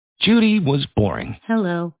Judy was boring.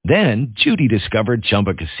 Hello. Then Judy discovered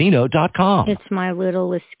ChumbaCasino.com. It's my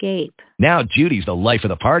little escape. Now Judy's the life of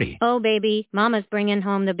the party. Oh, baby, mama's bringing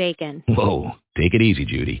home the bacon. Whoa, take it easy,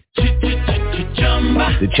 Judy.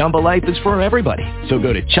 The Chumba life is for everybody. So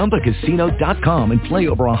go to ChumbaCasino.com and play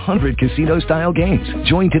over 100 casino-style games.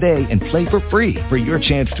 Join today and play for free for your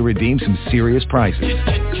chance to redeem some serious prizes.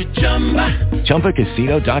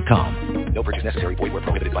 ChumbaCasino.com. No purchase necessary. Void where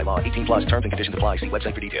prohibited by law. 18 plus terms and conditions apply. See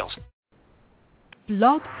website for details.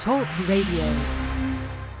 Blog Talk Radio.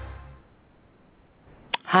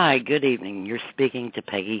 Hi, good evening. You're speaking to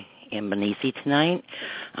Peggy in Anesi tonight.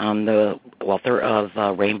 I'm the author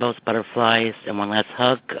of Rainbows, Butterflies, and One Last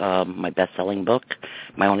Hug, my best-selling book.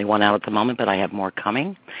 My only one out at the moment, but I have more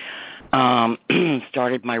coming.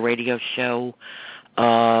 Started my radio show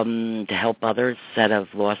to help others that have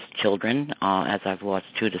lost children, as I've lost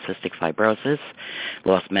 2 to cystic fibrosis,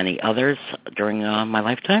 lost many others during my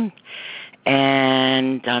lifetime.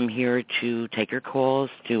 And I'm here to take your calls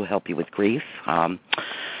to help you with grief,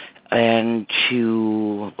 and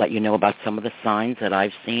to let you know about some of the signs that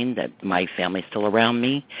I've seen, that my family's still around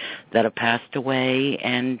me, that have passed away.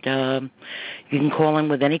 And you can call in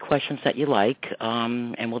with any questions that you like,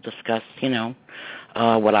 and we'll discuss,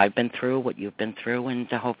 what I've been through, what you've been through, and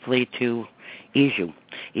hopefully to ease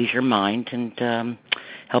your mind and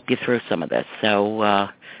help you through some of this. So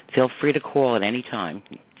feel free to call at any time.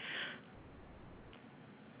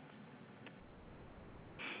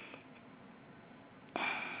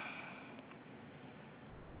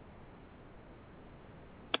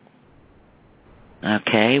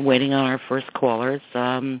 Okay, waiting on our first callers.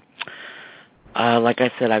 Like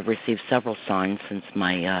I said, I've received several signs since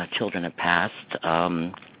my children have passed.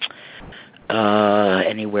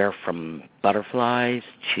 Anywhere from butterflies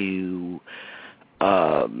to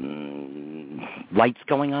lights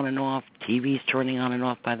going on and off, TVs turning on and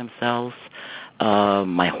off by themselves,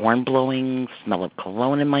 my horn blowing, smell of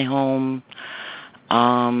cologne in my home.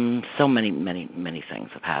 So many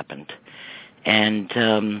things have happened. And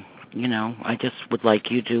I just would like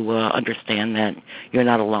you to understand that you're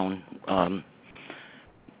not alone.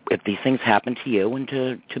 If these things happen to you, and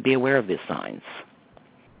to be aware of these signs.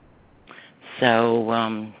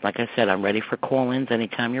 So, like I said, I'm ready for call-ins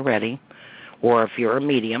anytime you're ready. Or if you're a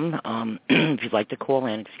medium, if you'd like to call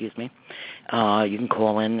in, you can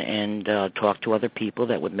call in and talk to other people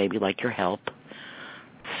that would maybe like your help.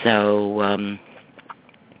 So,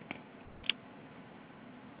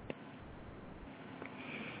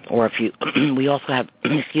 or if you, we also have,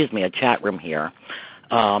 a chat room here.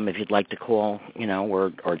 If you'd like to call,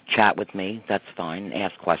 or chat with me, that's fine.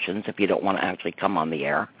 Ask questions if you don't want to actually come on the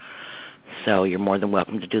air. So you're more than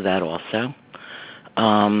welcome to do that also.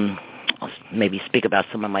 I'll maybe speak about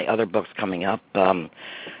some of my other books coming up, and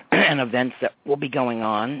events that will be going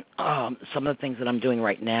on. Some of the things that I'm doing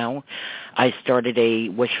right now, I started a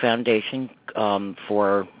Wish Foundation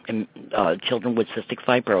for children with cystic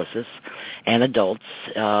fibrosis and adults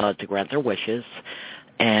to grant their wishes.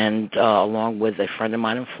 And along with a friend of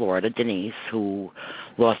mine in Florida, Denise, who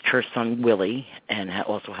lost her son Willie, and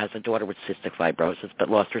also has a daughter with cystic fibrosis, but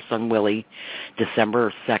lost her son Willie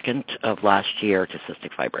December 2nd of last year to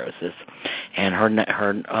cystic fibrosis. And her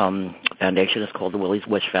foundation is called the Willie's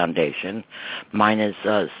Wish Foundation. Mine is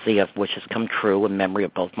See If Wishes Come True in memory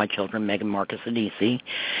of both my children, Megan, Marcus, and Anesi.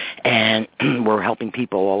 And we're helping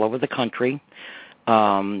people all over the country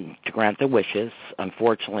to grant their wishes.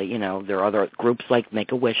 Unfortunately, there are other groups like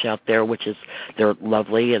Make-A-Wish out there, they're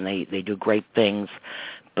lovely and they do great things.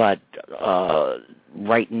 But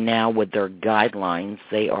right now with their guidelines,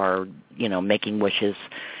 they are, making wishes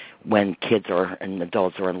when kids and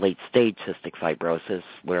adults are in late stage cystic fibrosis,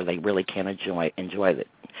 where they really can't enjoy it.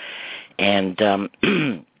 And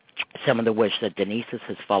some of the wish that Denise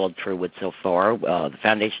has followed through with so far, the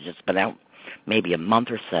foundation just been out maybe a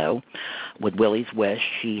month or so with Willie's Wish.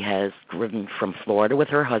 She has driven from Florida with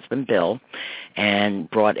her husband, Bill, and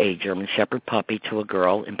brought a German Shepherd puppy to a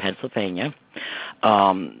girl in Pennsylvania.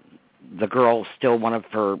 The girl, still one of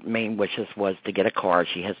her main wishes was to get a car.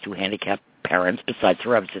 She has 2 handicapped parents besides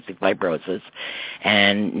her have cystic fibrosis,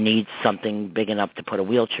 and needs something big enough to put a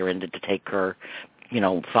wheelchair in to take her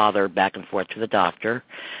father back and forth to the doctor.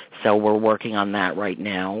 So we're working on that right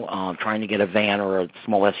now, trying to get a van or a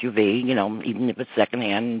small SUV, even if it's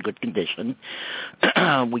secondhand in good condition.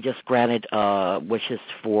 We just granted wishes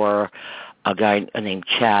for a guy named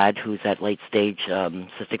Chad, who's at late stage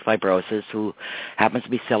cystic fibrosis, who happens to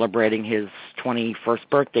be celebrating his 21st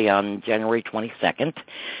birthday on January 22nd.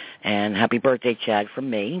 And happy birthday, Chad, from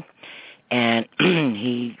me. And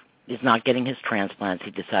he is not getting his transplants.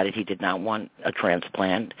 He decided he did not want a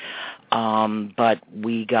transplant. But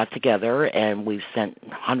we got together, and we've sent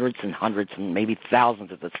hundreds and hundreds and maybe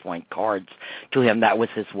thousands at this point cards to him. That was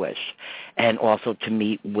his wish. And also to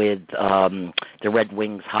meet with the Red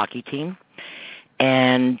Wings hockey team.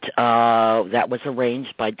 And that was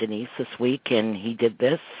arranged by Denise this week, and he did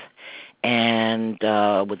this. And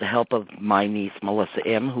with the help of my niece, Melissa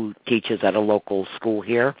M., who teaches at a local school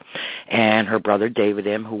here, and her brother, David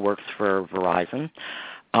M., who works for Verizon,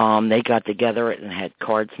 they got together and had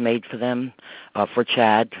cards made for them, for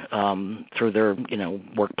Chad, through their,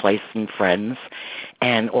 workplace and friends.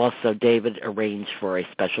 And also David arranged for a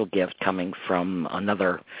special gift coming from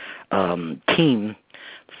another team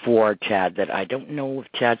for Chad that I don't know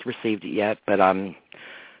if Chad's received it yet, but I'm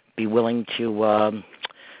be willing to...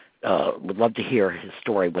 would love to hear his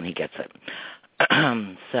story when he gets it.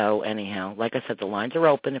 So anyhow, like I said, the lines are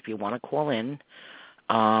open if you want to call in.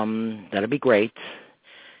 That'd be great.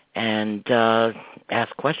 And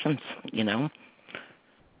ask questions,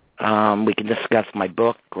 We can discuss my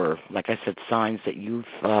book or, like I said, signs that you've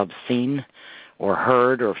seen or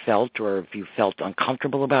heard or felt, or if you felt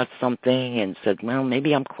uncomfortable about something and said, well,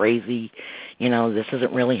 maybe I'm crazy, this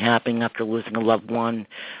isn't really happening after losing a loved one.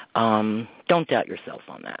 Don't doubt yourself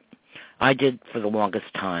on that. I did for the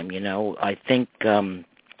longest time, I think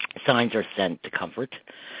signs are sent to comfort,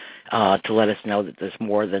 to let us know that there's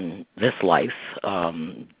more than this life,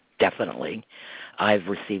 definitely. I've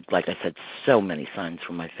received, like I said, so many signs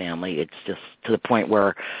from my family. It's just to the point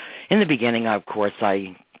where in the beginning, of course,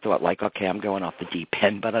 I thought like, okay, I'm going off the deep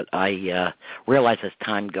end, but I realized as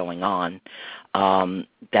time going on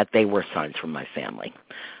that they were signs from my family.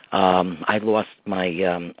 I lost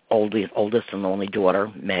my oldest and only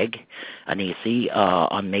daughter, Meg, Anesi,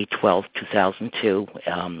 on May 12, 2002,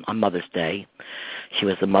 on Mother's Day. She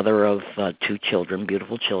was the mother of 2 children,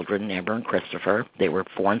 beautiful children, Amber and Christopher. They were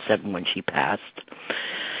 4 and 7 when she passed.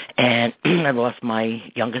 And I lost my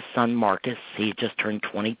youngest son, Marcus. He just turned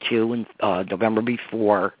 22 in November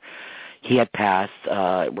before he had passed.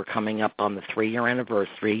 We're coming up on the 3-year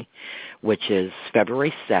anniversary, which is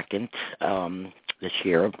February 2nd this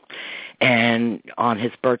year. And on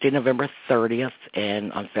his birthday, November 30th,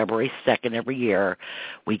 and on February 2nd every year,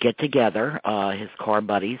 we get together, his car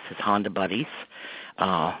buddies, his Honda buddies.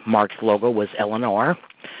 Mark's logo was Eleanor,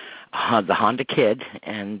 the Honda Kid,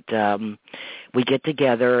 and we get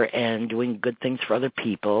together and doing good things for other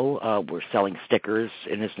people. We're selling stickers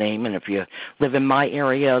in his name, and if you live in my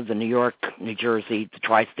area, the New York, New Jersey, the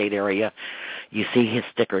tri-state area, you see his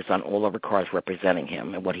stickers on all over cars representing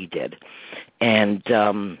him and what he did. And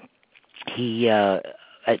he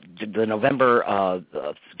at the November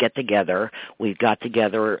get-together, we got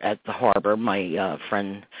together at the harbor. My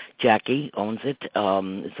friend Jackie owns it,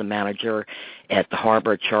 is the manager at the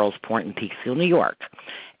harbor at Charles Point in Peekskill, New York.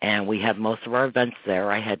 And we have most of our events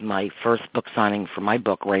there. I had my first book signing for my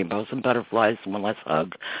book, Rainbows and Butterflies, One Less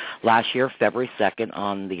Hug, last year, February 2nd,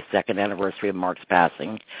 on the 2nd anniversary of Mark's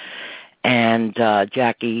passing. And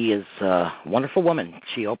Jackie is a wonderful woman.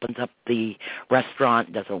 She opens up the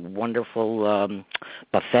restaurant, does a wonderful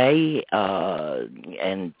buffet,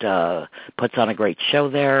 and puts on a great show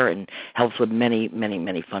there and helps with many, many,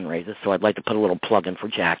 many fundraisers. So I'd like to put a little plug in for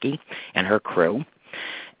Jackie and her crew.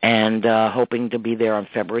 And hoping to be there on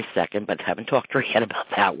February 2nd, but haven't talked to her yet about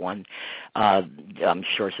that one. I'm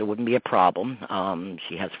sure it wouldn't be a problem.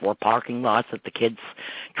 She has 4 parking lots that the kids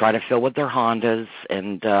try to fill with their Hondas,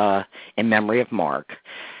 and in memory of Mark.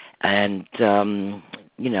 And,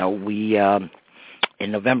 we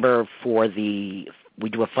in November we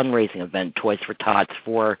do a fundraising event, Toys for Tots,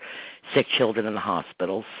 for sick children in the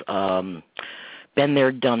hospitals. Been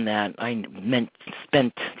there, done that. I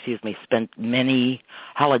spent many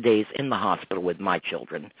holidays in the hospital with my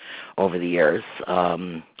children over the years.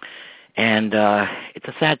 And it's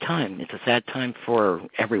a sad time. It's a sad time for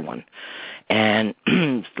everyone. And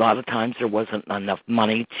a lot of times there wasn't enough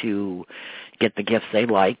money to get the gifts they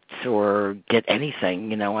liked or get anything.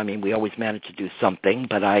 We always managed to do something,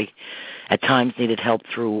 but I at times needed help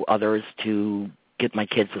through others to get my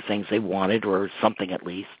kids the things they wanted, or something at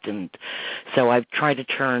least. And so I've tried to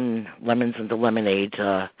turn lemons into lemonade,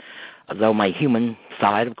 though my human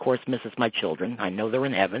side, of course, misses my children. I know they're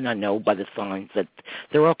in heaven. I know by the signs that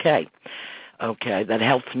they're okay. Okay, that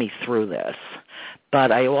helps me through this.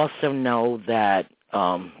 But I also know that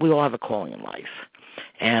we all have a calling in life.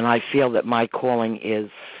 And I feel that my calling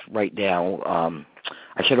is right now,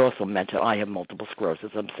 I should also mention I have multiple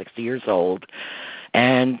sclerosis. I'm 60 years old.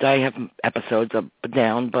 And I have episodes up and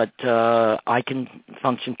down, but I can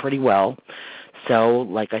function pretty well. So,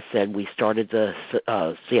 like I said, we started the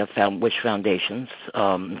CF Wish Foundations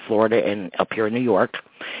in Florida and up here in New York.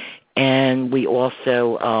 And we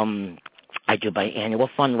also, I do my annual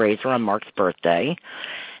fundraiser on Mark's birthday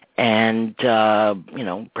and,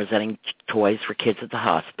 presenting toys for kids at the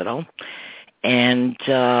hospital. And,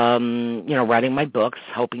 writing my books,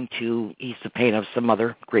 hoping to ease the pain of some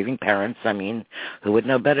other grieving parents. I mean, who would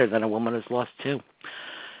know better than a woman who's lost two?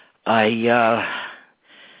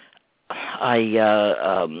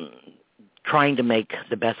 Trying to make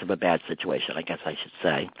the best of a bad situation, I guess I should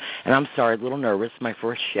say. And I'm sorry, a little nervous, my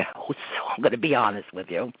first show, so I'm going to be honest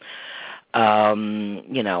with you.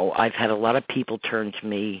 I've had a lot of people turn to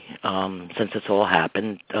me since this all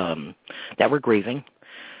happened that were grieving.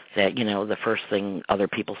 That, the first thing other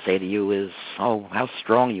people say to you is, oh, how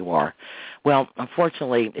strong you are. Well,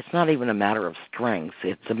 unfortunately, it's not even a matter of strength.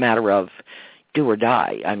 It's a matter of do or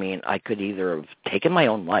die. I mean, I could either have taken my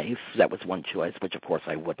own life, that was one choice, which of course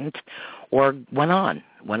I wouldn't, or went on.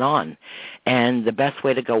 And the best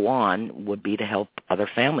way to go on would be to help other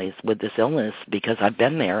families with this illness because I've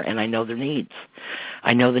been there and I know their needs.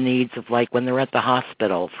 I know the needs of like when they're at the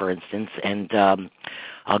hospital, for instance, and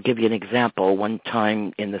I'll give you an example. One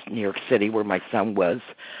time in this New York City where my son was,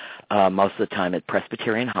 most of the time at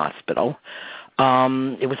Presbyterian Hospital,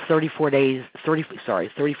 it was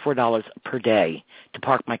 $34 per day to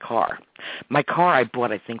park my car. My car I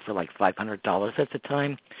bought, I think, for like $500 at the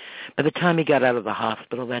time. By the time he got out of the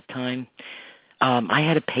hospital that time, I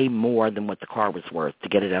had to pay more than what the car was worth to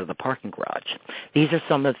get it out of the parking garage. These are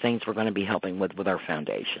some of the things we're going to be helping with our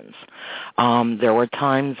foundations. There were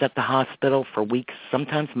times at the hospital for weeks,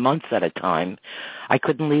 sometimes months at a time, I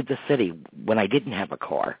couldn't leave the city when I didn't have a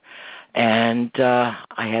car. And I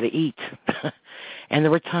had to eat. And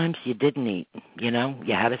there were times you didn't eat, you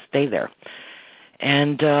had to stay there.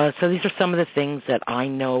 And so these are some of the things that I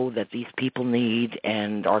know that these people need,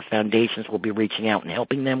 and our foundations will be reaching out and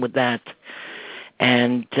helping them with that.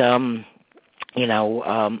 And, I'm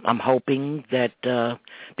hoping that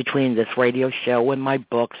between this radio show and my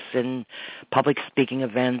books and public speaking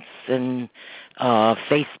events and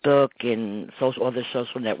Facebook and other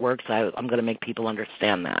social networks, I'm going to make people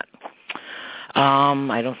understand that.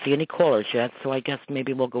 I don't see any callers yet, so I guess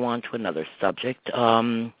maybe we'll go on to another subject.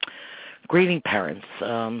 Grieving parents.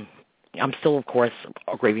 I'm still, of course,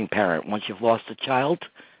 a grieving parent. Once you've lost a child,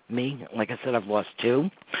 me, like I said, I've lost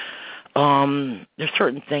two. There's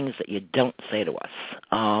certain things that you don't say to us.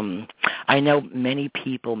 I know many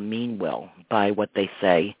people mean well by what they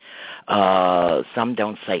say. Some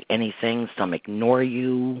don't say anything. Some ignore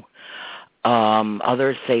you.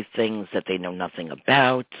 Others say things that they know nothing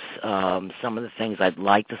about. Some of the things I'd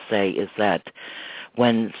like to say is that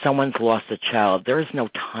when someone's lost a child, there is no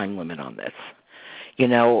time limit on this.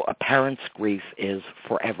 A parent's grief is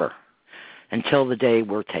forever until the day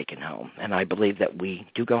we're taken home, and I believe that we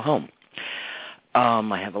do go home.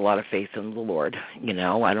 I have a lot of faith in the Lord.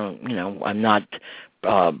 I'm not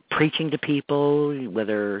preaching to people,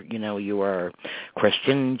 whether, you are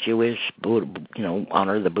Christian, Jewish, Buddha,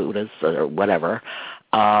 honor the Buddhas or whatever.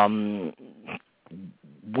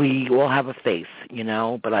 We all have a faith,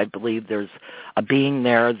 but I believe there's a being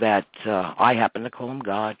there that I happen to call him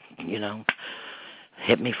God,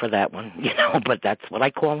 hit me for that one, but that's what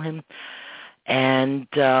I call him. And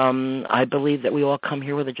I believe that we all come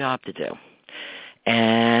here with a job to do.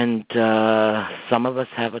 And some of us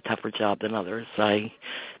have a tougher job than others. I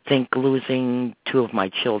think losing two of my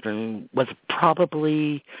children was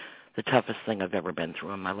probably the toughest thing I've ever been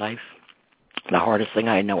through in my life, the hardest thing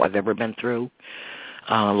I know I've ever been through.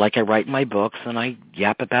 Like I write in my books and I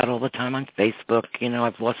yap about all the time on Facebook.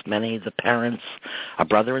 I've lost many, the parents, a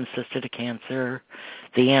brother and sister to cancer,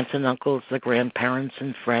 the aunts and uncles, the grandparents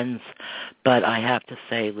and friends. But I have to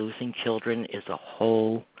say losing children is a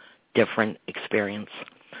whole different experience.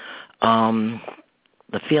 The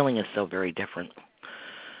feeling is so very different.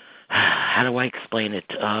 How do I explain it?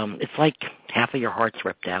 It's like half of your heart's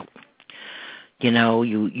ripped out.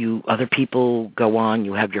 You other people go on,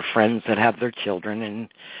 you have your friends that have their children, and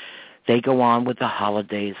they go on with the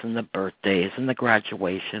holidays and the birthdays and the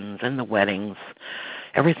graduations and the weddings.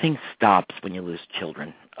 Everything stops when you lose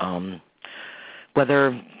children.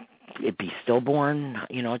 Whether it be stillborn,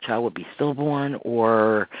 a child would be stillborn,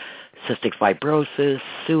 or cystic fibrosis,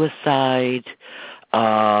 suicide,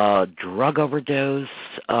 drug overdose.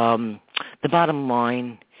 The bottom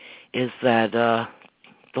line is that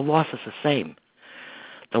the loss is the same.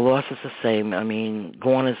 The loss is the same. I mean,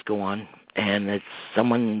 gone is gone, and it's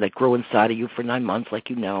someone that grew inside of you for 9 months, like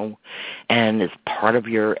and is part of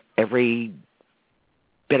your every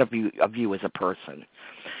bit of you as a person.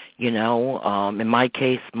 In my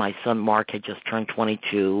case, my son Mark had just turned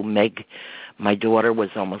 22. Meg, my daughter, was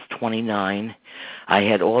almost 29. I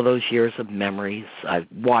had all those years of memories. I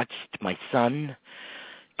watched my son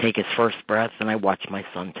take his first breath, and I watched my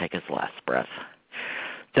son take his last breath.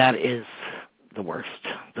 That is the worst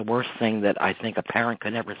thing that I think a parent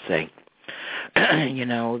could ever see.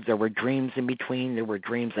 There were dreams in between, there were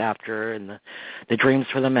dreams after, and the dreams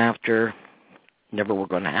for them after never were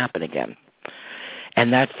going to happen again.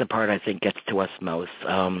 And that's the part I think gets to us most.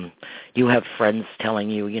 You have friends telling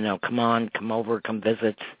you, come on, come over, come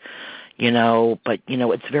visit, but,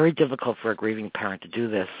 it's very difficult for a grieving parent to do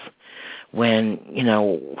this when,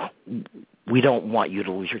 we don't want you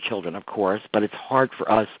to lose your children, of course, but it's hard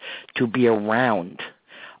for us to be around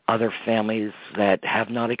other families that have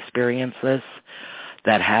not experienced this,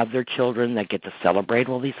 that have their children, that get to celebrate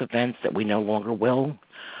all these events that we no longer will.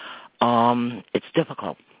 It's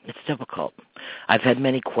difficult. It's difficult. I've had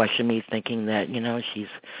many question me thinking that,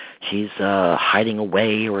 she's hiding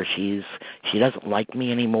away, or she doesn't like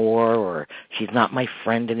me anymore, or she's not my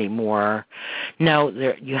friend anymore. No,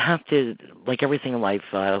 you have to, like everything in life,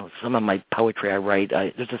 some of my poetry I write,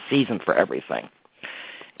 there's a season for everything.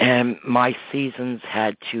 And my seasons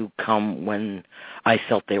had to come when I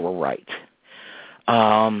felt they were right.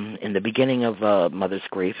 In the beginning of mother's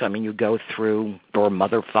grief, you go through, or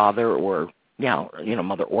mother, father, or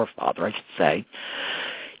mother or father, I should say.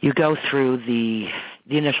 You go through the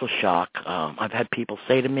initial shock. I've had people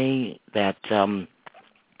say to me that,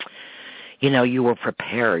 you were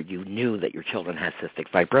prepared. You knew that your children had cystic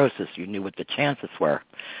fibrosis. You knew what the chances were.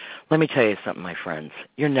 Let me tell you something, my friends.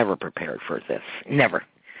 You're never prepared for this. Never.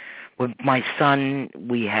 With my son,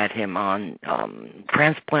 we had him on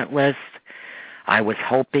transplant list. I was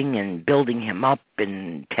hoping and building him up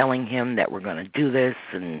and telling him that we're going to do this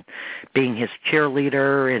and being his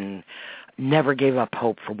cheerleader, and never gave up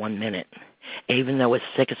hope for 1 minute. Even though as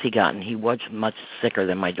sick as he got, and he was much sicker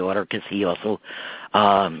than my daughter, because he also,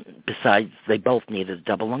 besides, they both needed a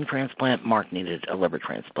double lung transplant. Mark needed a liver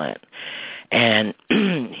transplant. And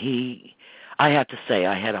I have to say,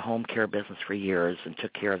 I had a home care business for years and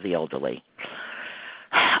took care of the elderly.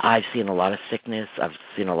 I've seen a lot of sickness. I've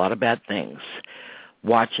seen a lot of bad things.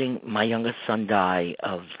 Watching my youngest son die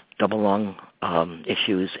of double lung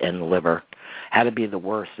issues and the liver had to be the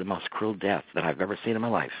worst, the most cruel death that I've ever seen in my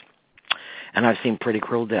life. And I've seen pretty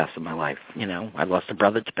cruel deaths in my life. I lost a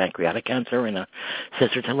brother to pancreatic cancer and a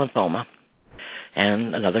sister to lymphoma,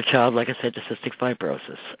 and another child, like I said, to cystic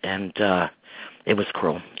fibrosis. And it was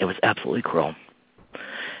cruel. It was absolutely cruel.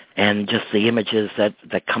 And just the images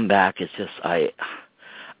that come back is just, I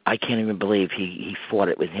can't even believe he fought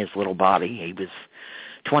it with his little body. He was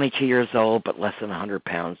 22 years old, but less than 100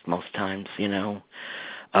 pounds most times,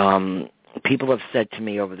 People have said to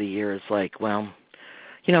me over the years, like, well,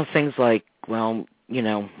 things like, well,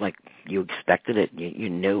 like you expected it, you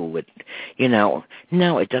knew it, no,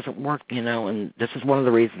 it doesn't work, and this is one of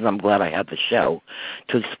the reasons I'm glad I have the show,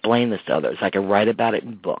 to explain this to others. I can write about it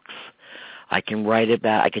in books. I can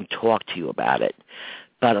talk to you about it.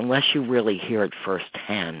 But unless you really hear it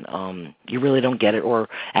firsthand, you really don't get it, or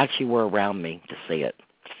actually were around me to see it.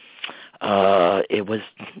 It was,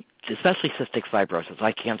 especially cystic fibrosis.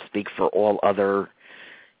 I can't speak for all other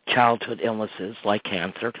childhood illnesses like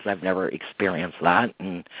cancer, because I've never experienced that.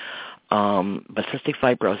 And but cystic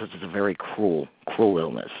fibrosis is a very cruel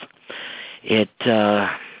illness. It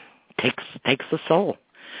takes the soul.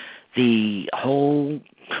 The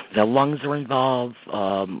lungs are involved.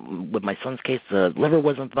 With my son's case, the liver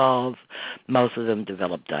was involved. Most of them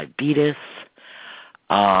developed diabetes.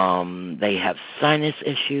 They have sinus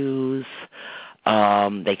issues.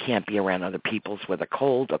 They can't be around other people with a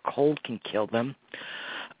cold. A cold can kill them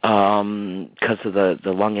because of the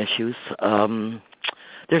lung issues.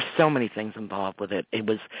 There's so many things involved with it. It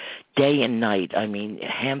was day and night.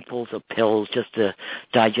 Handfuls of pills just to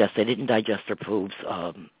digest. They didn't digest their foods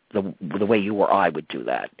the way you or I would do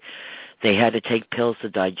that. They had to take pills to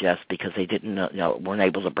digest because they weren't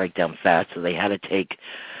able to break down fat, so they had to take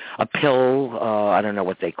a pill. I don't know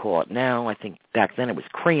what they call it now. I think back then it was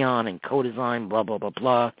Creon and Codazyme, blah, blah, blah,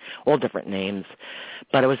 blah, all different names.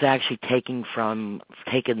 But it was actually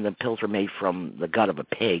the pills were made from the gut of a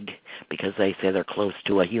pig, because they say they're close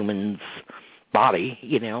to a human's body,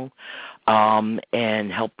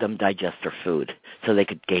 and help them digest their food so they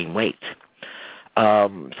could gain weight.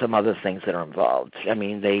 Some other things that are involved.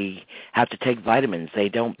 They have to take vitamins.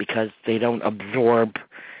 Because they don't absorb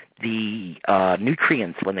the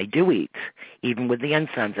nutrients when they do eat. Even with the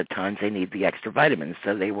enzymes, at times they need the extra vitamins.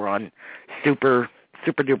 So they were on super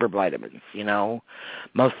super-duper vitamins,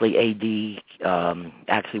 mostly AD.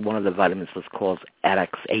 Actually, one of the vitamins was called Adex,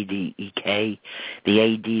 ADEK. The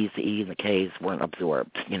ADs, the E, and the Ks weren't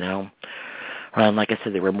absorbed, Like I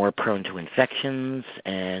said, they were more prone to infections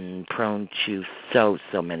and prone to so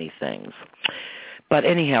many things. But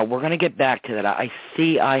anyhow, we're going to get back to that. I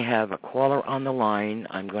see I have a caller on the line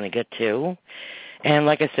I'm going to get to. And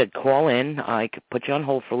like I said, call in. I could put you on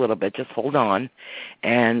hold for a little bit. Just hold on.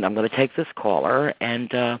 And I'm going to take this caller,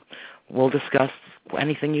 and we'll discuss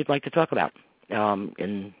anything you'd like to talk about.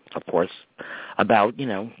 And, of course, about,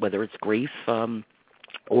 whether it's grief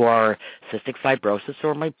or cystic fibrosis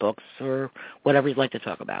or my books or whatever you'd like to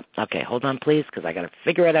talk about. Okay, hold on, please, because I got to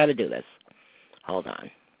figure out how to do this. Hold on.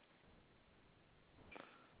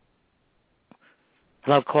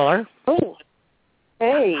 Hello, caller? Oh,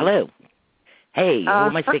 hey. Hello. Hey, who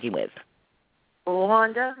am I speaking with?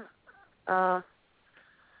 Wanda. I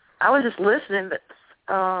was just listening, but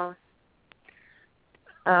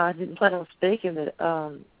I didn't plan on speaking, but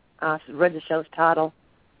I read the show's title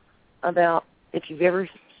about if you've ever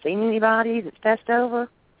seen anybody that's passed over.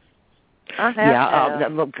 I have.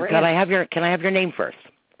 Yeah. Can I have your name first?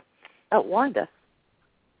 Oh, Wanda.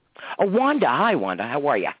 Oh, Wanda. Hi, Wanda. How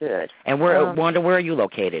are you? Good. And Wanda, where are you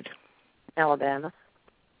located? Alabama.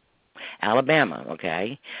 Alabama.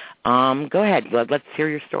 Okay. Go ahead. Let's hear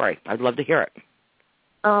your story. I'd love to hear it.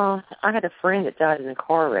 I had a friend that died in a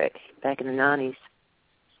car wreck back in the 90s,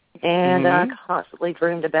 and I constantly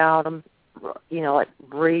dreamed about him, like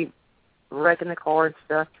wrecking the car and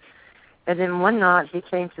stuff. And then one night he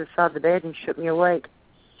came to the side of the bed and shook me awake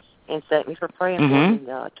and thanked me for praying for him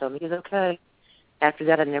and told me he was okay. After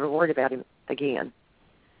that, I never worried about him again.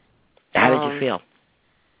 How did you feel?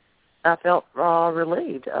 I felt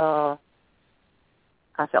relieved. I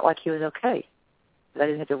felt like he was okay. I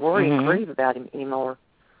didn't have to worry and grieve about him anymore.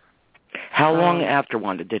 How long after,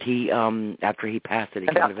 Wanda, did he, after he passed, did he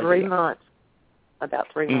About 3 months. About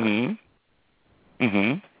 3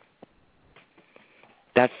 months.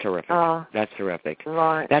 That's terrific. That's terrific.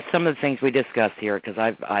 Right. That's some of the things we discuss here, because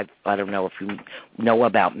I don't know if you know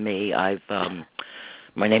about me.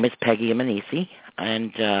 My name is Peggy Anesi,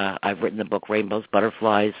 and I've written the book Rainbows,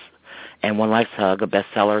 Butterflies, and One Life's Hug, a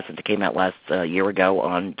bestseller since it came out last year ago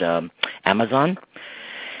on Amazon.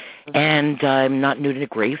 And I'm not new to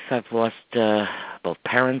grief. I've lost both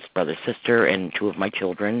parents, brother, sister, and 2 of my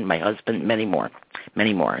children, my husband, many more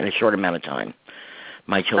in a short amount of time.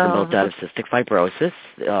 My children both died of cystic fibrosis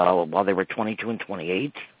while they were 22 and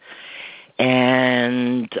 28.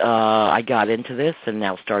 And I got into this and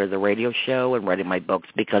now started the radio show and writing my books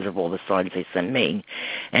because of all the signs they sent me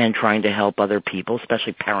and trying to help other people,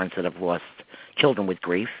 especially parents that have lost children with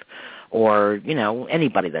grief or,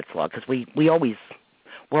 anybody that's lost. Because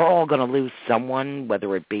we're all going to lose someone,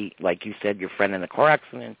 whether it be, like you said, your friend in a car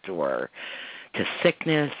accident or to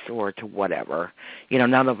sickness or to whatever.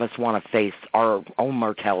 None of us want to face our own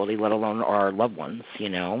mortality, let alone our loved ones, But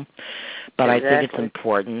exactly. I think it's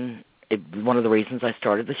important. One of the reasons I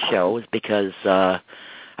started the show is because I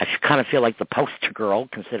kind of feel like the poster girl,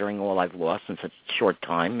 considering all I've lost in such a short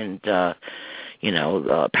time. And,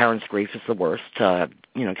 parents' grief is the worst.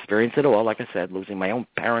 Experience it all, like I said, losing my own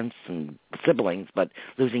parents and siblings, but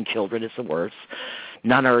losing children is the worst.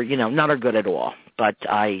 None are good at all. But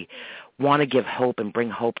I want to give hope and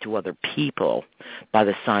bring hope to other people by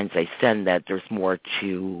the signs they send that there's more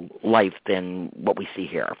to life than what we see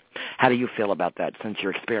here. How do you feel about that since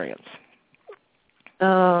your experience?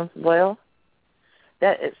 Well,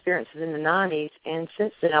 that experience was in the 90s, and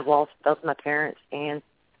since then I've lost both my parents, and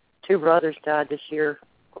 2 brothers died this year,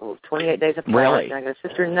 28 days apart. Really? And I got a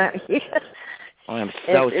sister in that. Yes. Oh, I'm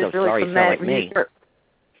so really sorry. You sound like me.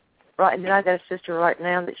 Right, and then I got a sister right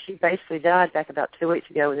now that she basically died back about 2 weeks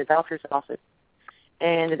ago in the doctor's office.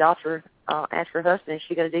 And the doctor asked her husband if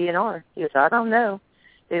she got a DNR. He goes, I don't know.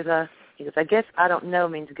 He goes, I guess I don't know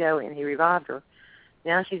means go, and he revived her.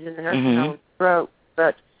 Now she's in the nursing home stroke,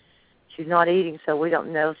 but she's not eating, so we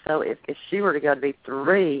don't know. So if she were to go to be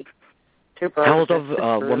 3, 2 brothers. How old of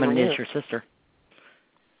a woman is your sister?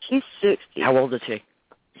 She's 60. How old is she?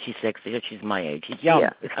 She's 60. She's my age. She's young.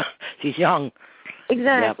 Yeah. She's young.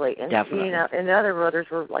 Exactly. Yep, and definitely. And the other brothers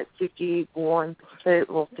were like 51,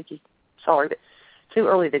 52, well, 50, sorry, but too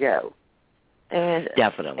early to go. And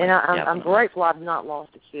definitely. And I'm grateful I've not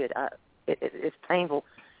lost a kid. It's painful.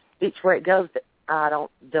 Each way it goes, I don't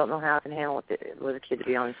know how I can handle it with a kid, to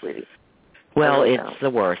be honest with you. Well, it's the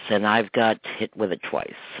worst, and I've got hit with it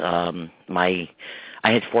twice.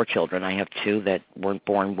 I had 4 children. I have 2 that weren't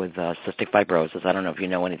born with cystic fibrosis. I don't know if you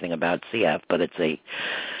know anything about CF, but it's a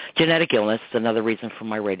genetic illness. It's another reason for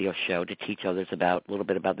my radio show to teach others a little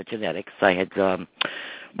bit about the genetics. I had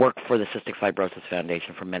worked for the Cystic Fibrosis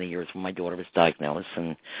Foundation for many years when my daughter was diagnosed,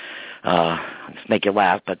 and just make you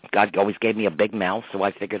laugh, but God always gave me a big mouth, so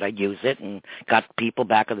I figured I'd use it and got people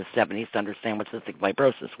back in the 70s to understand what cystic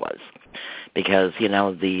fibrosis was. Because,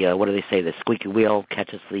 the what do they say, the squeaky wheel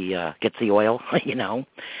gets the oil,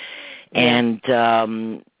 And,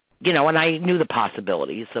 and I knew the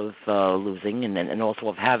possibilities of losing and also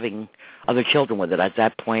of having other children with it. At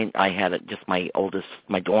that point, I had just my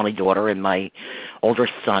only daughter and my older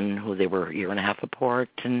son, who they were a year and a half apart,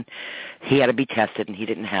 and he had to be tested, and he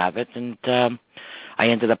didn't have it. And I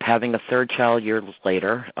ended up having a 3rd child years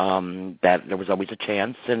later. That there was always a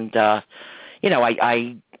chance, and I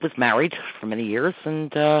was married for many years,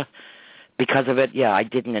 and because of it, I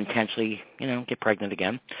didn't intentionally, get pregnant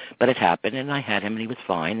again, but it happened, and I had him, and he was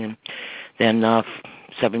fine. And then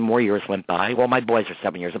 7 more years went by. Well, my boys are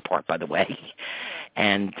 7 years apart, by the way.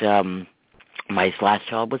 And my last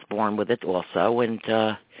child was born with it also, and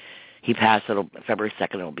he passed. February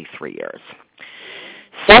 2nd. It'll be 3 years.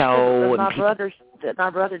 So my brother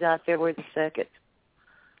died February the 2nd.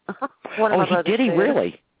 Did he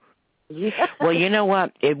really? Yeah. Well, you know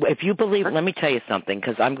what? If you believe, let me tell you something,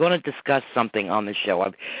 because I'm going to discuss something on the show.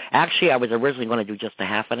 I was originally going to do just a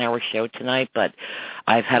half-an-hour show tonight, but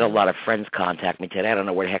I've had a lot of friends contact me today. I don't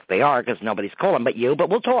know where the heck they are because nobody's calling but you, but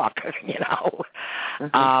we'll talk,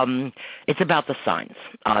 Mm-hmm. It's about the signs.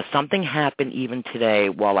 Something happened even today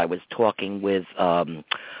while I was talking with one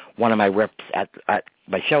of my reps at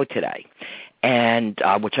my show today, and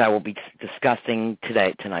which I will be discussing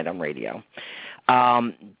tonight on radio.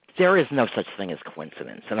 There is no such thing as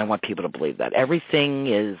coincidence, and I want people to believe that. Everything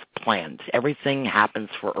is planned. Everything happens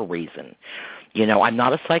for a reason. I'm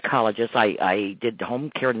not a psychologist. I did home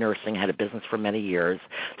care nursing, had a business for many years,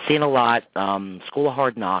 seen a lot, School of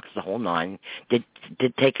Hard Knocks, the whole nine. Did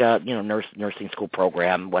take a nursing school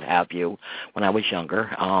program, what have you, when I was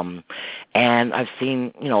younger. And I've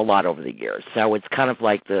seen a lot over the years. So it's kind of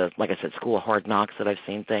like like I said, School of Hard Knocks that I've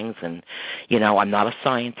seen things. And I'm not a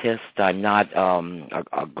scientist. I'm not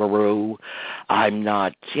a guru. I'm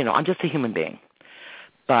not. I'm just a human being.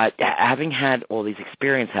 But having had all these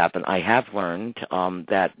experiences happen, I have learned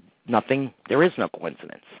that there is no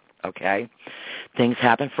coincidence, okay? Things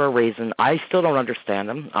happen for a reason. I still don't understand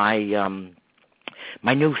them.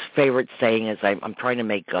 My new favorite saying is I'm trying to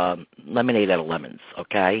make lemonade out of lemons,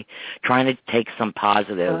 okay? Trying to take some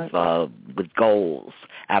positive with goals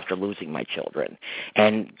after losing my children.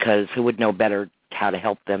 And because who would know better how to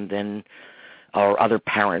help them than or other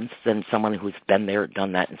parents than someone who's been there,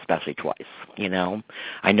 done that, and especially twice,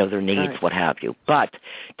 I know their needs, what have you. But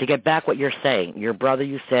to get back what you're saying, your brother,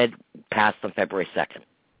 you said, passed on February 2nd.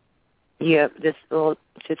 Yep, this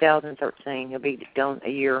 2013. He'll be gone a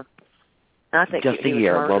year. I think just a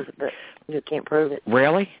year. Murdered, but you can't prove it.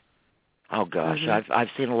 Really? Oh, gosh. Mm-hmm. I've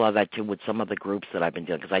seen a lot of that, too, with some of the groups that I've been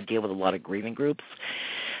doing, because I deal with a lot of grieving groups.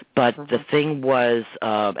 But the thing was,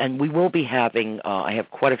 and we will be having, I have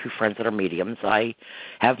quite a few friends that are mediums. I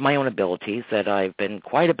have my own abilities that I've been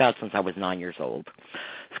quite about since I was 9 years old.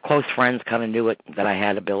 Close friends kind of knew it, that I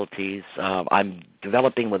had abilities. I'm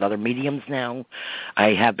developing with other mediums now.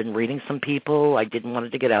 I have been reading some people. I didn't want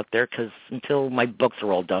it to get out there until my books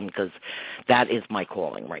are all done, because that is my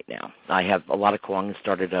calling right now. I have a lot of calling.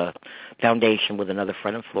 Started a foundation with another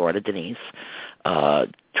friend in Florida, Denise,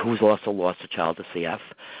 who's also lost a child to CF.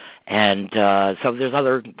 And so there's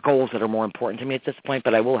other goals that are more important to me at this point,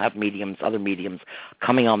 but I will have other mediums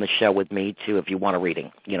coming on the show with me, too, if you want a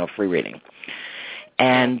reading, free reading.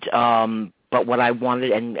 And but what I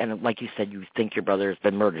wanted, and like you said, you think your brother has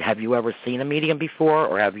been murdered. Have you ever seen a medium before,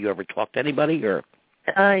 or have you ever talked to anybody? Or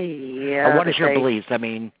yeah. Or what is your beliefs? I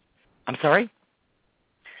mean, I'm sorry?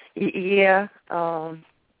 Yeah.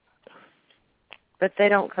 But they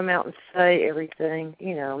don't come out and say everything,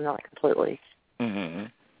 not completely. Mm-hmm.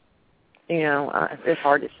 It's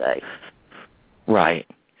hard to say. Right.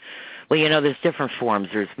 Well, there's different forms.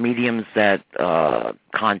 There's mediums that are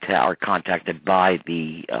contacted by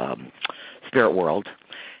the spirit world,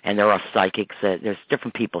 and there are psychics. There's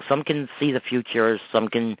different people. Some can see the future. Some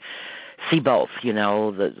can see both.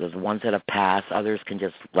 The ones that have passed. Others can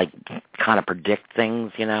just kind of predict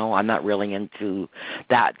things. I'm not really into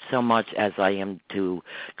that so much as I am to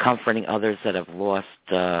comforting others that have lost.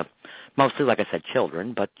 Mostly, like I said,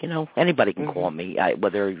 children, but, anybody can call me,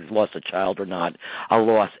 whether you've lost a child or not. A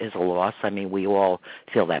loss is a loss. I mean, we all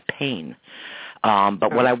feel that pain.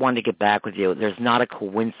 But what I wanted to get back with you, there's not a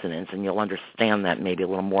coincidence, and you'll understand that maybe a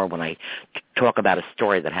little more when I talk about a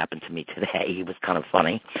story that happened to me today. It was kind of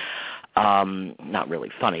funny. Not really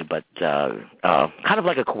funny, but kind of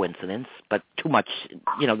like a coincidence, but too much.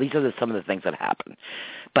 These are some of the things that happen.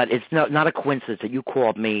 But it's not a coincidence that you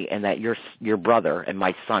called me and that your brother and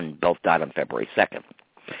my son both died on February 2nd.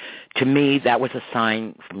 To me, that was a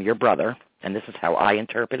sign from your brother, and this is how I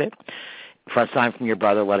interpret it, for a sign from your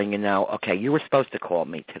brother letting you know, okay, you were supposed to call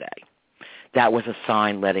me today. That was a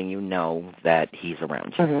sign letting you know that he's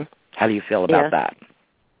around you. Mm-hmm. How do you feel about that?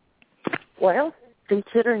 Well,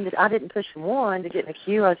 considering that I didn't push one to get in the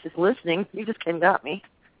queue, I was just listening. You just came and got me.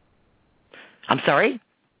 I'm sorry?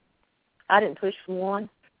 I didn't push one.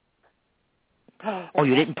 Oh,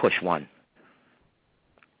 you didn't push one.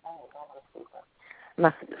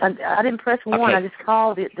 I didn't press one. Okay. I just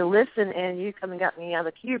called it to listen, and you come and got me out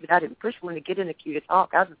of the queue, but I didn't push one to get in the queue to talk.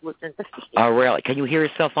 I was just listening. Oh, really? Can you hear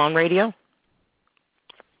yourself on radio?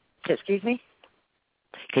 Excuse me?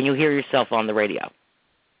 Can you hear yourself on the radio?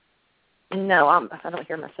 No, I don't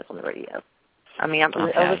hear myself on the radio. I mean, I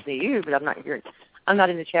listen to you, but I'm not hearing. I'm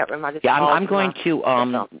not in the chat room. I'm going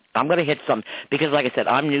to hit some because, like I said,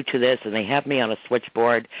 I'm new to this, and they have me on a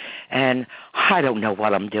switchboard, and I don't know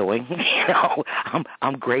what I'm doing.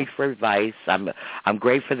 I'm great for advice. I'm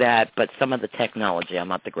great for that, but some of the technology, I'm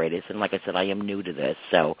not the greatest. And like I said, I am new to this,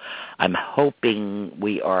 so I'm hoping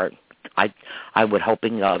we are. I would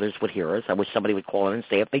hoping others would hear us. I wish somebody would call in and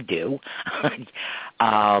say if they do.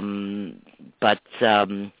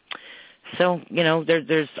 So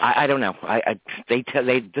there's I don't know.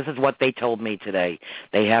 This is what they told me today.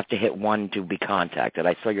 They have to hit one to be contacted.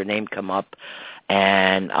 I saw your name come up,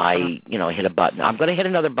 and I hit a button. I'm going to hit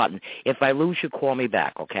another button. If I lose you, call me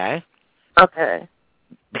back, okay? Okay.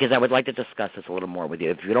 Because I would like to discuss this a little more with you.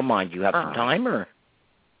 If you don't mind, do you have some time or?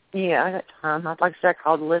 Yeah, I got time. I'd like to say I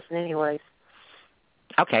called to listen anyways.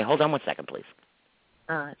 Okay, hold on 1 second, please.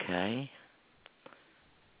 All right. Okay.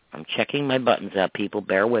 I'm checking my buttons out, people.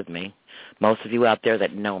 Bear with me. Most of you out there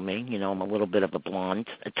that know me, I'm a little bit of a blonde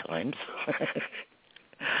at times.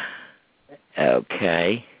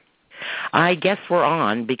 Okay. I guess we're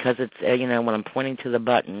on because it's, when I'm pointing to the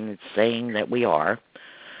button, it's saying that we are.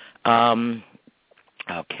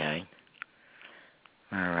 Okay.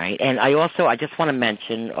 All right. And I just want to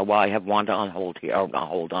mention, while I have Wanda on hold here, or on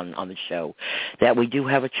hold on the show, that we do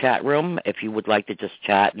have a chat room if you would like to just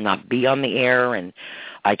chat and not be on the air, and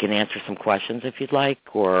I can answer some questions if you'd like,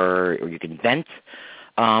 or you can vent,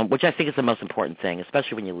 which I think is the most important thing,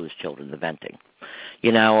 especially when you lose children, the venting.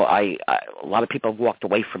 A lot of people have walked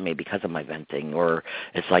away from me because of my venting, or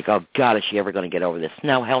it's like, oh, God, is she ever going to get over this?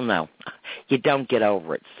 No, hell no. You don't get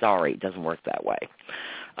over it. Sorry, it doesn't work that way.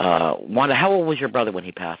 Wanda, how old was your brother when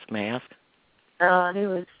he passed, may I ask? He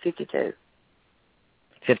was 52.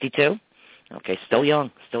 52? Okay, still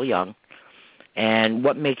young. And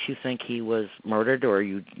what makes you think he was murdered, or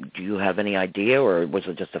do you have any idea, or was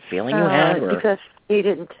it just a feeling you had? Or? Because he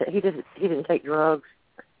didn't take drugs.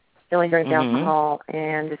 He only drank alcohol,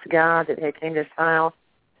 and this guy that had came to his house,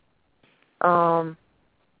 I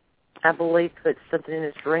believe, put something in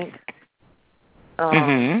his drink.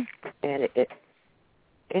 And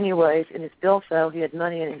anyways, in his billfold, he had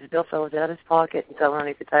money in his billfold, was out of his pocket, and fell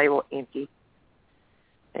underneath the table, empty.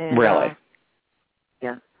 And, really?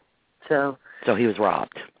 Yeah. So he was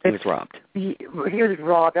robbed. He was robbed. He was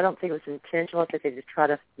robbed. I don't think it was intentional. I think they just tried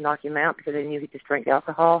to knock him out because they knew he just drank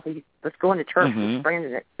alcohol. He was going to church with his friend the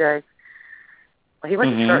next day. Well, he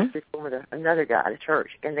went to church before with another guy to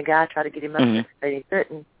church, and the guy tried to get him up and he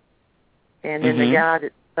couldn't. And then the guy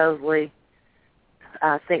that supposedly,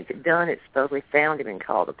 I think that done it, supposedly found him and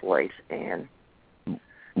called the police. And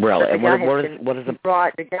really, and what is the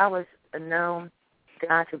right? The guy was a known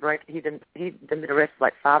guy to break. He'd been arrested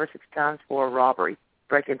like 5 or 6 times for robbery,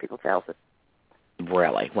 breaking people's houses.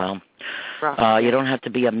 Really? Well, right. You don't have to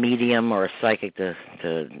be a medium or a psychic or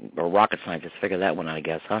rocket scientist to figure that one out, I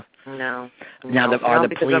guess, huh? No. Now, are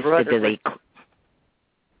the police? Did they?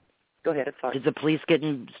 Go ahead. Sorry. Did the police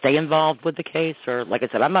stay involved with the case, or like I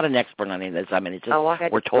said, I'm not an expert on any of this. I mean, it's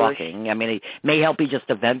just we're talking. I mean, it may help you just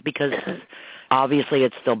to vent because obviously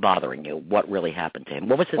it's still bothering you. What really happened to him?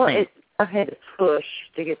 What was his name? I had to push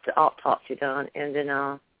to get the autopsy done, and then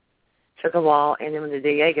took a while. And then when the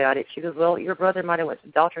DA got it, she goes, "Well, your brother might have went to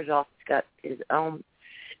the doctor's office, got his own."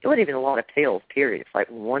 It wasn't even a lot of pills. Period. It's like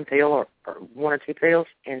 1 pill or 1 or 2 pills,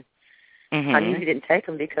 and I knew he didn't take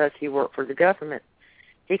them because he worked for the government.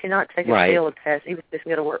 He cannot take a pill and pass. He was just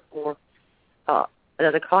going to work for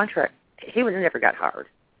another contract. He would have never got hired,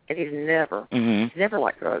 and he's never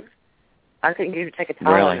liked drugs. I think you would take a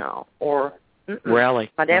Tylenol or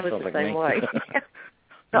Really? My dad was the same way.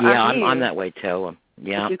 So yeah, I'm that way too.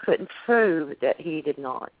 Yeah. But you couldn't prove that he did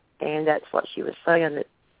not, and that's what she was saying, that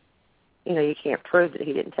you can't prove that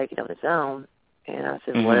he didn't take it on his own. And I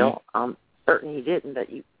said, well, I'm certain he didn't, but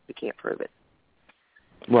you can't prove it.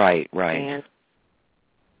 Right. And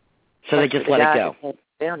so they just let it go.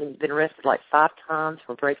 Found him, he's been arrested like 5 times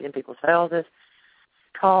for breaking in people's houses.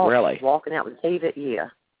 Caught, really? Walking out with David. Yeah,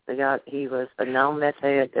 he was a known meth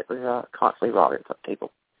head that was constantly robbing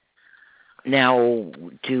people. Now,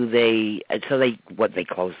 they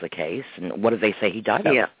closed the case, and what did they say he died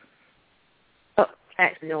of? Yeah.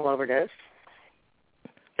 Accidental overdose.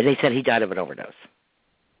 They said he died of an overdose.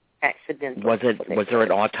 Accidental. Was there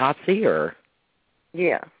an autopsy or?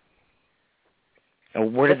 Yeah.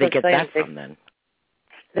 Where did they get that from then?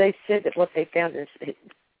 They said that what they found is,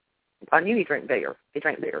 I knew he drank beer.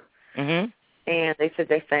 Mm-hmm. And they said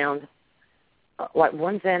they found like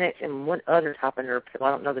one Xanax and one other type of nerve pill.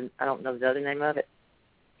 I don't know the other name of it.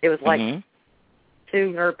 It was like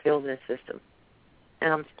 2 nerve pills in his system.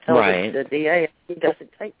 And I'm telling the DA he doesn't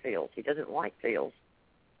take pills. He doesn't like pills.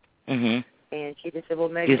 Mhm. And she just said, well,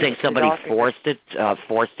 maybe. Do you think somebody forced it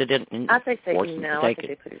in? I think they put it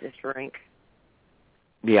in his drink.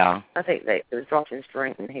 Yeah. I think it was dropped in his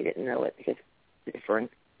drink and he didn't know it because he just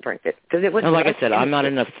drank it. Because it was. Well, like I said, I'm not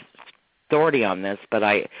an authority on this, but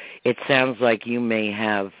it sounds like you may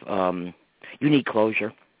have you need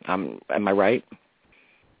closure. Am I right?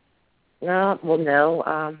 No. Well, no.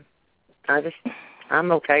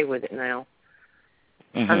 I'm okay with it now.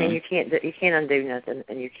 Mm-hmm. I mean, you can't undo nothing,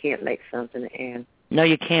 and you can't make something. And no,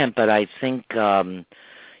 you can't. But I think that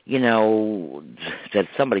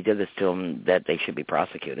somebody did this to him, that they should be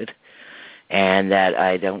prosecuted, and that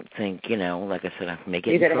I don't think like I said, I may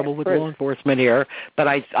get in trouble with law enforcement here. But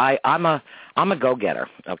I'm a go-getter,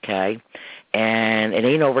 okay. And it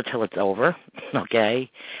ain't over till it's over,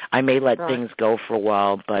 okay? I may let things go for a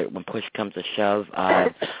while, but when push comes to shove,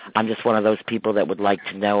 I'm just one of those people that would like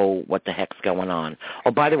to know what the heck's going on.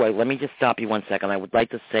 Oh, by the way, let me just stop you 1 second. I would like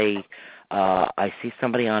to say I see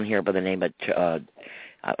somebody on here by the name of,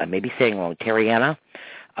 I may be saying wrong, Terriana.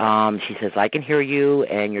 She says, I can hear you,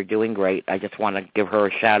 and you're doing great. I just want to give her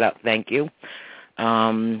a shout-out. Thank you.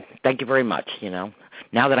 Thank you very much,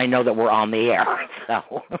 now that I know that we're on the air.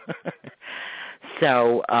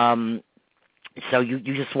 So you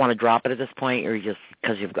just want to drop it at this point, or just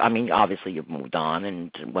because obviously you've moved on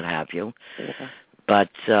and what have you. Yeah.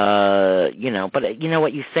 But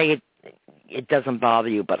what you say, it doesn't bother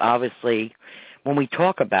you, but obviously when we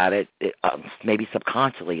talk about it, maybe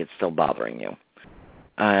subconsciously it's still bothering you.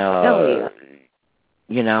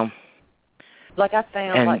 Like I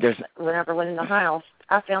found, whenever I went in the house,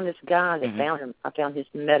 I found this guy that found him. I found his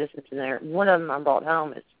medicines in there. One of them I brought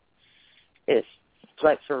home is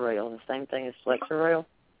Flexeril, the same thing as Flexeril.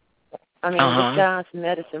 I mean, this guy's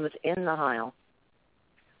medicine was in the house.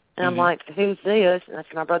 And I'm like, who's this? And I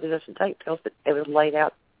said, my brother doesn't take pills, but it was laid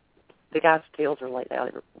out. The guy's pills are laid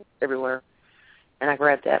out everywhere. And I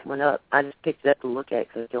grabbed that one up. I just picked it up to look at it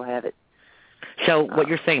because I still have it. So what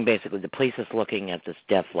you're saying, basically, the police is looking at this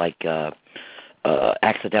death like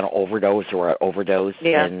accidental overdose or overdose,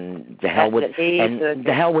 and the hell with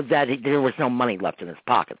that. There was no money left in his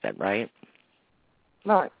pocket then, right?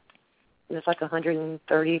 Right. It was like $135,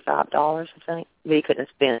 I think. But he couldn't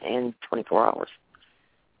have spent it in 24 hours.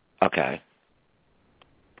 Okay.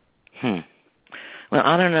 Well,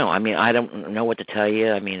 I don't know. I mean, I don't know what to tell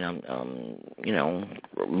you. I mean,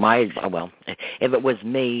 if it was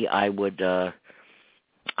me, I would.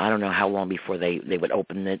 I don't know how long before they would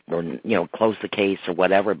open it or close the case or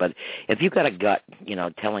whatever. But if you got a gut,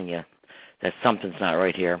 telling you that something's not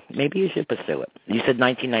right here, maybe you should pursue it. You said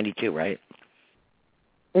 1992, right?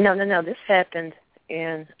 No. This happened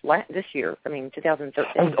in this year.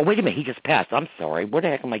 2013. Oh, wait a minute. He just passed. I'm sorry. Where the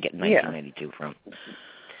heck am I getting 1992 from?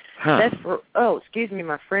 That's excuse me.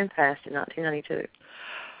 My friend passed in 1992.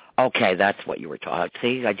 Okay, that's what you were talking.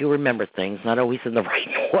 See, I do remember things, not always in the right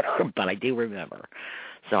order, but I do remember.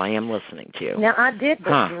 So I am listening to you. Now, I did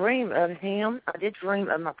dream of him. I did dream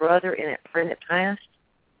of my brother and a friend that passed.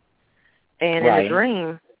 And in the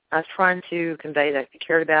dream, I was trying to convey that I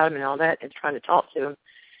cared about him and all that and trying to talk to him.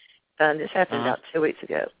 This happened about 2 weeks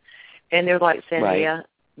ago. And they were like saying, yeah,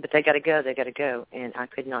 but they got to go. And I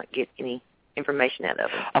could not get any information out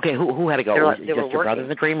of them. Okay, who had to go? Was it just your brother in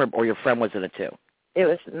the dream, or your friend was in it too? It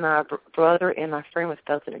was my brother and my friend was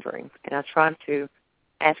both in a dream. And I was trying to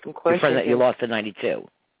ask them questions. Your friend that you lost in 92?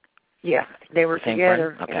 Yeah, they were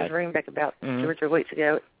together in a dream back about 2 or 3 weeks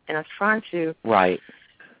ago. And I was trying to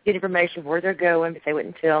get information where they're going, but they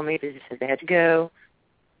wouldn't tell me. They just said they had to go.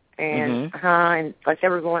 And and like they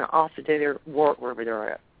were going off to do their work wherever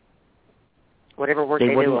they're at. Whatever work they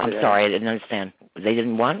do. I'm sorry, I didn't understand. They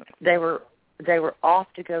didn't want? They were off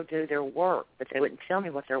to go do their work, but they wouldn't tell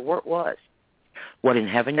me what their work was. What, in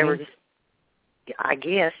heaven? They were just, I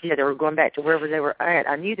guess, they were going back to wherever they were at.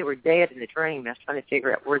 I knew they were dead in the dream. I was trying to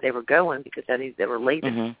figure out where they were going because I knew they were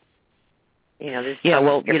leaving. Mm-hmm. Yeah,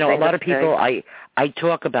 well, a lot of people, I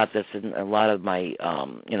talk about this in a lot of my,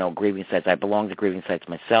 grieving sites. I belong to grieving sites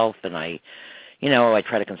myself, and I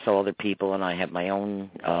try to console other people, and I have my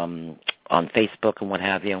own on Facebook and what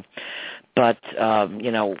have you. But,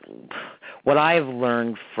 what I've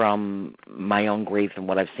learned from my own grief and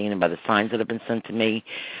what I've seen and by the signs that have been sent to me,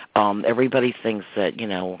 everybody thinks that,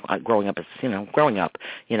 growing up,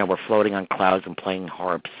 we're floating on clouds and playing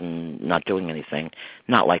harps and not doing anything.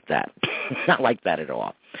 Not like that. Not like that at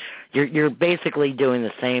all. You're basically doing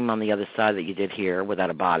the same on the other side that you did here without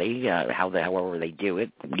a body, however they do it.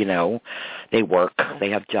 They work, they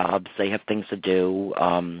have jobs, they have things to do.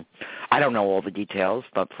 I don't know all the details,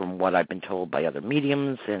 but from what I've been told by other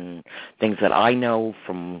mediums and things that I know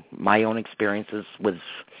from my own experiences with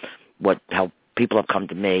how people have come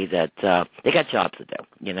to me, that they got jobs to do,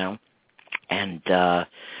 and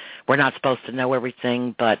we're not supposed to know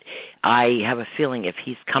everything, but I have a feeling if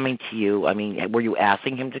he's coming to you, were you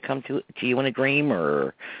asking him to come to you in a dream,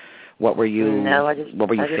 or what were you? No, what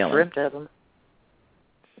were you feeling? I just dreamt of him.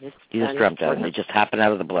 You just dreamt of him. It just happened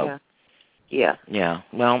out of the blue. Yeah. Yeah.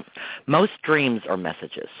 Well, most dreams are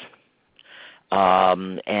messages.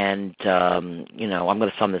 I'm going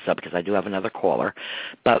to sum this up because I do have another caller,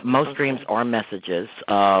 but most dreams are messages.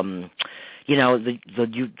 The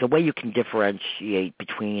way you can differentiate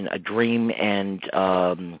between a dream and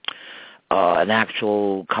an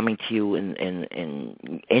actual coming to you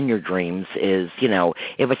in your dreams is,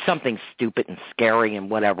 if it's something stupid and scary and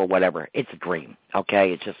whatever, it's a dream,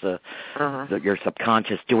 okay? It's just your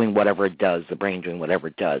subconscious doing whatever it does, the brain doing whatever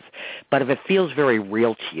it does. But if it feels very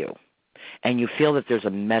real to you, and you feel that there's a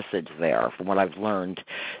message there, from what I've learned,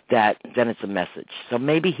 then it's a message. So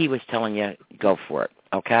maybe he was telling you, go for it,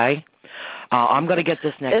 okay? I'm going to get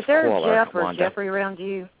this next caller. Is there a Jeff or Wanda. Jeffrey around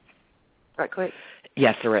you? Right quick.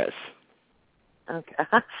 Yes, there is. Okay.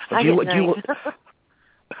 Well,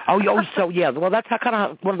 that's kind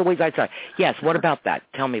of one of the ways I try. Yes, what about that?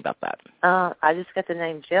 Tell me about that. I just got the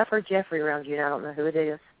name Jeff or Jeffrey around you, and I don't know who it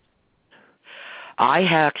is. I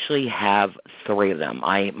actually have three of them.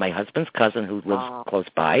 My husband's cousin who lives close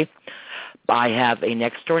by. I have a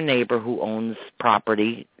next-door neighbor who owns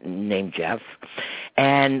property named Jeff.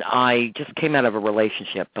 And I just came out of a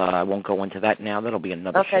relationship. I won't go into that now. That'll be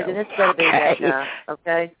another show. Okay, then it's going to be that guy,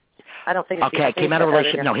 okay? I don't think it's okay, I came out of a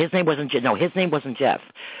relationship. No, his name wasn't Jeff.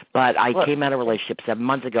 But I came out of a relationship 7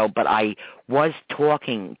 months ago, but I was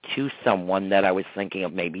talking to someone that I was thinking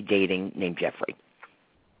of maybe dating named Jeffrey.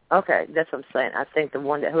 Okay, that's what I'm saying. I think the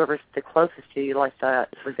one that whoever's the closest to you like that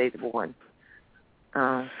would be the one.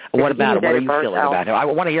 What about it? What are you feeling about it? I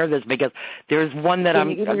want to hear this because there's one that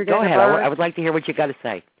I'm... Go ahead. I would like to hear what you got to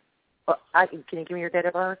say. Well, can you give me your date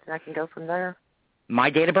of birth and I can go from there? My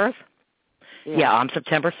date of birth? Yeah, I'm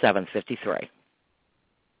September 7th, 53.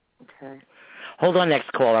 Okay. Hold on,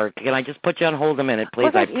 next caller. Can I just put you on hold a minute,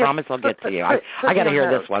 please? I promise I'll get to you. I got to hear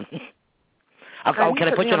this one. Okay, can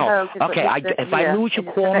I put you on hold? Okay, if I lose you,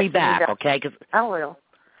 call me back, okay? Cause I will.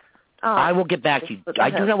 I will get back to you. I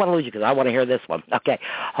do not want to lose you because I want to hear this one. Okay,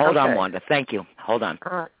 hold on, Wanda. Thank you. Hold on.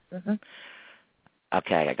 All right. Mm-hmm.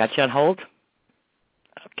 Okay, I got you on hold.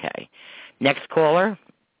 Okay. Next caller.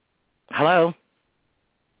 Hello?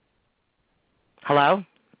 Hello?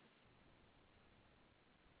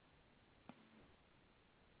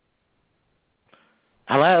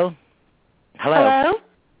 Hello? Hello? Hello?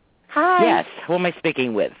 Hi. Yes, who am I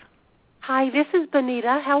speaking with? Hi, this is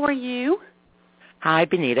Benita. How are you? Hi,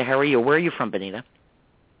 Benita. How are you? Where are you from, Benita?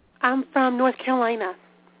 I'm from North Carolina.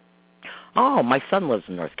 Oh, my son lives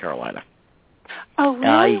in North Carolina. Oh,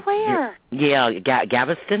 really? Where? Yeah,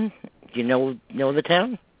 Galveston. Do you know the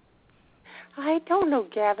town? I don't know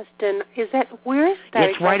Galveston. Where is that?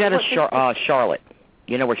 It's right out of Charlotte.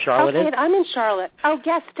 You know where Charlotte is? Okay, I'm in Charlotte. Oh,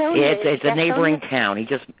 Gastonia. It's a neighboring town. He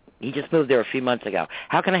just moved there a few months ago.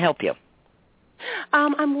 How can I help you?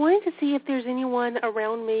 I'm wanting to see if there's anyone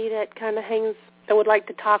around me that kind of that would like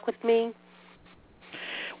to talk with me.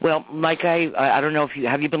 Well, like I don't know if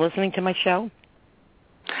have you been listening to my show?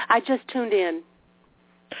 I just tuned in.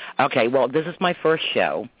 Okay, well, this is my first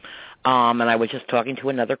show, and I was just talking to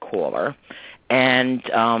another caller, and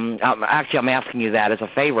actually I'm asking you that as a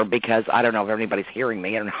favor because I don't know if anybody's hearing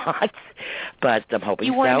me or not, but I'm hoping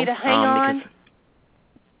so. You want me to hang on?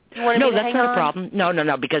 No, that's not a problem.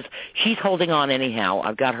 No, because she's holding on anyhow.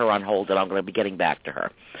 I've got her on hold, and I'm going to be getting back to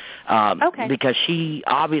her. Okay. Because she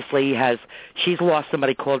obviously she's lost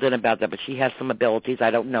somebody called in about that, but she has some abilities.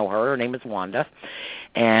 I don't know her. Her name is Wanda,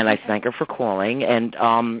 and I thank her for calling. And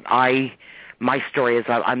my story is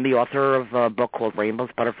I'm the author of a book called Rainbows,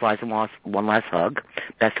 Butterflies, and One Last Hug,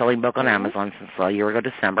 best-selling book on Amazon since a year ago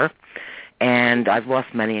December. And I've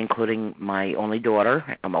lost many, including my only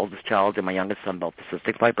daughter, my oldest child, and my youngest son, both with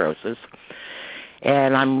cystic fibrosis.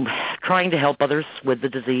 And I'm trying to help others with the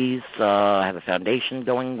disease. I have a foundation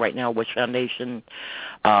going right now, Wish Foundation,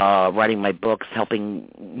 writing my books, helping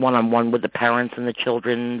one-on-one with the parents and the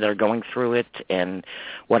children that are going through it and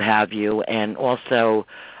what have you. And also,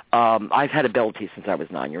 I've had abilities since I was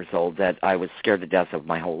 9 years old that I was scared to death of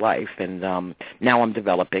my whole life. And now I'm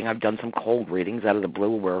developing. I've done some cold readings out of the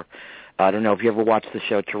blue where, I don't know if you ever watched the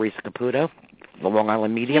show Teresa Caputo, the Long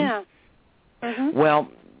Island Medium. Yeah. Mm-hmm. Well,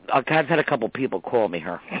 I've had a couple people call me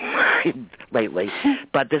her lately,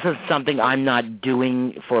 but this is something I'm not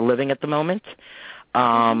doing for a living at the moment.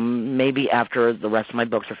 Maybe after the rest of my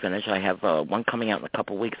books are finished, I have one coming out in a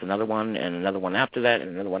couple of weeks, another one, and another one after that,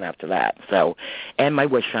 and another one after that. So, and my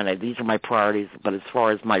Wish Fund, these are my priorities. But as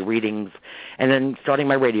far as my readings, and then starting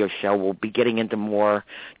my radio show, we'll be getting into more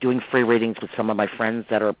doing free readings with some of my friends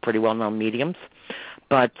that are pretty well-known mediums.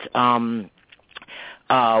 But who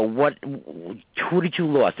did you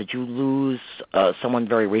lose? Did you lose someone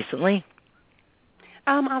very recently?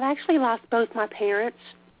 I've actually lost both my parents.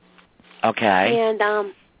 Okay. And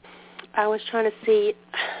I was trying to see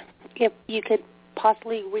if you could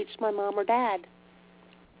possibly reach my mom or dad.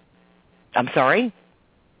 I'm sorry?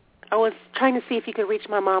 I was trying to see if you could reach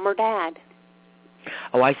my mom or dad.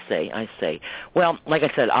 Oh, I see. Well, like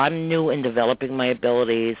I said, I'm new in developing my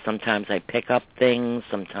abilities. Sometimes I pick up things.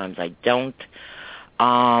 Sometimes I don't.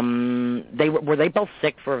 Were they both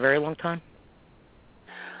sick for a very long time?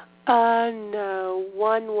 No.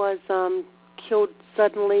 One was killed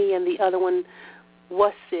suddenly, and the other one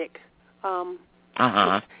was sick.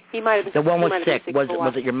 He might have been. The one was sick.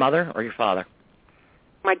 Was it your mother or your father?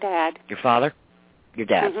 My dad. Your father? Your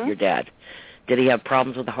dad. Mm-hmm. Your dad. Did he have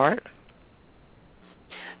problems with the heart?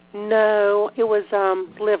 No, it was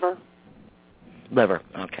liver. Liver.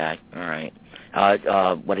 Okay. All right.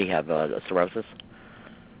 What do you have? Cirrhosis?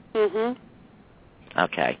 Mhm.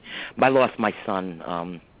 Okay. I lost my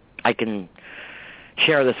son. I can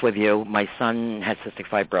share this with you. My son has cystic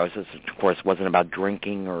fibrosis. Of course, it wasn't about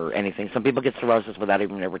drinking or anything. Some people get cirrhosis without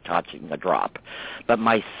even ever touching a drop. But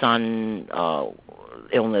my son,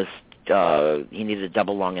 illness, he needed a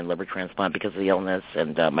double lung and liver transplant because of the illness,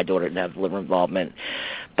 and my daughter didn't have liver involvement.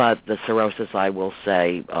 But the cirrhosis, I will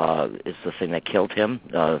say, is the thing that killed him.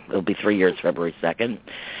 It'll be 3 years, February 2nd.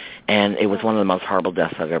 And it was one of the most horrible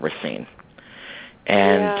deaths I've ever seen.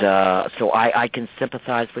 And so I can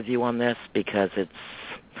sympathize with you on this because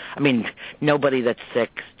nobody that's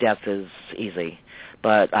sick's death is easy.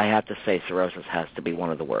 But I have to say cirrhosis has to be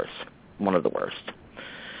one of the worst.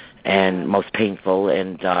 And most painful,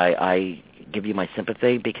 and I give you my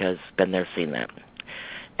sympathy because been there, seen that.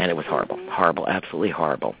 And it was horrible, horrible, absolutely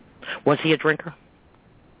horrible. Was he a drinker?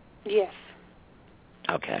 Yes.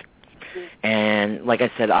 Okay. And like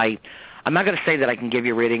I said, I'm not going to say that I can give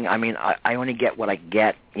you a reading. I mean, I only get what I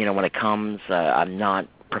get, when it comes. I'm not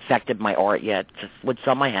perfected my art yet. Just with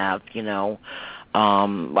some I have,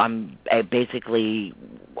 I'm basically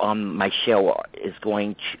my show is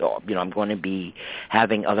going to, I'm going to be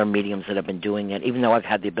having other mediums that have been doing it, even though I've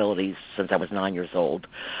had the abilities since I was 9 years old.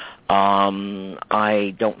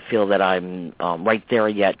 I don't feel that I'm right there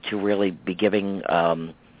yet to really be giving,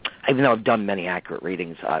 even though I've done many accurate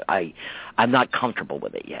readings, I'm not comfortable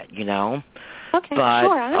with it yet, Okay, but,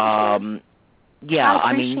 sure, I understand. yeah,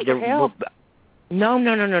 I appreciate your help. No.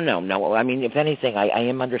 I mean, if anything, I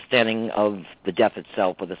am understanding of the death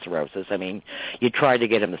itself with the cirrhosis. I mean, you tried to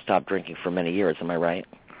get him to stop drinking for many years, am I right?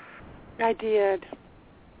 I did.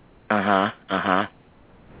 But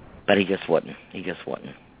he just wouldn't.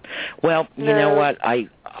 Well, you know what?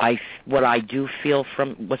 What I do feel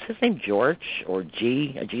from, what's his name, George or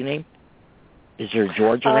G, a G name? Is there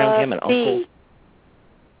George around him, an uncle?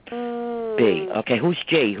 B. Okay, who's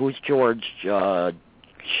G? Who's George? George,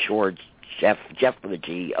 Jeff with a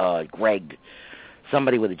G, Greg,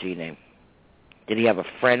 somebody with a G name. Did he have a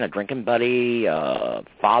friend, a drinking buddy,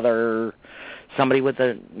 father, somebody with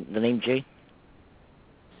the name G?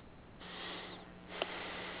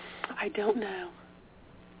 I don't know.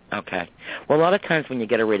 Okay. Well, a lot of times when you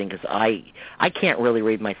get a reading, because I can't really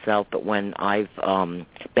read myself, but when I've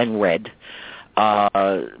been read,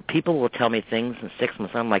 people will tell me things in 6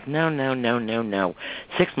 months. I'm like, no.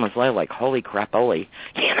 6 months later, like, holy crap-oli.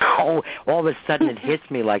 You know, all of a sudden it hits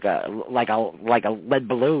me like a lead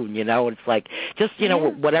balloon, you know. It's like, just, you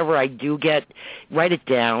know, whatever I do get, write it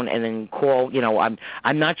down and then call. You know,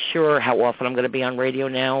 I'm not sure how often I'm going to be on radio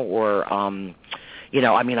now, or you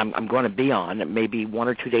know, I mean, I'm going to be on maybe 1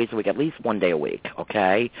 or 2 days a week, at least 1 day a week,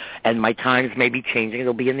 okay? And my times may be changing.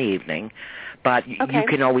 It'll be in the evening. But you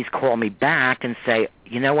can always call me back and say,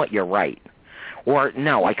 you know what, you're right. Or,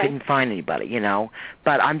 no, I couldn't find anybody, you know.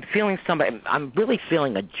 But I'm feeling I'm really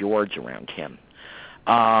feeling a George around him.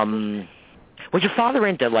 Was your father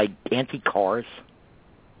into, like, antique cars?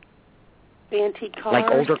 Antique cars?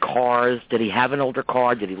 Like older cars? Did he have an older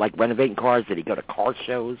car? Did he like renovating cars? Did he go to car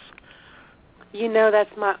shows? You know, that's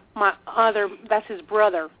that's his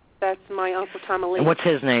brother. That's my Uncle Tommy Lee. And what's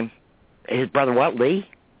his name? His brother what, Lee?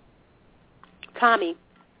 Tommy.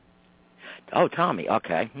 Oh, Tommy.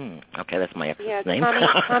 Okay. Okay, that's my ex's name.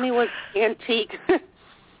 Tommy was antique.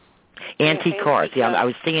 Antique cars. Yeah, I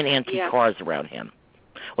was seeing antique cars around him.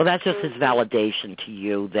 Well, that's just his validation to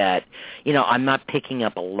you that, you know, I'm not picking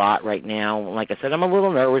up a lot right now. Like I said, I'm a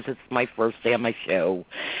little nervous. It's my first day on my show.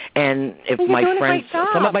 And if my friends,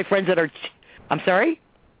 some of my friends that are, I'm sorry?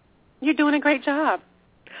 You're doing a great job.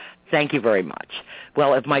 Thank you very much.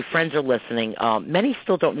 Well, if my friends are listening, many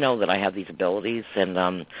still don't know that I have these abilities, and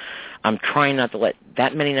I'm trying not to let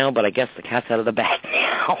that many know, but I guess the cat's out of the bag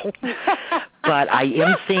now. But I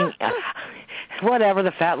am seeing... whatever,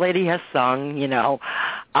 the fat lady has sung, you know.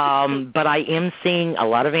 But I am seeing a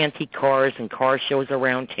lot of antique cars and car shows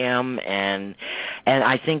around him, and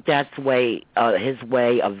I think that's his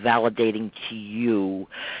way of validating to you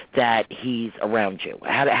that he's around you.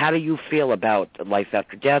 How do you feel about life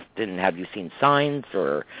after death, and have you seen signs,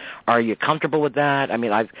 or are you comfortable with that? I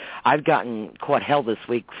mean, I've gotten caught hell this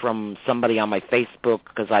week from somebody on my Facebook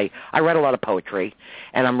because I read a lot of poetry,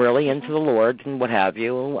 and I'm really into the Lord and what have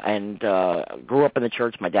you, and grew up in the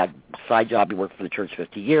church. My dad, side job, he worked for the church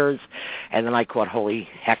 50 years, and then I caught holy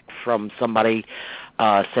heck from somebody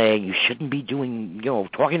saying you shouldn't be doing, you know,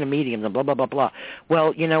 talking to mediums and blah, blah, blah, blah.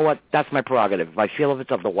 Well, you know what? That's my prerogative. If I feel if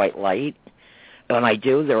it's of the white light, and I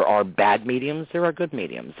do, there are bad mediums, there are good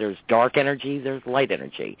mediums. There's dark energy, there's light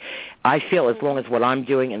energy. I feel as long as what I'm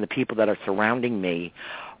doing and the people that are surrounding me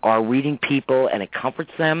are reading people and it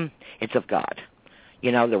comforts them, it's of God.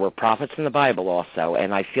 You know, there were prophets in the Bible also,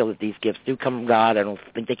 and I feel that these gifts do come from God. I don't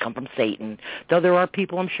think they come from Satan, though there are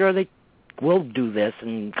people, I'm sure, they will do this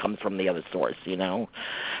and comes from the other source, you know.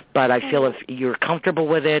 But I feel if you're comfortable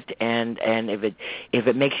with it, and if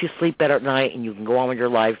it makes you sleep better at night, and you can go on with your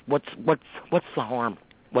life, what's the harm?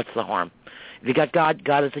 What's the harm? If you got God,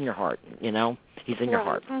 God is in your heart. You know, He's in your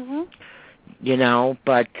heart. Mm-hmm. You know,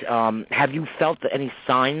 but have you felt any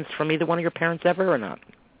signs from either one of your parents ever, or not?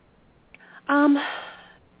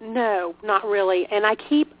 No, not really. And I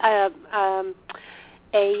keep a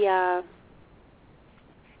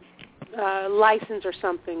license or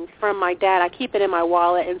something from my dad. I keep it in my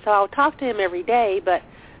wallet, and so I'll talk to him every day. But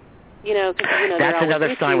you know, that's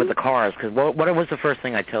another sign with the cars. Because what was the first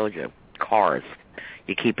thing I told you? Cars.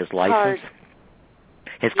 You keep his license.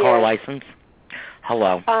 His car license.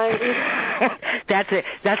 Hello. That's it.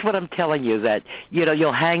 That's what I'm telling you, that, you know,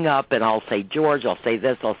 you'll hang up and I'll say, George, I'll say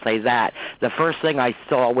this, I'll say that. The first thing I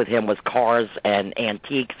saw with him was cars and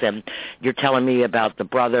antiques, and you're telling me about the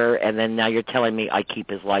brother, and then now you're telling me I keep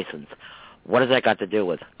his license. What has that got to do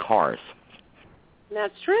with cars?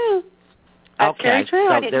 That's true. That's very true.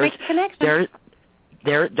 So I didn't make a connection.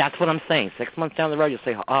 That's what I'm saying. 6 months down the road, you'll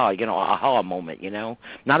say, you know, aha moment, you know.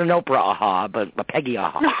 Not an Oprah aha, but a Peggy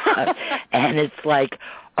aha. And it's like,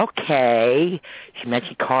 okay, she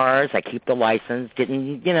mentioned cars, I keep the license,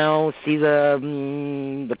 didn't, you know, see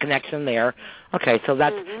the connection there. Okay, so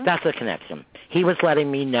that's a connection. He was letting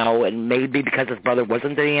me know, and maybe because his brother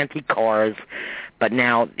wasn't into antique cars, but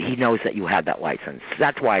now he knows that you have that license.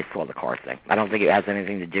 That's why I saw the car thing. I don't think it has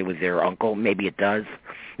anything to do with your uncle. Maybe it does.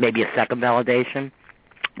 Maybe a second validation.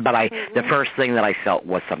 But the first thing that I felt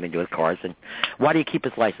was something to do with cars. And why do you keep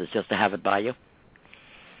his license? Just to have it by you?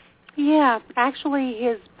 Yeah, actually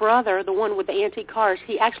his brother, the one with the antique cars,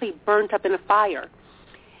 he actually burnt up in a fire.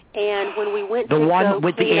 And when we went the to one go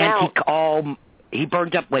with the antique, he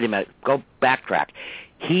burned up, wait a minute, go backtrack.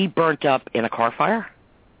 He burnt up in a car fire?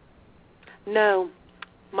 No.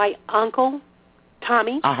 My uncle,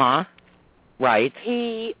 Tommy. Uh-huh. Right.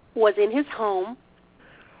 He was in his home.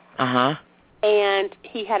 Uh-huh. And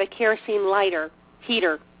he had a kerosene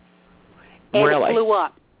heater, and really? It blew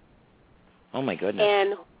up. Oh, my goodness.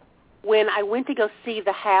 And when I went to go see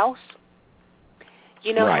the house,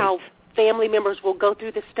 you know how family members will go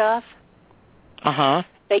through the stuff?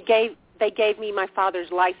 They gave me my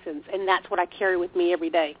father's license, and that's what I carry with me every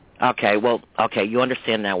day. Okay, well, you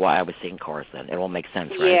understand now why I was seeing cars then. It will make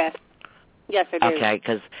sense, right? Yes, I do. Okay,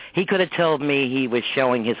 because he could have told me he was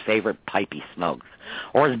showing his favorite pipe he smoked,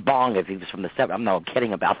 or his bong if he was from the 70s. I'm not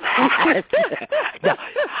kidding about that. No,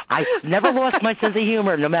 I never lost my sense of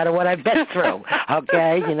humor, no matter what I've been through.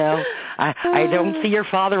 Okay, I don't see your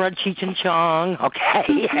father on Cheech and Chong.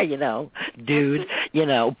 Okay, dude,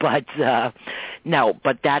 but no,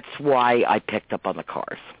 but that's why I picked up on the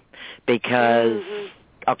cars, because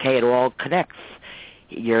it all connects.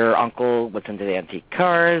 Your uncle was into the antique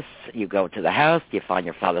cars. You go to the house. You find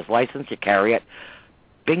your father's license. You carry it.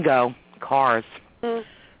 Bingo, cars.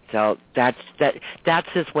 So that's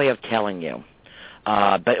his way of telling you.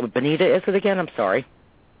 But Benita, is it again? I'm sorry.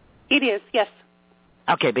 It is, yes.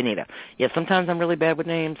 Okay, Benita. Yeah, sometimes I'm really bad with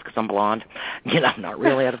names because I'm blonde. I'm not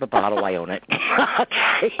really out of a bottle. I own it.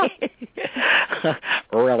 Okay.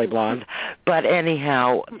 Really blonde. But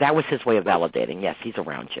anyhow, that was his way of validating. Yes, he's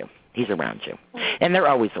around you. He's around you. And they're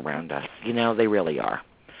always around us. They really are.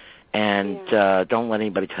 And don't let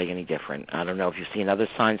anybody tell you any different. I don't know if you've seen other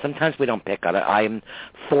signs. Sometimes we don't pick on it. I'm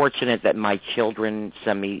fortunate that my children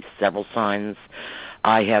send me several signs.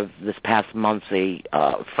 I have, this past month, a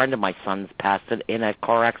friend of my son's passed it in a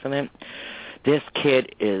car accident. This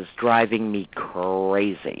kid is driving me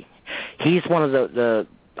crazy. He's one of the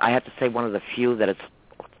I have to say, one of the few that it's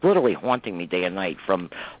literally haunting me day and night, from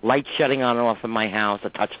lights shutting on and off in my house, a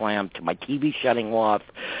touch lamp, to my TV shutting off,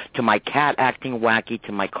 to my cat acting wacky,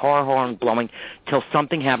 to my car horn blowing, till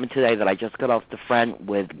something happened today that I just got off the phone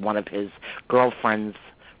with one of his girlfriend's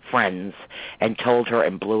friends and told her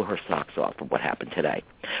and blew her socks off of what happened today,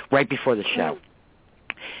 right before the show.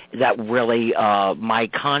 That really, my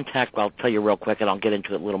contact, I'll tell you real quick and I'll get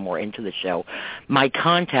into it a little more into the show. My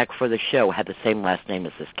contact for the show had the same last name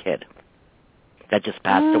as this kid that just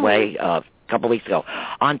passed away a couple of weeks ago.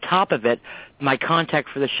 On top of it, my contact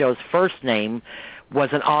for the show's first name was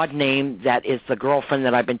an odd name that is the girlfriend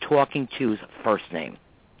that I've been talking to's first name.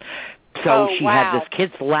 So she had this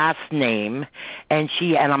kid's last name, and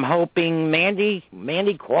I'm hoping, Mandy,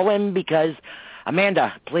 call him, because,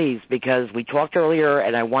 Amanda, please, because we talked earlier,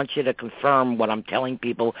 and I want you to confirm what I'm telling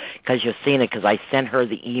people, because you've seen it, because I sent her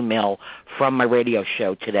the email from my radio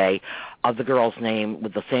show today of the girl's name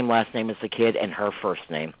with the same last name as the kid and her first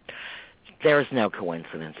name. There's no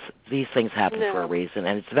coincidence. These things happen for a reason,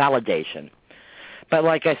 and it's validation. But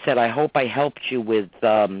like I said, I hope I helped you with,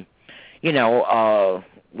 letting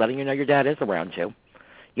you know your dad is around you.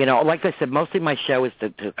 Like I said, mostly my show is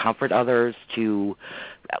to comfort others, to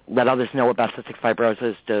let others know about cystic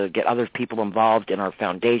fibrosis, to get other people involved in our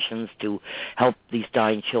foundations, to help these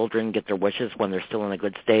dying children get their wishes when they're still in a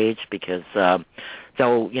good stage, because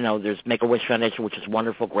though, there's Make-A-Wish Foundation, which is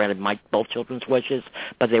wonderful, granted both children's wishes,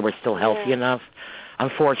 but they were still healthy enough.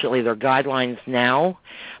 Unfortunately, there are guidelines now,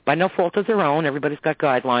 by no fault of their own. Everybody's got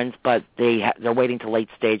guidelines, but they're waiting till late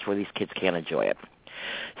stage where these kids can't enjoy it.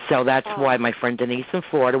 So that's why my friend Denise in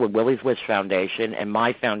Florida with Willie's Wish Foundation and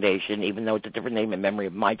my foundation, even though it's a different name in memory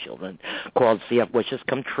of my children, called CF Wishes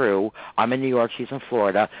Come True. I'm in New York, she's in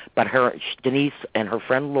Florida, but Denise and her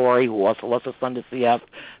friend Lori, who also lost a son to CF,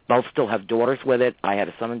 both still have daughters with it. I had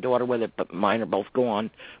a son and daughter with it, but mine are both gone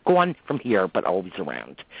from here, but always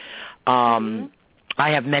around. I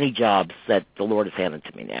have many jobs that the Lord has handed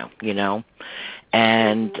to me now,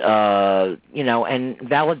 and and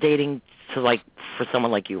validating to for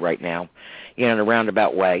someone like you right now, in a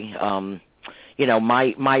roundabout way.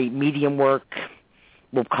 My medium work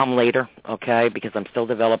will come later, okay, because I'm still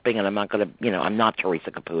developing, and I'm not going to, I'm not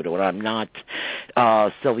Teresa Caputo, and I'm not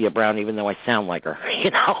Sylvia Brown, even though I sound like her,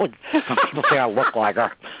 Some people say I look like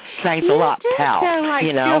her. Thanks a lot, pal. Like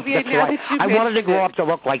Sylvia, I wanted to grow up to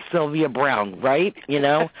look like Sylvia Brown, right?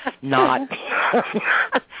 Not.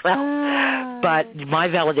 But my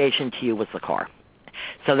validation to you was the car.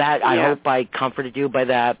 So that, I hope I comforted you by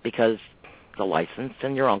that, because the license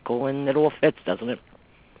and your uncle, and it all fits, doesn't it?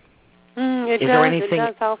 It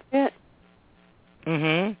does all fit.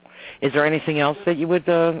 Is there anything else that you would,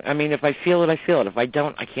 if I feel it, I feel it. If I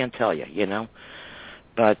don't, I can't tell you,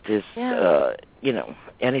 But is,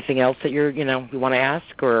 anything else that you want to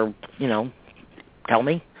ask or, tell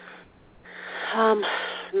me?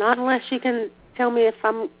 Not unless you can tell me if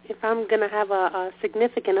I'm going to have a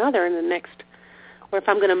significant other in the next, or if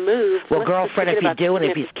I'm going to move. Well, girlfriend, if you do, and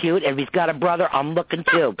if he's cute, and if he's got a brother, I'm looking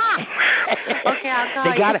too. Okay, I'll call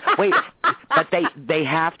They got to wait, but they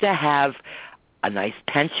have to have a nice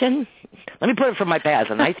pension. Let me put it from my past,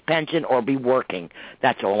 a nice pension or be working.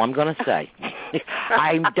 That's all I'm going to say.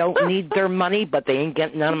 I don't need their money, but they ain't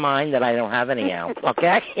getting none of mine that I don't have anyhow,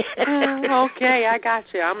 okay? Okay, I got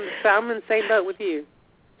you. I'm in the same boat with you.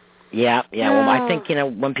 Yeah. Well, I think,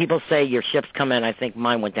 when people say your ships come in, I think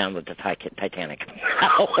mine went down with the Titanic.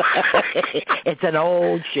 It's an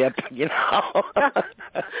old ship,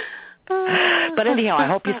 But anyhow, I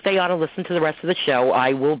hope you stay on and listen to the rest of the show.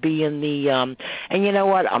 I will be in the, and you know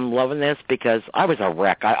what? I'm loving this because I was a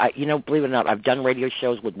wreck. I believe it or not, I've done radio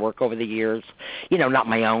shows with work over the years. Not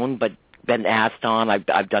my own, but been asked on.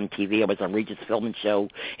 I've done TV. I was on Regis Philbin show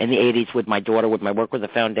in the 80s with my daughter with my work with the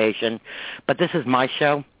foundation. But this is my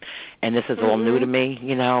show, and this is all new to me,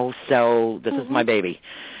 so this is my baby.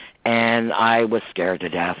 And I was scared to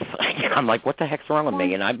death. I'm like, what the heck's wrong with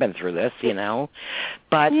me? And I've been through this,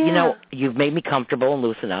 But, you've made me comfortable and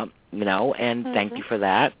loosen up, and thank you for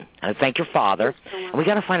that. And thank your father. And we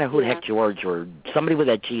got to find out who the heck George or somebody with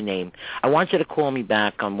that G name. I want you to call me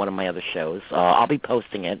back on one of my other shows. I'll be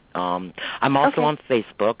posting it. I'm also on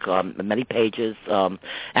Facebook, many pages.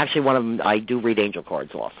 Actually, one of them, I do read angel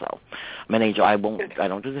cards also. I'm an angel. I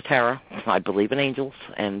don't do the tarot. I believe in angels,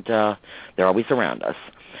 and they're always around us.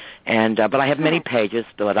 And but I have many pages,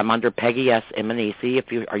 but I'm under Peggy S. Anesi.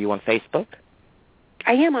 Are you on Facebook?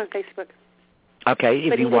 I am on Facebook. Okay,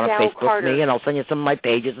 if you want to Facebook me, and I'll send you some of my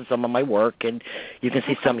pages and some of my work, and you can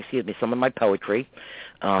see some of my poetry.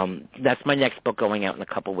 That's my next book going out in a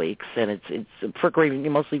couple weeks, and it's for grieving,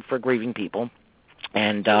 mostly for grieving people.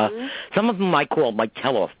 And some of them I call my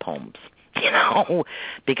tell-off poems.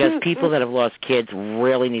 Because people that have lost kids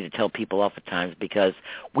really need to tell people off at times because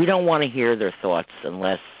we don't want to hear their thoughts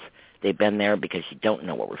unless they've been there because you don't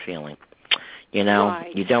know what we're feeling.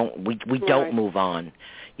 Right. We don't move on.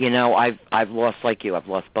 I've lost, like you, I've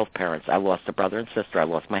lost both parents. I lost a brother and sister. I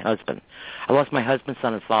lost my husband. I lost my husband,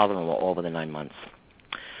 son, and father-in-law all within 9 months.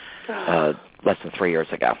 Less than 3 years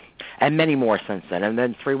ago. And many more since then. And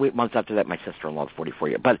then 3 months after that, my sister-in-law was 44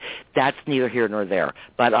 years. But that's neither here nor there.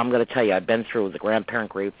 But I'm going to tell you, I've been through the grandparent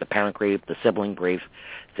grief, the parent grief, the sibling grief.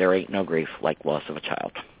 There ain't no grief like loss of a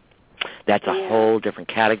child. That's a whole different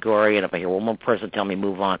category. And if I hear one more person tell me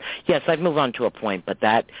move on, yes, I've moved on to a point, but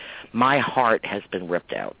my heart has been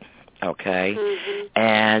ripped out, okay?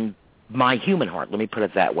 And my human heart, let me put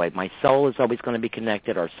it that way. My soul is always going to be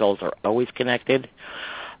connected. Our souls are always connected.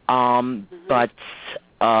 But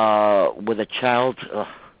with a child,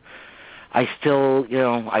 I still,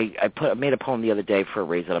 I made a poem the other day for a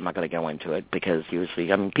reason. I'm not going to go into it because usually,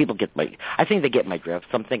 people I think they get my drift.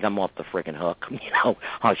 Some think I'm off the freaking hook. Oh,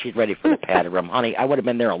 she's ready for the pad room. Honey, I would have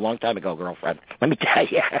been there a long time ago, girlfriend. Let me tell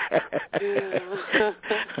you.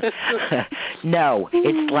 No,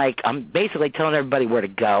 it's like I'm basically telling everybody where to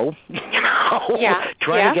go,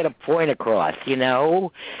 trying to get a point across,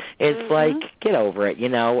 It's like, get over it,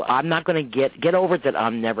 I'm not going to get over it that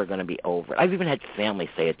I'm never going to be over it. I've even had family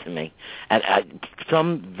say it to me. And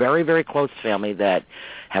some very, very close family that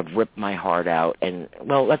have ripped my heart out. And,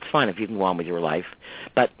 well, that's fine if you can go on with your life.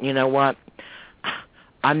 But you know what?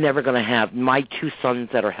 I'm never going to have my 2 sons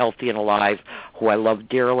that are healthy and alive, who I love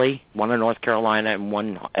dearly, one in North Carolina and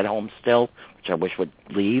one at home still, which I wish would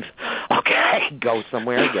leave. Okay, go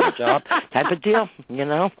somewhere, get a job, type of deal,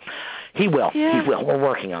 He will. Yeah. He will. We're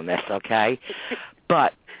working on this, okay?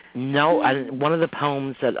 But no, one of the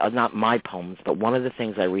poems that are not my poems, but one of the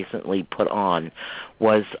things I recently put on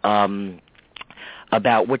was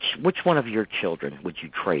about which one of your children would you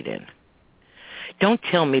trade in? Don't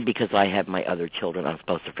tell me because I have my other children, I'm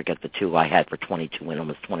supposed to forget the 2 I had for 22 and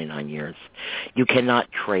almost 29 years. You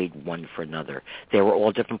cannot trade one for another. They were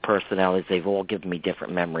all different personalities. They've all given me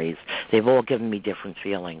different memories. They've all given me different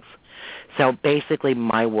feelings. So basically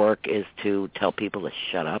my work is to tell people to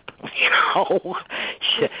shut up.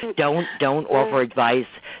 Don't offer advice.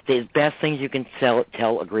 The best things you can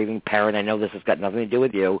tell a grieving parent, I know this has got nothing to do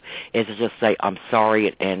with you, is to just say, I'm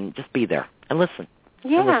sorry, and just be there and listen.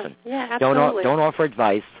 Yeah, absolutely. Don't offer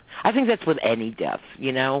advice. I think that's with any death,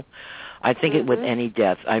 I think it with any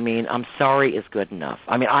death. I mean, I'm sorry is good enough.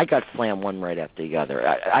 I mean, I got slammed one right after the other.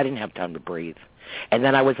 I didn't have time to breathe. And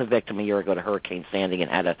then I was a victim a year ago to Hurricane Sandy and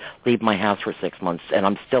had to leave my house for 6 months, and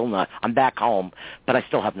I'm still not. I'm back home, but I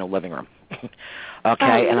still have no living room.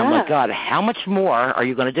 Okay, and I'm like, God, how much more are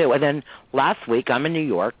you going to do? And then last week, I'm in New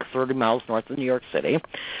York, 30 miles north of New York City,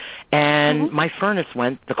 and my furnace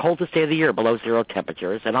went the coldest day of the year, below 0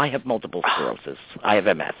 temperatures, and I have multiple sclerosis. I have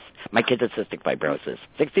MS. My kid's had cystic fibrosis,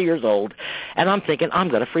 60 years old, and I'm thinking I'm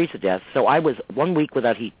going to freeze to death. So I was 1 week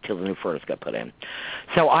without heat till the new furnace got put in.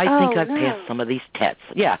 So I think I've passed some of these tests.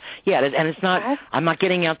 Yeah, and it's not, I'm not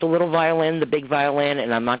getting out the little violin, the big violin,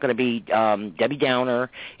 and I'm not going to be Debbie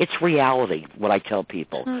Downer. It's reality, what I tell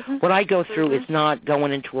people. What I go through is not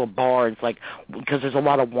going into a bar. It's like, because there's a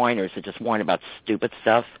lot of whiners that just whine about stupid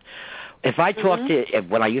stuff. If I talked to,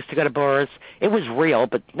 when I used to go to bars, it was real,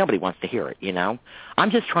 but nobody wants to hear it, you know?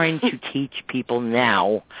 I'm just trying to teach people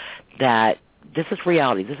now that this is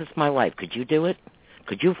reality. This is my life. Could you do it?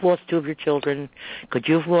 Could you have lost 2 of your children? Could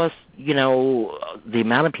you have lost, you know, the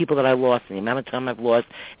amount of people that I lost and the amount of time I've lost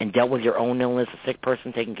and dealt with your own illness, a sick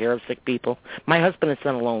person taking care of sick people? My husband and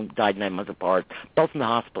son alone died 9 months apart, both in the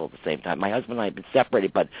hospital at the same time. My husband and I have been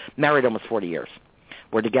separated, but married almost 40 years.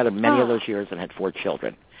 We're together many of those years and had 4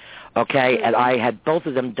 children. Okay, and I had both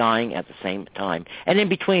of them dying at the same time. And in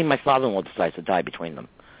between, my father-in-law decides to die between them,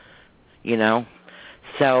 you know?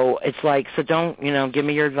 So it's like, so don't, you know, give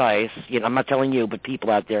me your advice. You know, I'm not telling you, but people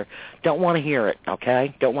out there don't want to hear it,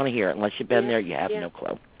 okay? Don't want to hear it. Unless you've been there, you have no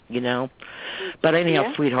clue, you know? But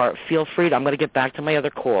anyhow, sweetheart, feel free to, I'm going to get back to my other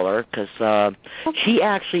caller because she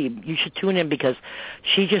actually, you should tune in because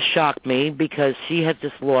she just shocked me because she had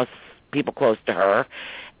just lost people close to her.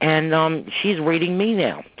 And she's reading me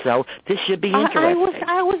now, so this should be interesting.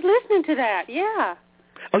 I was listening to that. Yeah.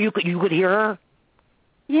 Oh, you could hear her?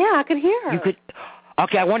 Yeah, I could hear her. You could.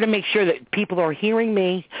 Okay, I wanted to make sure that people are hearing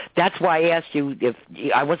me. That's why I asked you if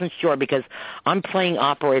I wasn't sure because I'm playing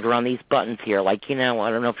operator on these buttons here. Like, you know, I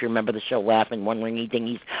don't know if you remember the show Laughing, One Ringy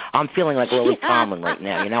Dingies. I'm feeling like Lily Tomlin right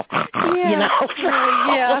now, you know? You know?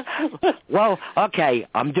 Yeah. Well, okay,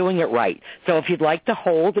 I'm doing it right. So if you'd like to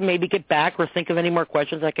hold and maybe get back or think of any more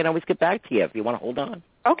questions, I can always get back to you if you want to hold on.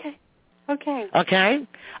 Okay. Okay,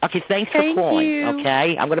 thanks for calling. You.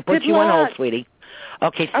 Okay, I'm going to put you on hold, sweetie.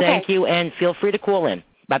 Okay, thank you, and feel free to call in.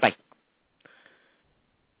 Bye-bye.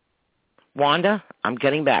 Wanda, I'm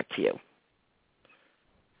getting back to you.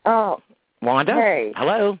 Oh. Wanda? Hey.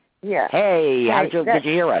 Hello? Yeah. Hey, did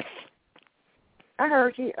you hear us? I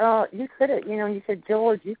heard you. You could have, you know, you said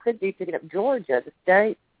George. You could be picking up Georgia, the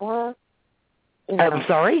state, or... You know, I'm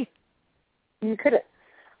sorry? You could have...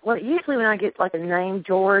 Well, usually when I get, like, a name,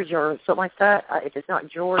 George, or something like that, if it's not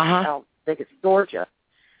George, I'll think it's Georgia.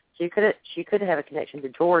 She could have a connection to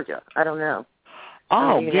Georgia. I don't know.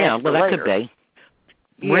 Oh, yeah, well, that could be.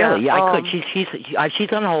 Yeah, really? Yeah, I could. She's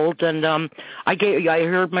on hold, and I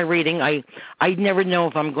heard my reading. I never know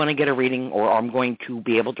if I'm going to get a reading or I'm going to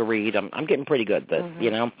be able to read. I'm getting pretty good at this,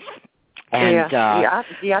 you know. And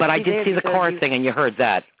but I did see the car thing, and you heard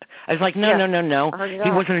that. I was like, no.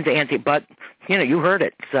 He wasn't into anti, but you know, you heard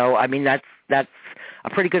it. So I mean, that's a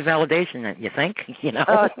pretty good validation, you think? You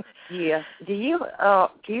know? Yeah. Do you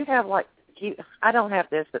have like? I don't have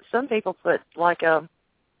this, but some people put like a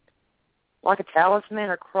talisman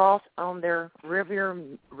or cross on their rear.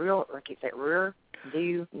 Do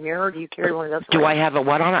you carry one of those? Do I have a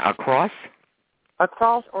what on it? A cross? A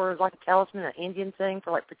cross or like a talisman, an Indian thing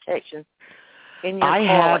for like protection. I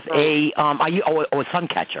have a sun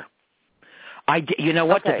catcher. You know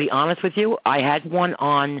what? Okay. To be honest with you, I had one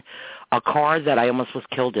on a car that I almost was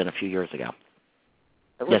killed in a few years ago.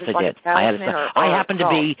 Yes, I did. I happen to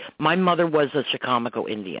be. My mother was a Chicago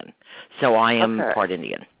Indian, so I am part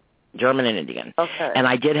Indian, German and Indian. Okay. And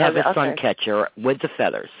I did have a sun catcher with the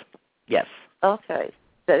feathers. Yes. Okay.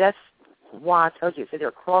 So that's why I told you. It's either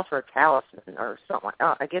a cross or a talisman or something like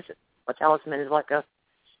that. I guess a talisman is like a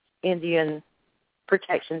Indian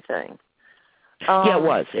protection thing. Yeah, it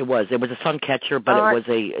was. It was a sun catcher, but it was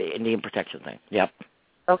a Indian protection thing. Yep.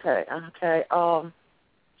 Okay.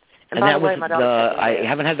 And that was I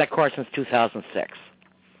haven't had that car since 2006.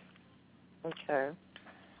 Okay.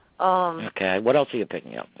 Okay. What else are you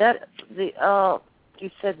picking up? You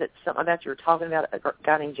said that something about you were talking about a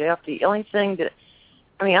guy named Jeff. The only thing that,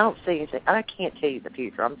 I don't see anything. I can't tell you the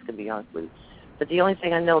future. I'm just going to be honest with you. But the only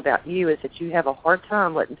thing I know about you is that you have a hard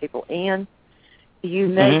time letting people in. You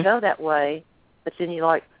may go that way, but then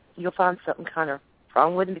you'll find something kind of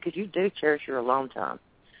wrong with them because you do cherish your alone time.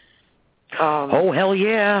 Oh, hell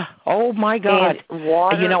yeah. Oh, my God.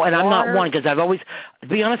 And I'm not one because to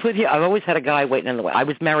be honest with you, I've always had a guy waiting in the way. I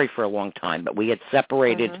was married for a long time, but we had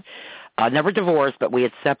separated, never divorced, but we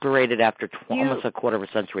had separated after almost a quarter of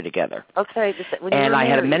a century together. Okay. And I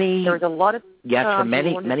had there was a lot of for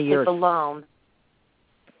many years. Alone.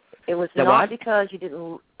 It was not because you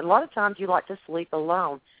didn't, a lot of times you like to sleep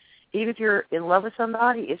alone. even if you're in love with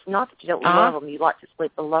somebody, it's not that you don't love them. You like to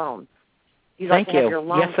sleep alone. You like to have your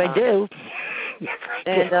alone Yes, time. I do.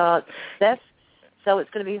 And that's so it's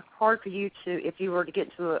going to be hard for you to, if you were to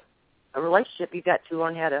get into a relationship, you've got to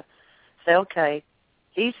learn how to say, okay,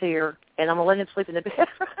 he's here, and I'm going to let him sleep in the bed.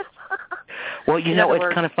 Well, you know,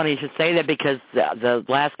 it's kind of funny you should say that because the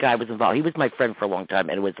last guy was involved. He was my friend for a long time,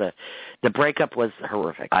 and it was the breakup was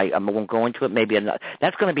horrific. I won't go into it. Maybe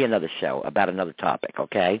that's going to be another show about another topic,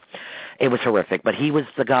 okay? It was horrific, but he was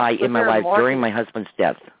the guy in my life during my husband's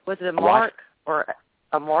death. Was it a Mark or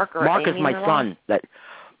a Mark or Mark Amy is my son.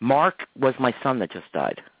 Mark was my son that just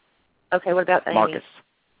died. Okay, what about Amy? Marcus.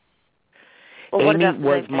 Well,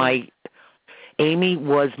 Amy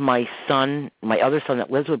was my son, my other son that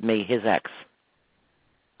lives with me, his ex.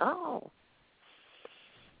 Oh.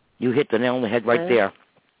 You hit the nail on the head right there.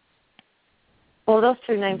 Well, those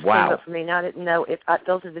two names came up for me, and I didn't know if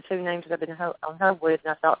those are the two names that I've been on her with,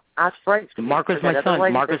 and I thought, I was afraid. Mark was my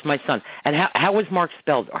son. Mark was my son. And how was Mark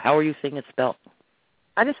spelled? Or how are you saying it spelled?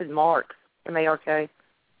 I just said Mark, M-A-R-K.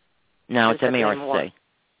 No, it's M-A-R-C.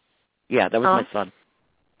 Yeah, that was my son.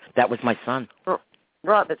 That was my son.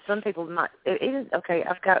 Right, but some people might, I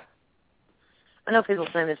know people's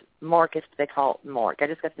name is Marcus, but they call it Mark. I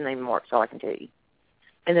just got the name Mark, so I can tell you.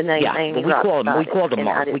 And the name Amy. We called him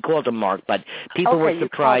Mark. We called him Mark, but people were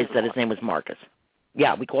surprised that his name was Marcus.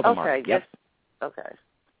 Yeah, we called him Mark. Yes. Okay.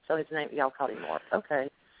 So his name, y'all called him Mark. Okay.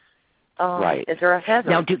 Right. Is there a Heather?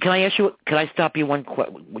 Now, can I ask you? Can I stop you one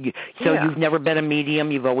question? So you've never been a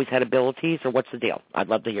medium? You've always had abilities, or what's the deal? I'd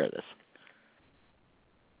love to hear this.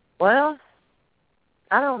 Well,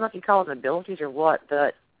 I don't know if you call them abilities or what,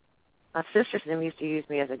 but my sisters and them used to use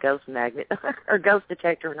me as a ghost magnet or ghost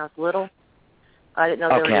detector when I was little. I didn't know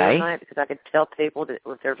they were doing that because I could tell people that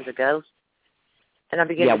if there was a ghost. And I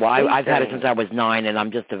began to see I've had it since I was 9, and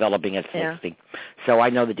I'm just developing at 60. So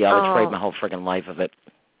I know the deal. I would trade my whole friggin' life of it.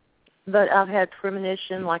 But I've had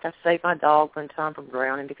premonition, like I saved my dog one time from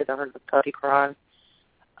drowning because I heard the puppy crying.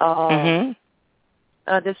 I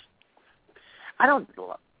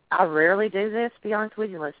rarely do this, to be honest with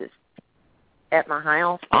you, unless it's at my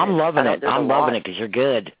house. I'm loving it. I'm loving it because you're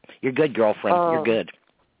good. You're good, girlfriend. You're good.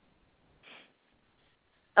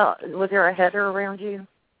 Was there a Heather around you?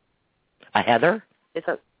 A Heather? If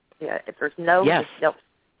there's no. Yes. So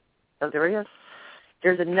there is.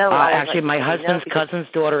 There's a no. Actually, my husband's cousin's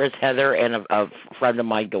daughter is Heather, and a friend of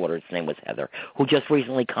my daughter's name was Heather, who just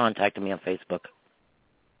recently contacted me on Facebook.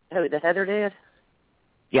 Who, the Heather did?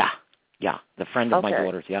 Yeah, the friend of my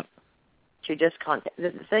daughter's, yep. She just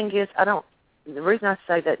contacted. The thing is, the reason I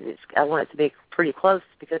say that is I want it to be pretty close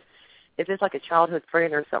because if it's like a childhood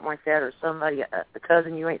friend or something like that or somebody, a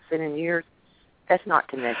cousin you ain't seen in years, that's not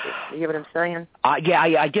connected. You hear what I'm saying? I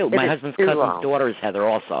do. My husband's cousin's daughter is Heather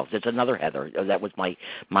also. There's another Heather. That was my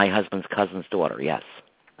husband's cousin's daughter, yes.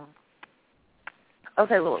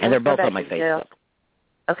 Okay, well. And they're both on my Facebook.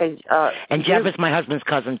 Okay. And Jeff is my husband's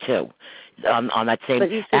cousin, too. On that same.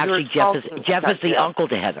 Actually, Jeff is the uncle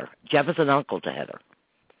to Heather. Jeff is an uncle to Heather.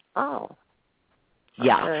 Oh.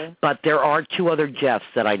 Yeah, okay. But there are 2 other Jeffs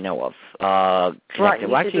that I know of. Right.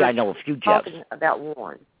 Well, actually, I know a few Jeffs. Talking about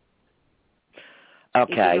one.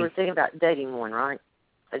 Okay. You were thinking about dating one, right?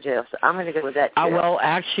 A Jeff. So I'm going to go with that. Well,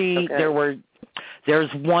 actually, there's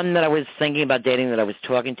one that I was thinking about dating that I was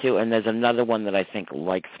talking to, and there's another one that I think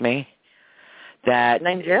likes me. That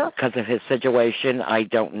named Jeff? Because of his situation, I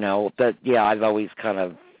don't know. But yeah, I've always kind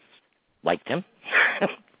of liked him.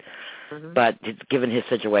 But given his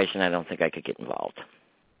situation, I don't think I could get involved.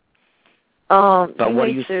 But what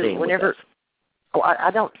are you seeing? Whenever, I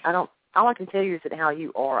don't. All I can tell you is that how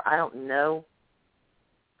you are. I don't know.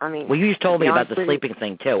 I mean, well, you just told me about the sleeping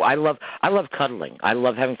thing too. I love cuddling. I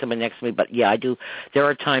love having somebody next to me. But yeah, I do. There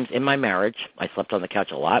are times in my marriage, I slept on the couch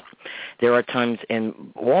a lot. There are times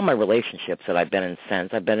in all my relationships that I've been in since.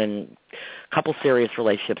 I've been in a couple serious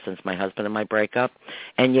relationships since my husband and my breakup.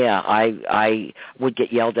 And yeah, I would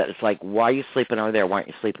get yelled at. It's like, why are you sleeping over there? Why aren't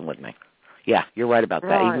you sleeping with me? Yeah, you're right about that.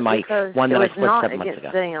 Right, even my one that I split 7 months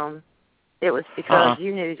ago. Them. It was because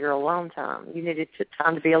you needed your alone time. You needed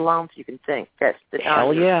time to be alone so you can think. That's the time.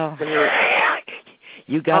 Hell yeah.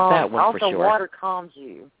 You got that one for sure. Also, water calms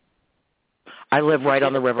you. I live right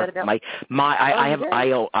on the river. I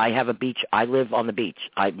have a beach. I live on the beach.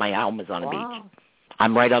 My home is on a beach.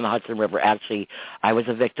 I'm right on the Hudson River. Actually, I was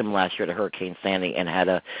a victim last year to Hurricane Sandy and had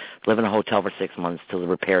to live in a hotel for 6 months till the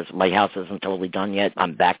repairs. My house isn't totally done yet.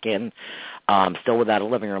 I'm back in. Still without a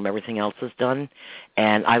living room. Everything else is done.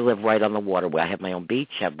 And I live right on the waterway. I have my own beach.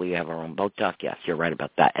 We have our own boat dock. Yes, you're right about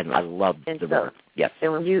that. And I love the river. Yes.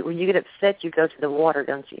 And when you get upset, you go to the water,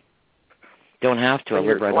 don't you? Don't have to. I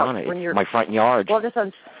live right on it. It's my front yard. Well,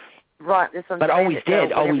 Right. But always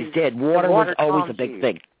did. Water was always a big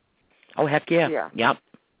thing. Oh, heck yeah. Yep.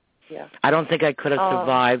 Yeah. I don't think I could have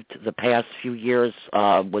survived the past few years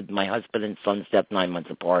with my husband and son's death 9 months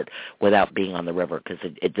apart without being on the river, because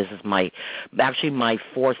this is my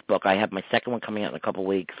fourth book. I have my second one coming out in a couple of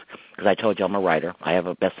weeks, because I told you I'm a writer. I have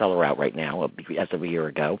a bestseller out right now as of a year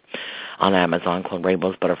ago on Amazon called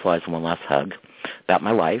Rainbows, Butterflies, and One Last Hug, about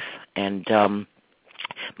my life. And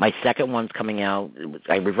my second one's coming out.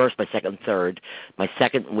 I reversed my second and third. My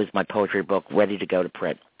second was my poetry book, ready to go to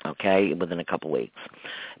print, okay, within a couple weeks.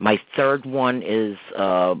 My third one is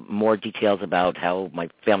more details about how my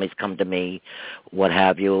family's come to me, what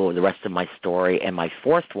have you, the rest of my story. And my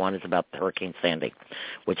fourth one is about Hurricane Sandy,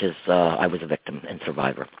 which is I was a victim and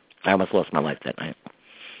survivor. I almost lost my life that night.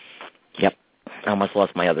 Yep. I almost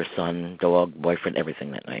lost my other son, dog, boyfriend,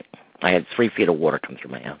 everything that night. I had 3 feet of water come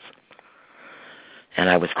through my house. And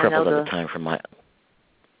I was crippled at the time from my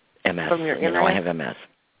MS. From your MS? I have MS.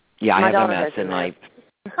 Yeah, I have MS, and I...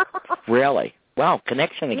 Really? Wow,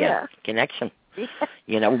 connection again. Yeah. Connection.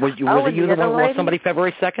 Yeah. Was it you the one who lost somebody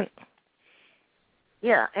February 2nd?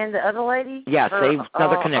 Yeah, and the other lady? Yeah, save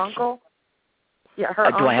another connection. Uncle? Yeah, her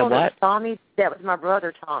uncle, I have what? Tommy. That was my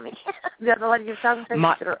brother, Tommy. The other lady you were talking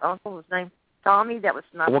to, her uncle was named Tommy. That was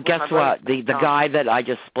my. Well, guess what? The guy that I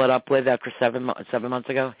just split up with after 7 months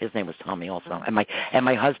ago, his name was Tommy also, mm-hmm. and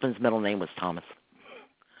my husband's middle name was Thomas.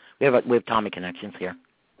 We have Tommy connections here.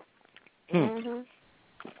 Mm-hmm.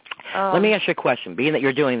 Let me ask you a question. Being that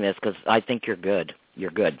you're doing this, because I think you're good.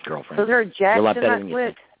 You're good, girlfriend. So there's a Jackson. You're a lot better than you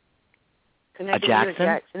think. A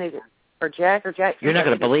Jackson? Or Jack or Jackson. You're not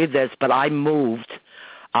going to believe this, but I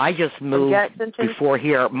just moved before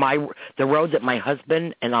here. The road that my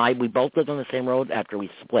husband and we both lived on the same road after we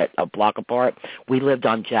split a block apart. We lived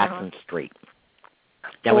on Jackson Street.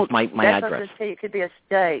 That was my address. It could be a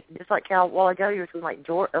state, just like how a while ago you were saying like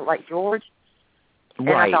George. And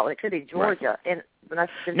right. I thought it could be Georgia. Right. And when I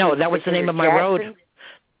said that was the name of my road.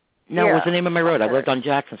 No, it was the name of my road. I lived on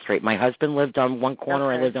Jackson Street. My husband lived on one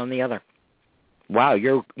corner. I lived on the other. Wow,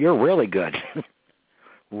 you're really good.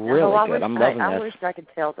 Really good. I'm loving this. I wish I could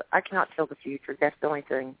tell. I cannot tell the future. That's the only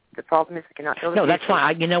thing. The problem is I cannot tell the future. No, that's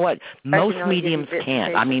fine. You know what? Most mediums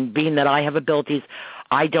can't. I mean, being that I have abilities,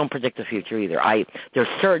 I don't predict the future either. There's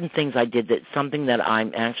certain things I did something that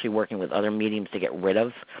I'm actually working with other mediums to get rid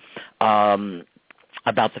of.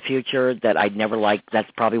 About the future that I'd never liked. That's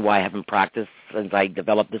probably why I haven't practiced since I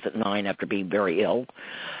developed this at 9 after being very ill.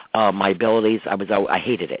 My abilities, I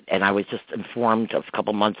hated it. And I was just informed a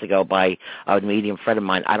couple months ago by a medium friend of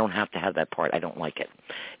mine, I don't have to have that part. I don't like it.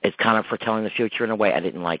 It's kind of foretelling the future in a way. I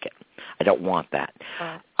didn't like it. I don't want that.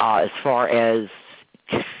 As far as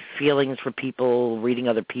feelings for people, reading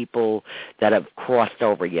other people that have crossed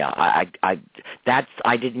over, yeah.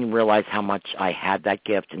 I didn't realize how much I had that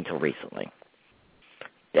gift until recently.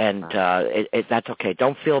 And that's okay.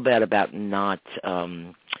 Don't feel bad about not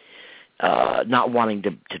wanting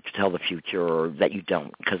to tell the future, or that you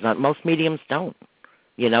don't, because most mediums don't.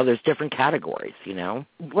 There's different categories.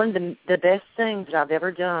 One of the best things that I've ever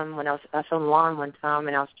done when I was online one time,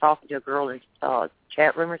 and I was talking to a girl in a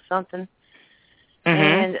chat room or something,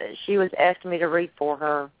 and she was asking me to read for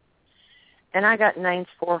her, and I got names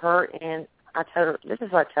for her, and I told her, this is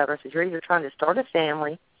what I told her. I said, you're either trying to start a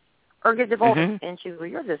family or get divorced. And she said, well,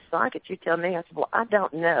 you're the psychic. You tell me. I said, well, I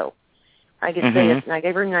don't know. I could say it, and I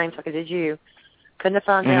gave her names like I did you. Couldn't have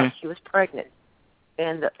found out she was pregnant.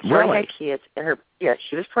 And she had kids. And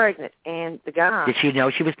she was pregnant. And the guy... Did she know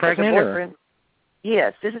she was pregnant? Or?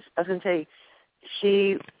 Yes. I was going to tell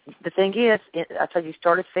you, the thing is, I told you,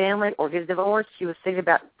 start a family or get a divorce. She was thinking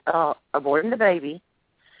about aborting the baby.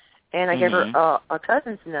 And I gave her a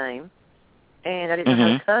cousin's name. And I didn't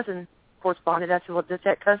know her cousin corresponded. I said, well, does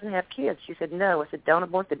that cousin have kids? She said, no. I said, don't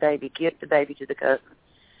abort the baby. Give the baby to the cousin.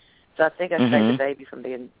 So I think I saved the baby from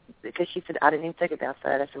being, because she said, I didn't even think about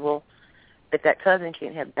that. I said, well, if that cousin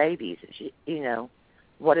can't have babies,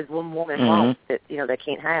 what does one woman want that, they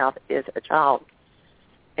can't have is a child.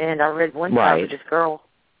 And I read one time with this girl,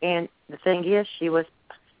 and the thing is, she's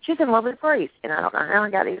in love with a priest, and I don't know how I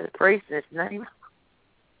got even the priest in his name.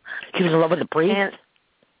 She was in love with the priest? And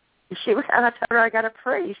I told her I got a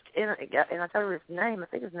priest, and I told her his name. I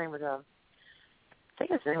think his name was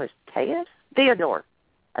Ted? Theodore.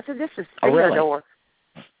 I said, this is Theodore.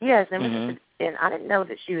 Really? Yes, and I didn't know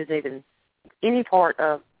that she was even any part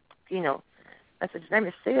of, I said, his name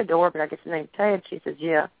is Theodore, but I guess his name is Ted. She says,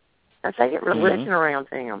 yeah. I say, get religion around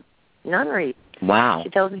him. Nunnery. Wow. She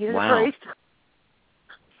told me he was a priest.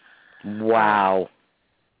 Wow.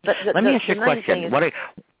 But let me ask you a question.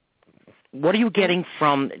 What are you getting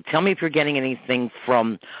from, tell me if you're getting anything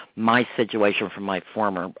from my situation, from my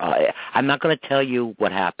former, I'm not going to tell you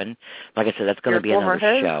what happened. Like I said, that's going to be another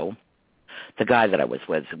show. The guy that I was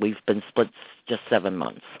with, we've been split just 7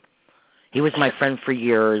 months. He was my friend for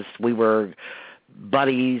years. We were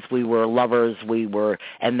buddies, we were lovers,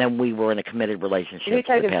 and then we were in a committed relationship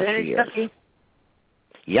for the past few years.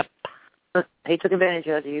 Yep. He took advantage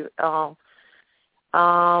of you.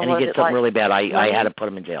 And he did something really bad. I had to put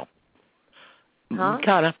him in jail. Huh?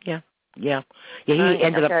 Kind of, yeah. He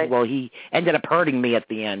ended up, he ended up hurting me at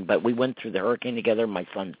the end, but we went through the hurricane together, my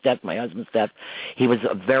son's death, my husband's death. He was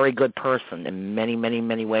a very good person in many, many,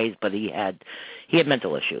 many ways, but he had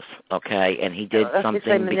mental issues, okay, and he did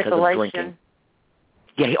something because of drinking.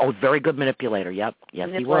 Yeah, very good manipulator, yep. Yes,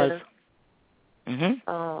 he was.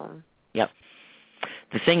 Yep.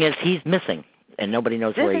 The thing is, he's missing, and nobody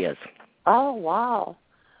knows where he is. Oh, wow.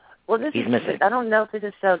 Well, he's missing. I don't know if this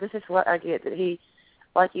is so. This is what I get, that he,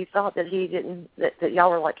 like you thought that he didn't, that y'all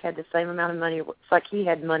were like had the same amount of money. It's like he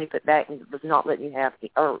had money put back and was not letting you have,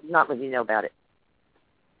 or not letting you know about it.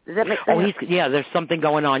 Does that make sense? There's something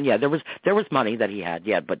going on. Yeah, there was money that he had,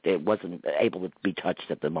 but it wasn't able to be touched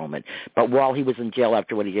at the moment. But while he was in jail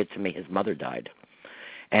after what he did to me, his mother died.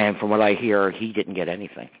 And from what I hear, he didn't get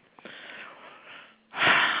anything.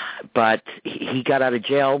 But he got out of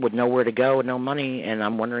jail with nowhere to go and no money, and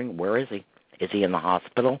I'm wondering, where is he? Is he in the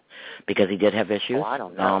hospital? Because he did have issues. Oh, I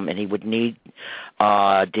don't know. And he would need,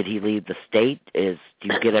 did he leave the state? Do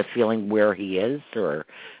you get a feeling where he is, or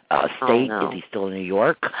state? Oh, no. Is he still in New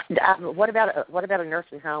York? What about a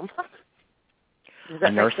nursing home?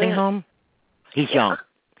 A nursing home? He's young.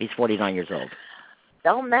 He's 49 years old.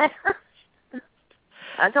 Don't matter.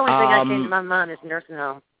 That's the only thing that came to my mind is nursing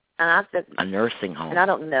home. And I said, a nursing home. And I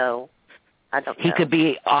don't know. He could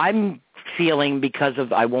be, I'm feeling, because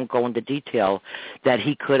of, I won't go into detail, that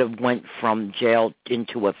he could have went from jail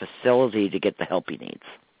into a facility to get the help he needs.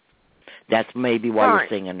 That's maybe why you're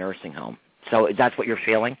seeing a nursing home. So that's what you're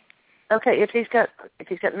feeling? Okay, if he's got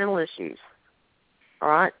mental issues, all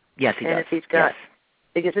right? Yes, he does. And if he's got,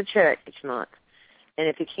 he gets a check each month. And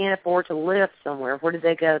if he can't afford to live somewhere, where do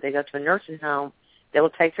they go? They go to a nursing home. They will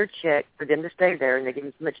take their check for them to stay there, and they give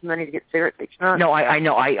them so much money to get cigarettes each month. No, I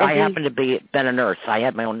know. I happen to been a nurse. I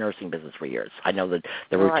had my own nursing business for years. I know the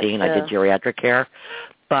routine. I did geriatric care.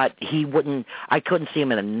 But he wouldn't, I couldn't see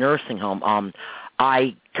him in a nursing home.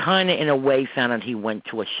 I kind of, in a way, found out he went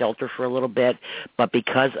to a shelter for a little bit, but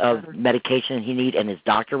because of medication he needed and his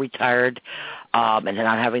doctor retired and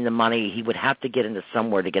not having the money, he would have to get into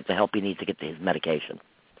somewhere to get the help he needs to get to his medication.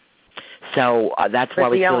 So that's why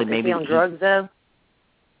we feeling maybe... Is he on drugs, though?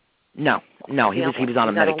 No, he was on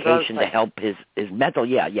a medication to help his mental,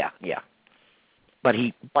 yeah. But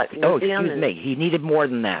he needed more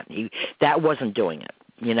than that. That wasn't doing it.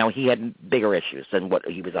 You know, he had bigger issues than what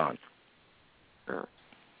he was on. Oh.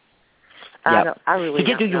 Yeah, he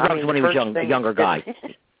did do drugs when he was a younger guy.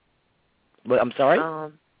 I'm sorry?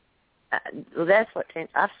 Well, that's what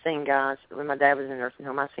I've seen guys, when my dad was in a nursing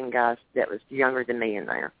home, I've seen guys that was younger than me in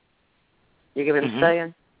there. You get what I'm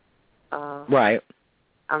saying? Right.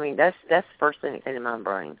 I mean, that's the first thing that came to my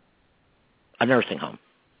brain. A nursing home.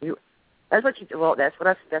 That's what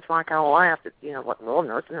that's why I kind of laughed at, what little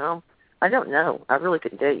nursing home. I don't know. I really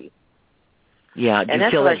couldn't tell you. Yeah. Do you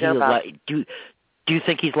feel that do you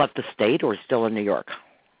think he's left the state or is still in New York?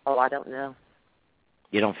 Oh, I don't know.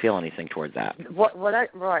 You don't feel anything toward that.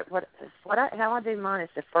 How I do mine is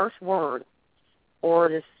the first word or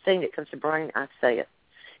the thing that comes to brain, I say it.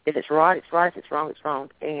 If it's right, it's right. If it's wrong, it's wrong.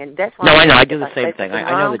 And that's why. No, I know. I do the same thing.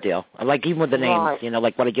 I know the deal. Like even with the names,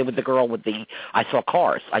 like what I did with the girl with I saw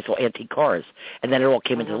cars. I saw antique cars, and then it all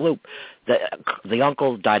came into the loop. The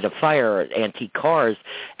uncle died of fire, antique cars,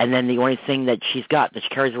 and then the only thing that she's got that she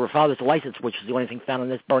carries her father's license, which is the only thing found in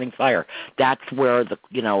this burning fire. That's where the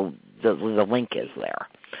link is there.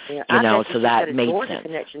 Yeah, so that made sense.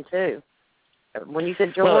 Connection too. When you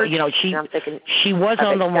said George, she was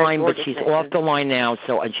on the line, but she's off the line now.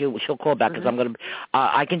 So and she'll call back because I'm gonna.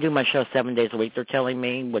 I can do my show 7 days a week. They're telling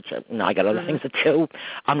me, which I got other things to do.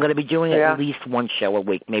 I'm going to be doing at least one show a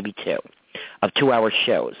week, maybe two, of 2-hour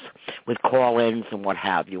shows with call-ins and what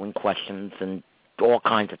have you, and questions and all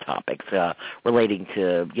kinds of topics relating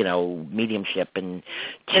to mediumship and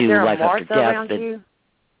to life after death.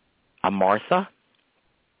 A Martha?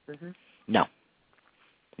 No.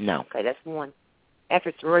 Okay, that's one.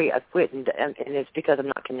 After 3, I quit, and it's because I'm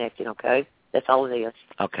not connected, okay? That's all it is.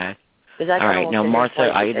 Okay. All right. No,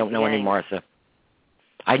 Martha, I don't know any Martha.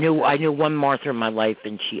 I knew one Martha in my life,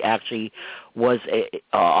 and she actually was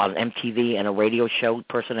on MTV and a radio show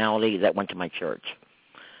personality that went to my church.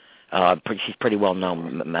 She's pretty well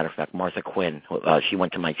known. Matter of fact, Martha Quinn. She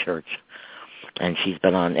went to my church, and she's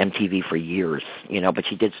been on MTV for years. But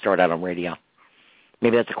she did start out on radio.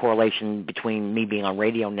 Maybe that's a correlation between me being on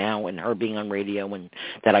radio now and her being on radio, and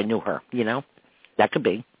that I knew her. That could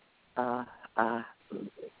be.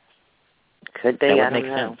 Could be. That would I make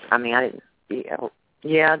don't know. sense. I mean, I didn't.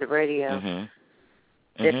 Yeah, the radio. Mm-hmm.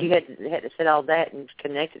 If you had to said all that and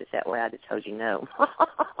connected us that way, I'd have told you no.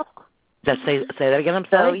 Say that again. I'm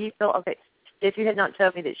sorry. So you feel okay? If you had not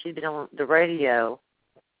told me that she'd been on the radio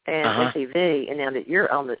and MTV, and now that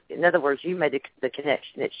you're on in other words, you made the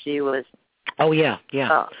connection that she was. Oh yeah.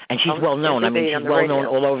 And she's well known. I mean, she's well known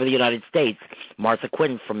all over the United States. Martha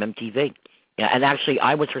Quinn from MTV. Yeah, and actually,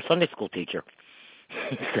 I was her Sunday school teacher.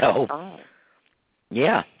 So. Oh.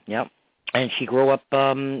 Yeah. And she grew up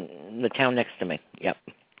in the town next to me. Yep.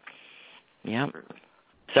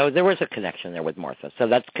 So there was a connection there with Martha. So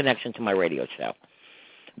that's a connection to my radio show.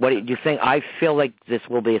 What do you think? I feel like this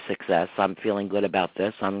will be a success. I'm feeling good about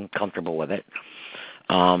this. I'm comfortable with it.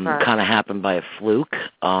 Kind of happened by a fluke.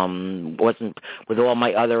 Wasn't with all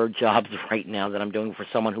my other jobs right now that I'm doing for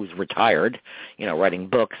someone who's retired, writing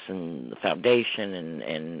books and the foundation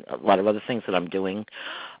and a lot of other things that I'm doing.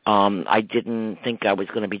 I didn't think I was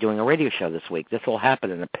going to be doing a radio show this week. This all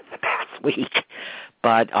happened in the past week,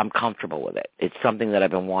 but I'm comfortable with it. It's something that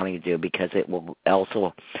I've been wanting to do because it will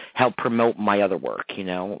also help promote my other work,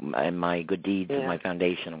 and my good deeds and my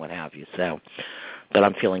foundation and what have you. So, but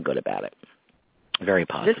I'm feeling good about it. Very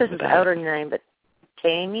positive. This is his outer name, but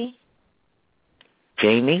Tammy?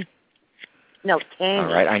 Jamie? No, Tammy.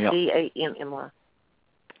 All right, I know. Tammy.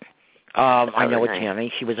 I know a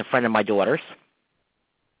Tammy. She was a friend of my daughter's,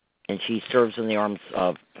 and she serves in the armed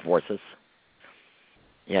forces.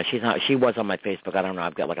 Yeah, she was on my Facebook. I don't know.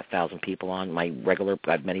 I've got like 1,000 people on my regular.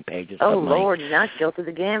 I have many pages. Oh Lord, now you go through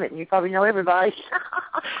the gamut, and you probably know everybody.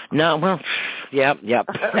 No, well, yeah.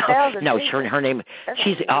 No, her name.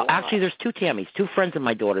 She's actually there's two Tammys, two friends of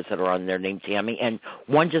my daughter's that are on there named Tammy, and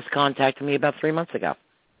one just contacted me about 3 months ago.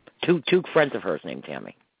 Two friends of hers named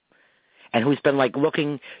Tammy, and who's been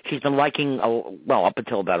looking. She's been liking, up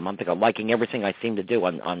until about a month ago, liking everything I seem to do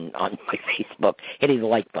on my Facebook, hitting the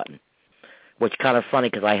like button. Which kind of funny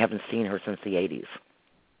because I haven't seen her since the 80s.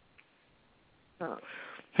 Oh.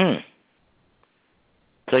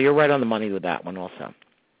 So you're right on the money with that one also.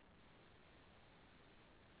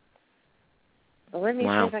 Well, let me see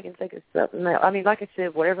if I can think of something else. I mean, like I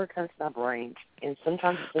said, whatever comes to my brain. And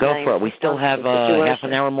sometimes it's go for it. We still have half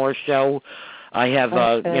an hour more show. I have,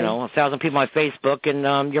 1,000 people on Facebook,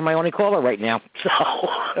 and you're my only caller right now. So,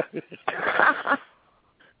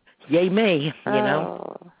 yay me,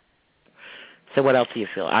 So what else do you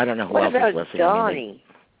feel? I don't know who else is listening. Donnie?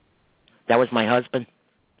 That was my husband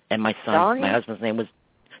and my son. Donnie? My husband's name was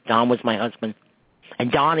Don. Was my husband, and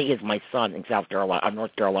Donnie is my son in North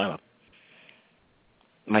Carolina.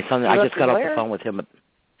 My son. I just got off the phone with him at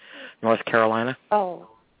North Carolina. Oh,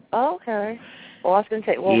 okay. Well, I was going to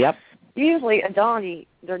say. Well, yep. Usually a Donnie,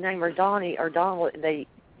 their name are Donnie or Don. They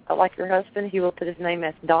like your husband. He will put his name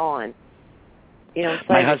as Don.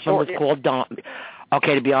 My husband was called Don.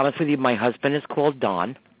 Okay, to be honest with you, my husband is called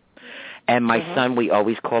Don, and my son, we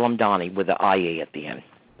always call him Donnie with the IE at the end.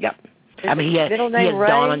 Yep. He has Ray?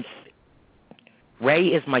 Don. Ray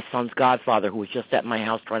is my son's godfather, who was just at my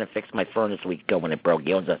house trying to fix my furnace a week ago when it broke.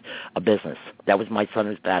 He owns a business. That was my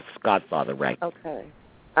son's godfather, Ray. Okay.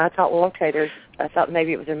 I thought, I thought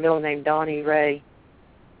maybe it was a middle name, Donnie Ray.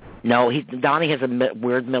 No, Donnie has a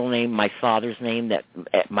weird middle name, my father's name, that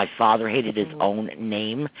my father hated his own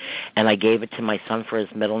name, and I gave it to my son for his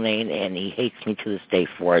middle name, and he hates me to this day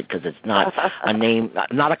for it because it's not a name,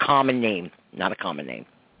 not a common name. Not a common name.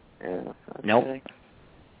 Okay. Nope.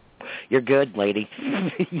 You're good, lady.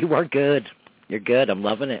 You are good. You're good. I'm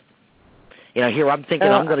loving it. Here I'm thinking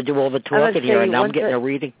I'm going to do all the talking here, and now I'm getting a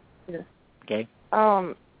reading. Yeah. Okay.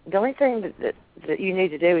 The only thing that you need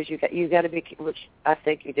to do is you got to be, which I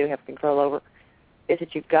think you do have control over, is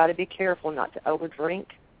that you've got to be careful not to overdrink,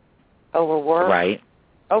 overwork, right,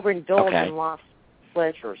 overindulge in life's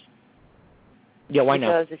pleasures. Yeah, why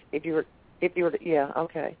not? Because if you were, yeah,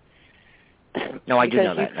 okay. No, I do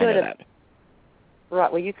know that. I know that.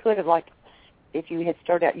 Right. Well, you could have, if you had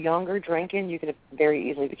started out younger drinking, you could have very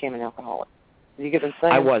easily become an alcoholic. You get what I'm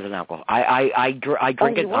saying? I was an alcoholic. I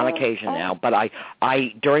drink it on occasion now, but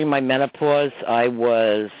I during my menopause I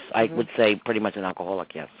would say pretty much an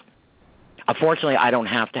alcoholic. Yes. Unfortunately, I don't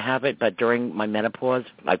have to have it, but during my menopause,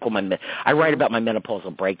 I write about my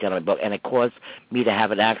menopausal breakdown in a book, and it caused me to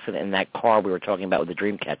have an accident in that car we were talking about with the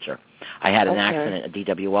Dreamcatcher. I had an accident, a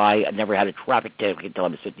DWI. I never had a traffic ticket until I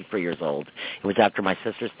was 53 years old. It was after my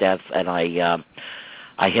sister's death, and I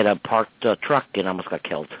I hit a parked truck and almost got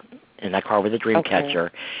killed. And that car was a Dreamcatcher,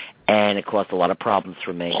 and it caused a lot of problems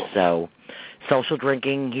for me. So social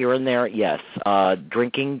drinking here and there, yes.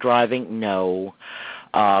 Drinking, driving, no.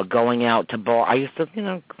 Going out to bar, I used to,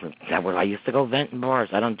 I used to go vent in bars.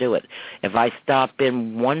 I don't do it. If I stop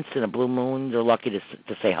in once in a blue moon, they're lucky to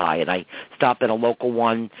say hi. And I stop in a local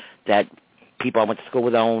one that people I went to school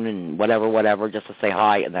with own and whatever, just to say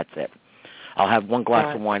hi, and that's it. I'll have one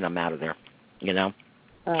glass of wine, I'm out of there,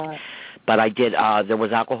 But I did, there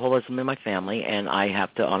was alcoholism in my family, and I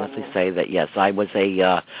have to honestly say that, yes, I was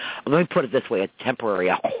let me put it this way, a temporary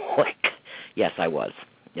alcoholic. Yes, I was.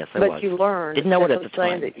 Yes, I was. But you learned. Didn't know it at the time. I'm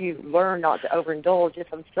saying that you learned not to overindulge. If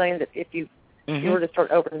I'm saying that if you were to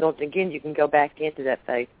start overindulging again, you can go back into that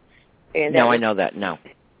phase. And I know that. No.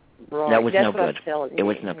 Right. That was no good. It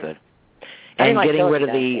was no good. And getting rid of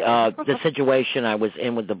the situation I was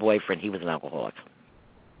in with the boyfriend, he was an alcoholic.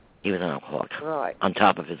 Right. On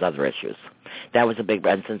top of his other issues. That was a big,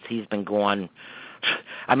 and since he's been gone,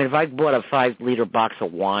 I mean, if I bought a 5-liter box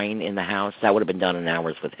of wine in the house, that would have been done in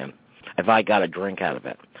hours with him. If I got a drink out of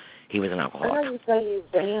it, he was an alcoholic. I know you say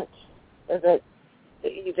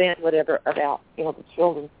you vent whatever about, the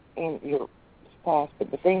children and your spouse,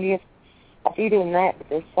 but the thing is, if you're doing that, but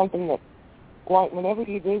there's something that, like, whenever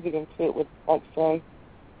you do get into it with, like, say,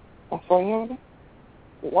 a friend,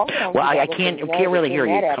 I can't really hear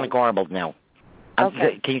you. It's kind of garbled now.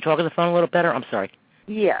 Okay. Can you talk on the phone a little better? I'm sorry.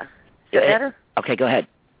 Yeah. Is it better? Okay, go ahead.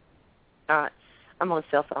 All right. I'm on a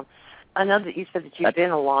cell phone. I know that you said that you've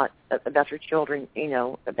been a lot about your children,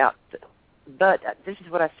 but this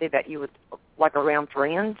is what I say about you with, like, around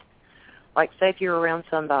friends. Like, say if you're around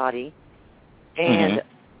somebody and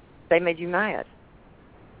they made you mad.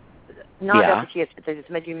 Not about the kids, but they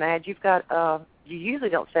just made you mad. You've got, you usually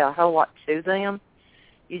don't say a whole lot to them.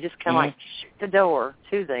 You just kind of like shut the door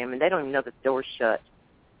to them, and they don't even know that the door's shut.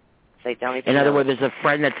 They don't even In other words, there's a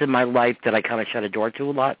friend that's in my life that I kind of shut a door to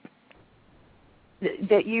a lot.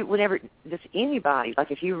 That you, whenever, just anybody,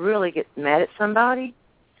 like if you really get mad at somebody,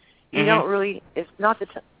 you don't really, it's not the,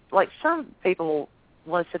 like some people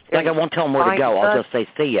want to sit there. Like I won't tell them where to go, I'll just say,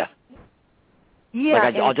 see ya. Yeah.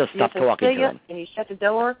 Like I'll just stop talking to them. And you shut the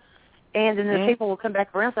door, and then the people will come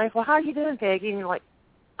back around and say, well, how are you doing, Peggy? And you're like,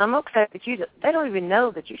 I'm okay, but they don't even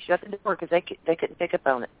know that you shut the door because they couldn't pick up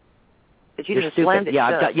on it. But you just slammed it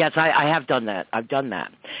shut. Yes, I have done that. I've done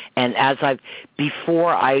that. And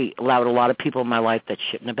before I allowed a lot of people in my life that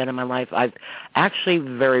shouldn't have been in my life, I've actually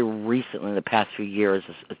very recently, in the past few years,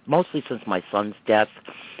 mostly since my son's death,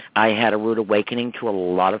 I had a rude awakening to a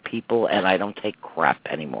lot of people, and I don't take crap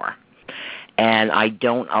anymore. And I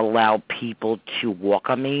don't allow people to walk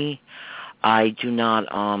on me. I do not...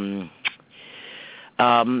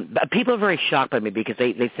 people are very shocked by me because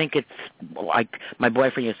they think it's like my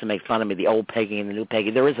boyfriend used to make fun of me, the old Peggy and the new Peggy.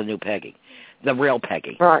 There is a new Peggy, the real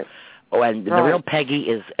Peggy. Right. Oh, and the real Peggy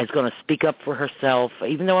is going to speak up for herself,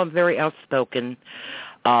 even though I'm very outspoken.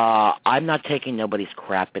 I'm not taking nobody's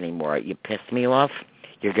crap anymore. You piss me off,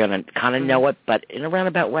 you're going to kind of know it, but in a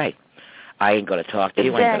roundabout way. I ain't going to talk to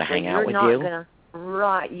you. I ain't going to hang out with you.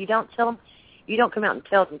 Right. You don't tell them. You don't come out and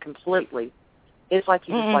tell them completely. It's like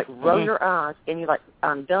you just roll your eyes and you're like,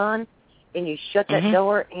 I'm done, and you shut that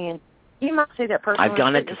door, and you might see that person. I've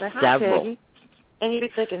done it to several. Peggy, and you're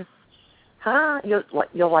thinking, hi, you're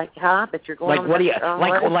like, hi, but you're going like, what do you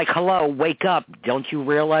like? Hello, wake up! Don't you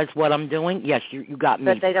realize what I'm doing? Yes, you got me.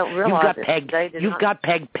 But they don't realize You've got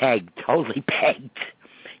pegged, totally pegged.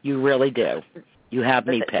 You really do. You have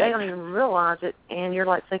me pegged. They don't even realize it, and you're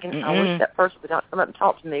like thinking, I wish that person would not come up and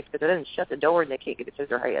talk to me because they didn't shut the door and they can't get it through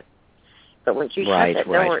their head. But when you shut that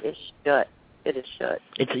door, it's shut. It is shut.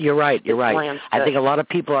 You're right. I think a lot of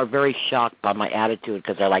people are very shocked by my attitude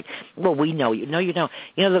because they're like, well, we know you. No, you don't.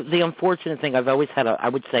 The unfortunate thing, I've always had, I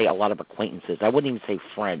would say, a lot of acquaintances. I wouldn't even say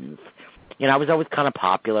friends. I was always kind of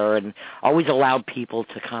popular and always allowed people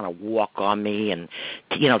to kind of walk on me and,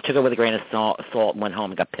 took it with a grain of salt and went home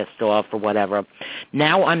and got pissed off or whatever.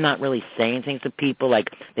 Now I'm not really saying things to people. Like,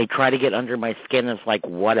 they try to get under my skin and it's like,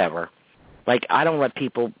 whatever. Like, I don't let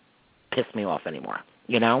people piss me off anymore,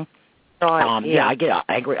 Right, yeah, I get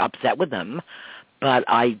angry, upset with them, but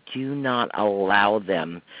I do not allow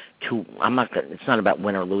them to, it's not about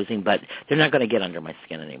win or losing, but they're not going to get under my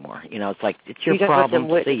skin anymore. It's like, it's your problem,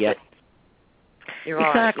 see ya.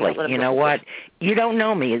 Exactly. You know what? You don't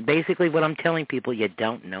know me. It's basically what I'm telling people. You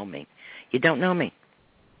don't know me. You don't know me.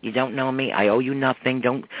 You don't know me. I owe you nothing.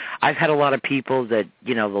 I've had a lot of people that,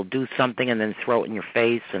 they'll do something and then throw it in your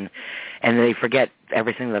face and they forget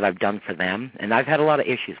everything that I've done for them. And I've had a lot of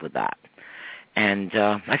issues with that. And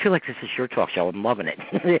I feel like this is your talk show. I'm loving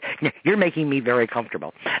it. You're making me very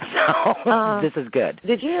comfortable. So this is good.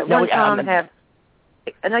 Did you at one time have,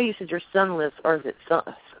 I know you said your son lives, or is it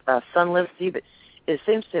son lives with you, but it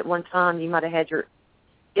seems that at one time you might have had your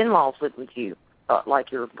in-laws live with you,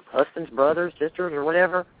 like your husband's brothers, sisters, or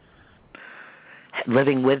whatever.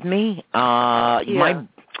 Living with me? Yeah.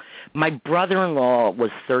 My brother-in-law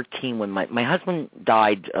was 13 when my husband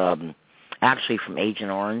died, actually from Agent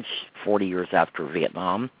Orange, 40 years after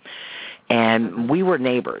Vietnam. And we were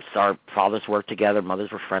neighbors. Our fathers worked together.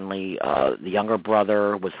 Mothers were friendly. The younger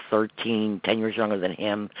brother was 13, 10 years younger than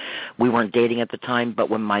him. We weren't dating at the time, but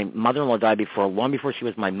when my mother-in-law died long before she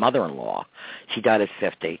was my mother-in-law, she died at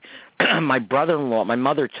 50. My brother-in-law, my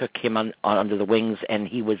mother took him under the wings, and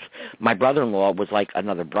my brother-in-law was like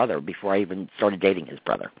another brother before I even started dating his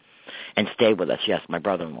brother, and stayed with us. Yes, my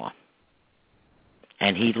brother-in-law.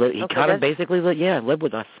 And he kind of basically lived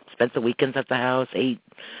with us. Spent the weekends at the house, ate.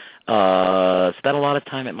 Spent a lot of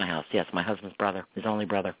time at my house. Yes, my husband's brother, his only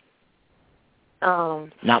brother.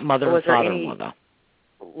 Not mother or father-in-law, though.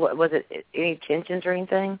 Was it any tensions or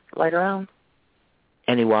anything later on?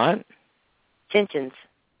 Any what? Tensions.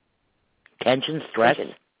 Tension, stress?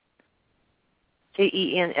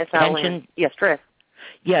 Tension. Tension? Yeah, stress.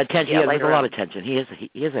 Yeah, tension. Yeah, there's a lot on. of tension. He has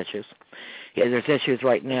issues. Yeah, there's issues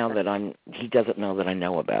right now that he doesn't know that I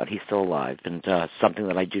know about. He's still alive, and something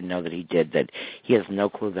that I do know that he did that he has no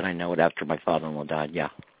clue that I know it after my father-in-law died. Yeah.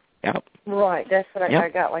 Yep. Right. That's what I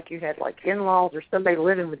got. Like you had like in-laws or somebody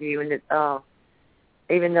living with you, and that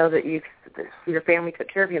even though that your family took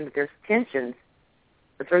care of him, but there's tensions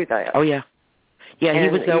through that. Oh yeah. Yeah, and he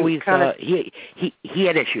was always he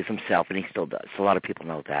had issues himself, and he still does. A lot of people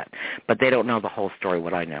know that, but they don't know the whole story.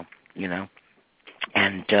 What I know,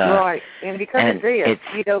 And right, and because of this,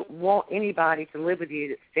 you don't want anybody to live with you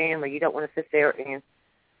that's family. You don't want to sit there and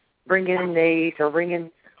bring in a niece or bring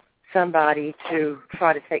in somebody to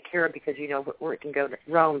try to take care of because you know where it can go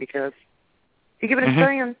wrong. Because you give it a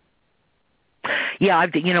chance. Yeah,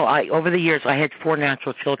 I over the years I had 4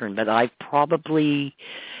 natural children, but I've probably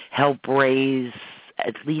helped raise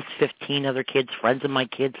at least 15 other kids, friends of my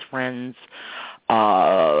kids' friends.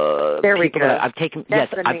 There we go. I've taken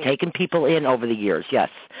I've taken people in over the years. Yes,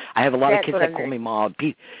 I have a lot of kids that call me mom.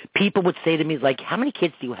 People would say to me like, "How many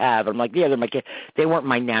kids do you have?" I'm like, "Yeah, they're my kids. They weren't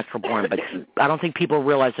my natural born, but I don't think people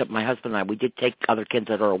realize that my husband and I we did take other kids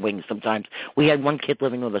under our wings. Sometimes we had one kid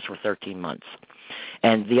living with us for 13 months."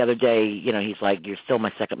 And the other day, he's like, "You're still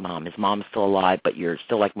my second mom. His mom's still alive, but you're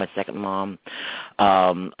still like my second mom."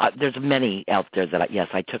 There's many out there that,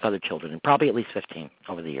 I took other children, and probably at least 15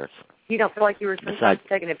 over the years. You don't feel like you were sometimes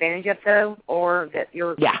taken advantage of, though, or that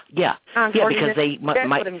you're... Yeah, because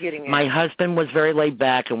my husband was very laid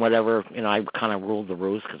back and whatever. I kind of ruled the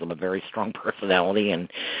roost because I'm a very strong personality,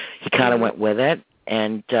 and he kind of went with it.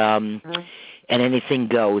 And and anything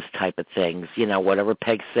goes type of things, whatever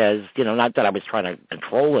Peg says, not that I was trying to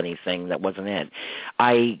control anything, that wasn't it.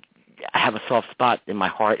 I have a soft spot in my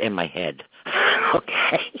heart and my head,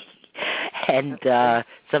 okay? And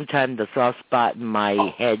sometimes the soft spot in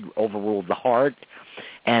my head overruled the heart,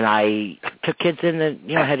 and I took kids in that,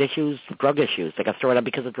 had issues, drug issues. They got thrown out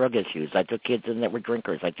because of drug issues. I took kids in that were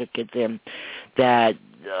drinkers. I took kids in that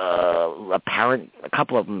a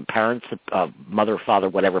couple of them, parents, mother, father,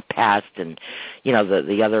 whatever, passed, and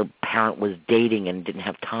the other parent was dating and didn't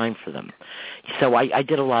have time for them. So I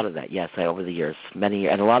did a lot of that. Yes, over the years, many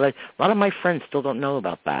years, and a lot of my friends still don't know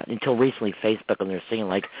about that until recently. Facebook, and they're saying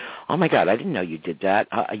like, "Oh my God, I didn't know you did that."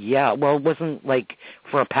 Yeah, well, it wasn't like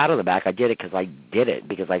for a pat on the back. I did it because I did it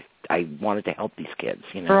because I wanted to help these kids.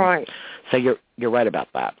 Right. So you're right about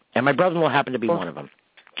that. And my brother-in-law happened to be one of them.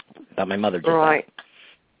 But my mother did right. that.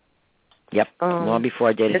 Yep, long before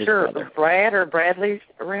I dated his brother. Is there Brad or Bradley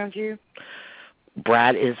around you?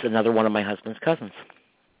 Brad is another one of my husband's cousins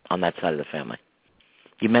on that side of the family.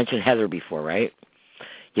 You mentioned Heather before, right?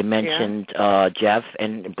 You mentioned Jeff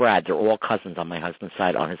and Brad. They're all cousins on my husband's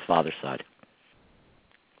side, on his father's side.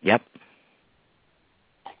 Yep.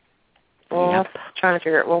 Well, I'm trying to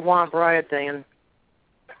figure out, why Brad then?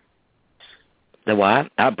 The what?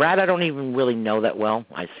 Brad, I don't even really know that well.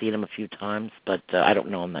 I've seen him a few times, but I don't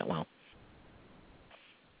know him that well.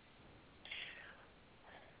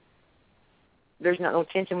 There's no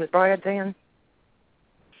tension with Brad then?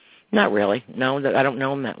 Not really. No, I don't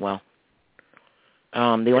know him that well. The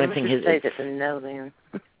only thing is... Let's say that's a no then.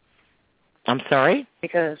 I'm sorry?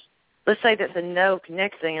 Because let's say that's a no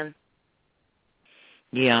connect then.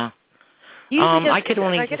 Yeah. I could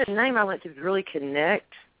only... If I get a name, I want to really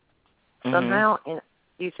connect somehow, and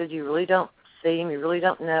you said you really don't see him, you really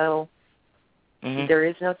don't know. Mm-hmm. There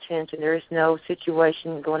is no tension. There is no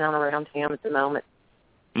situation going on around him at the moment.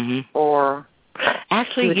 Mm-hmm. Or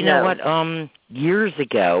actually, you know what? Years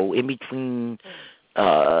ago, in between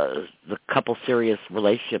the couple serious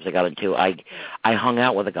relationships I got into, I hung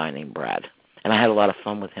out with a guy named Brad, and I had a lot of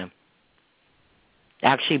fun with him.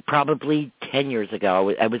 Actually, probably 10 years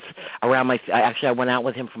ago, I was around I went out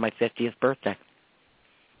with him for my 50th birthday.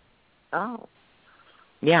 Oh.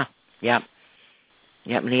 Yeah. And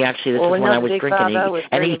he actually, this is when I was drinking.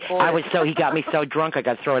 He got me so drunk I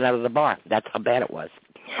got thrown out of the bar. That's how bad it was.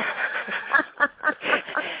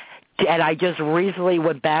 And I just recently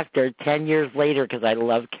went back there 10 years later because I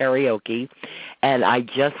love karaoke. And I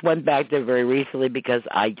just went back there very recently because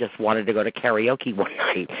I just wanted to go to karaoke one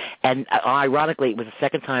night. And ironically, it was the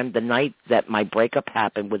second time the night that my breakup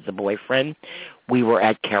happened with the boyfriend, we were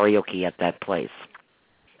at karaoke at that place.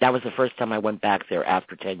 That was the first time I went back there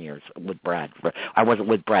after 10 years with Brad. I wasn't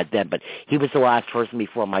with Brad then, but he was the last person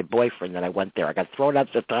before my boyfriend that I went there. I got thrown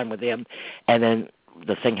out the time with him, and then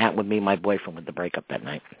the thing happened with me and my boyfriend with the breakup that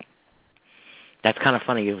night. That's kind of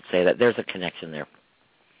funny you would say that. There's a connection there.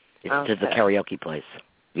 It's to the karaoke place.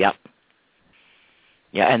 Yep.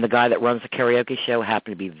 Yeah, and the guy that runs the karaoke show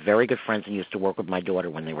happened to be very good friends and used to work with my daughter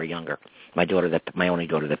when they were younger. My only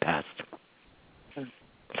daughter that passed.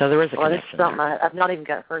 So there is a connection there. I've not even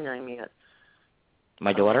got her name yet.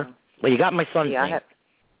 My daughter? Well, you got my son's name.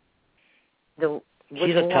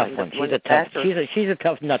 She's a tough one. She's a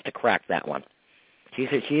tough nut to crack, that one.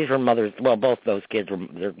 She's her mother's. Well, both those kids were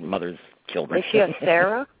their mother's children. Is she a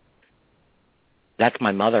Sarah? That's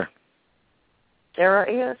my mother.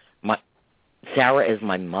 Sarah is? Sarah is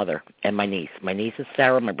my mother and my niece. My niece is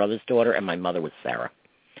Sarah, my brother's daughter, and my mother was Sarah.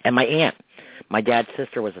 And my aunt. My dad's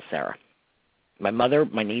sister was a Sarah. My mother,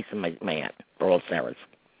 my niece, and my aunt are all Sarahs.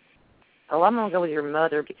 Oh, I'm going to go with your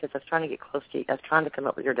mother because I was trying to get close to you. I was trying to come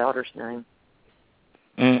up with your daughter's name.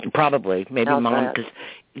 Probably. Maybe Mom, because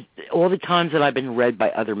all the times that I've been read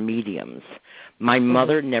by other mediums, my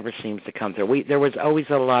mother never seems to come through. There was always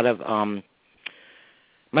a lot of,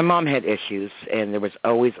 my mom had issues, and there was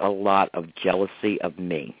always a lot of jealousy of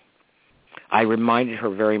me. I reminded her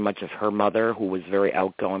very much of her mother, who was very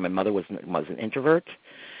outgoing. My mother was an introvert.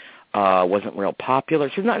 Wasn't real popular.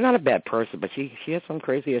 She's not a bad person, but she had some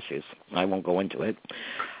crazy issues. I won't go into it.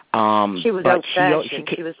 She was old-fashioned.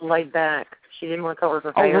 She was laid back. She didn't want to cover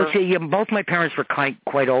her hair. Oh, well, see, both my parents were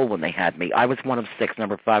quite old when they had me. I was one of six,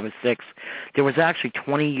 number 5 of 6. There was actually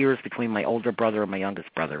 20 years between my older brother and my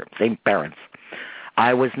youngest brother, same parents.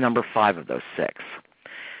 I was number 5 of those 6.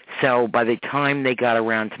 So by the time they got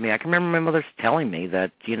around to me, I can remember my mother telling me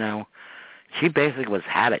that, she basically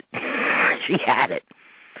had it. She had it.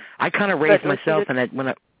 I kind of raised myself, and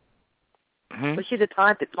was she the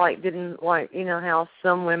type that didn't how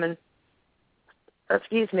some women,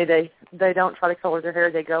 they don't try to color their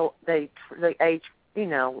hair. They age,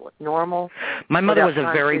 normal. My mother was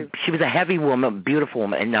she was a heavy woman, beautiful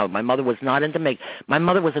woman, and no, my mother was not into makeup. My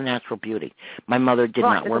mother was a natural beauty. My mother did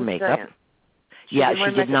not wear makeup. She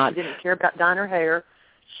did not. She didn't care about dyeing her hair.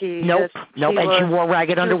 Nope, and she wore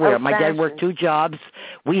ragged underwear. My dad worked 2 jobs.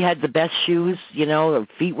 We had the best shoes, her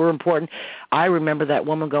feet were important. I remember that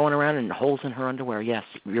woman going around and holes in her underwear. Yes,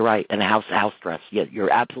 you're right, and a house dress. Yeah, you're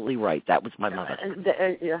absolutely right. That was my mother.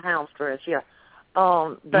 The house dress, yeah.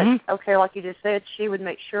 But, okay, like you just said, she would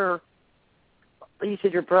make sure, you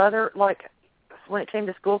said your brother, when it came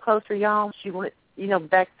to school clothes for y'all, she wanted,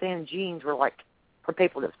 back then jeans were for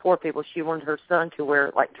people that's poor people, she wanted her son to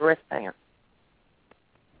wear, dress pants.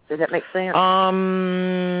 Does that make sense?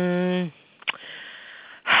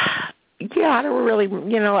 Yeah, I don't really,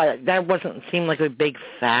 that seem like a big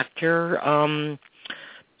factor.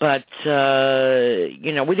 But,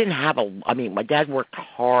 we didn't have my dad worked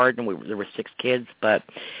hard, and there were 6 kids, but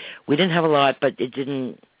we didn't have a lot, but it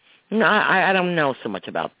didn't, I don't know so much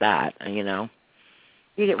about that, You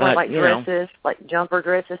didn't wear, dresses, jumper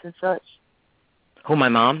dresses and such? Who, my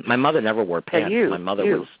mom? My mother never wore pants. No, my mother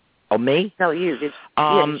was... Oh, me? No, you. Did she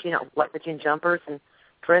put you in jumpers and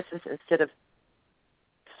dresses instead of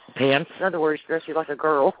pants? In other words, dress you like a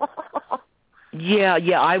girl. Yeah,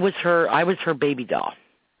 I was her baby doll.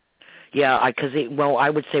 Yeah, I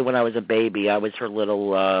would say when I was a baby, I was her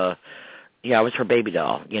little, I was her baby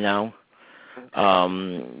doll, She did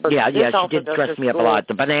dress me up a lot.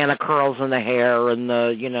 The banana curls in the hair and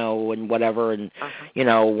the, and whatever, and,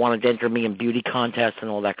 wanted to enter me in beauty contests and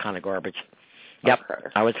all that kind of garbage. Yep, okay.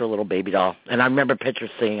 I was her little baby doll. And I remember pictures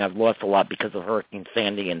saying I've lost a lot because of Hurricane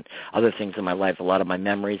Sandy and other things in my life, a lot of my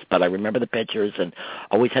memories. But I remember the pictures and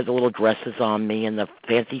always had the little dresses on me and the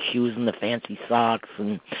fancy shoes and the fancy socks.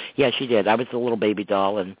 And, yeah, she did. I was the little baby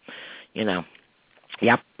doll and, yep.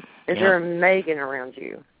 Is there a Megan around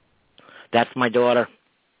you? That's my daughter.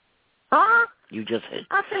 Huh? You just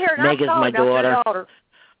Meg is my daughter.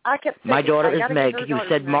 I kept thinking, my daughter is Meg. You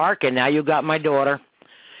said Mark, and now you got my daughter.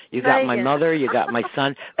 You got my mother, you got my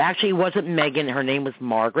son. Actually, it wasn't Megan. Her name was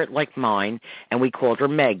Margaret, like mine, and we called her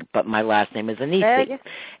Meg, but my last name is Anesi.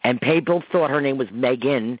 And people thought her name was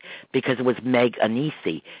Megan because it was Meg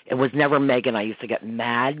Anesi. It was never Megan. I used to get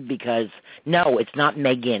mad because, no, it's not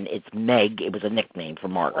Megan. It's Meg. It was a nickname for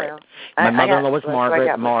Margaret. Well, my mother-in-law was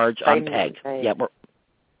Margaret, Marge, I'm Peg. Yeah,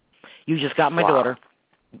 you just got my daughter.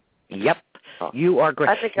 Yep. You are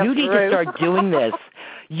great. You need to start doing this.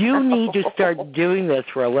 You need to start doing this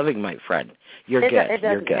for a living, my friend. You're good. It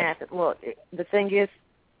doesn't happen. Look, the thing is,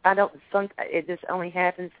 it just only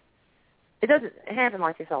happens. It doesn't happen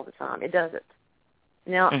like this all the time. It doesn't.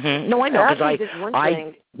 Now, no, I know, because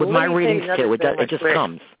I with my readings too, it just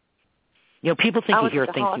comes. You know, people think you hear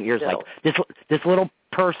things in your ears like this little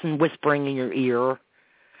person whispering in your ear.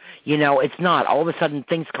 You know, it's not. All of a sudden,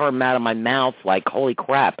 things come out of my mouth like, holy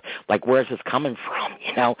crap, like, where's this coming from,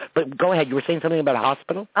 you know? But go ahead. You were saying something about a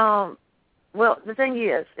hospital? Well, the thing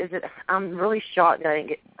is that I'm really shocked that I didn't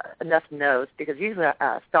get enough no's, because usually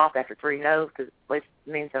I stop after 3 no's, because at least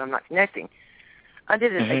it means that I'm not connecting. I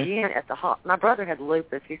did it again at the hospital. My brother had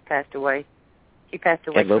lupus. He's passed away. He passed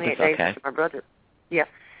away 28 days after my brother. Yeah.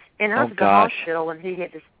 And I was at the hospital, and he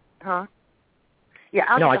had this, Yeah,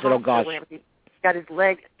 I was at the hospital. He got his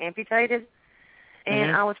leg amputated,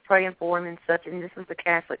 and I was praying for him and such, and this was the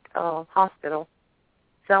Catholic hospital.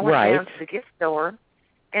 So I went down to the gift store,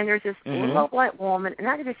 and there's this little old black woman, and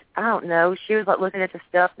I don't know, she was like looking at the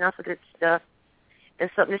stuff, and I was looking at the stuff, and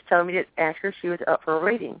something just told me to ask her if she was up for a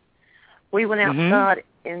reading. We went outside,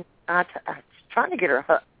 and I was trying to get her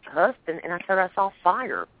husband, and I told her I saw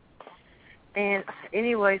fire. And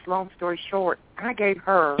anyways, long story short, I gave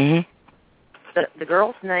her, the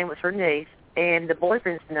girl's name was her niece, and the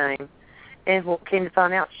boyfriend's name, and what came to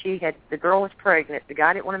find out, the girl was pregnant. The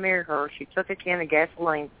guy didn't want to marry her. She took a can of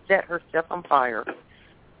gasoline, set herself on fire,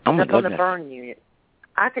 on the burn unit.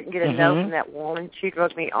 I couldn't get a no from that woman. She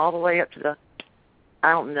drug me all the way up to the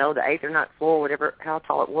 8th or 9th floor, whatever, how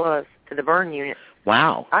tall it was, to the burn unit.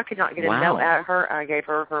 Wow. I could not get a no out of her. I gave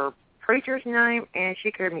her preacher's name, and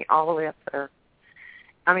she carried me all the way up there.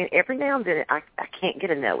 I mean, every now and then I can't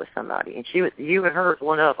get a no with somebody, and you and her is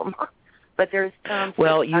one of them. But there's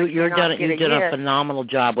well, you did a phenomenal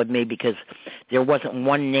job with me, because there wasn't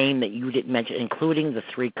one name that you didn't mention, including the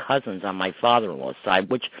 3 cousins on my father-in-law's side,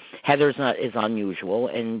 which Heather's is unusual,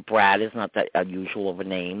 and Brad is not that unusual of a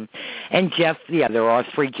name, and Jeff. Yeah, there are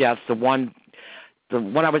 3 Jeffs. The one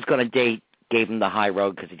I was going to date gave him the high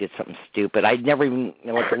road because he did something stupid. I never even.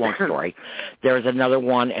 It's a long story. There's another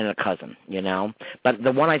one and a cousin, you know. But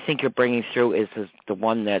the one I think you're bringing through is the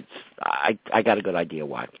one that's. I got a good idea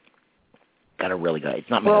why. Got a really good. It's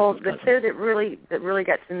not my husband's cousin. The 2 that really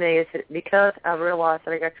got to me is that because I realized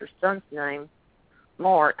that I got your son's name,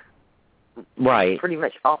 Mark, right, pretty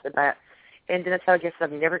much off the bat, and then I told you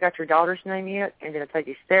I've never got your daughter's name yet, and then I told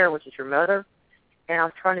you Sarah, which is your mother, and I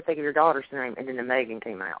was trying to think of your daughter's name, and then the Megan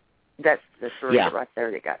came out. That's the story right there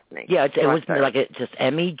that got to me. Yeah, it was like just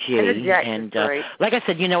MEG, and like I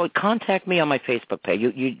said, you know, contact me on my Facebook page.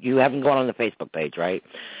 You haven't gone on the Facebook page, right?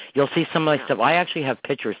 You'll see some of my stuff. I actually have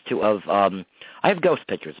pictures too of I have ghost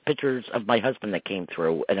pictures of my husband that came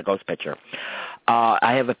through in a ghost picture.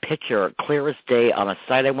 I have a picture clear as day on a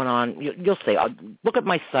site I went on. You'll see. Look at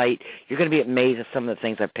my site. You're going to be amazed at some of the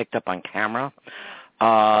things I picked up on camera.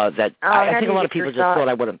 I think a lot of people just thought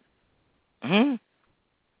I would have.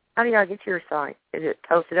 How do I get to your site? Is it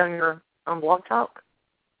posted on your Blog Talk?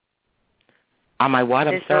 On my what?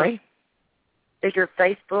 I'm sorry? Is your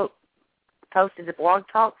Facebook posted to Blog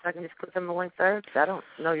Talk so I can just click on the link there? Because I don't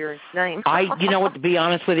know your name. You know what, to be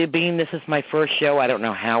honest with you, being this is my first show, I don't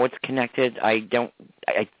know how it's connected. I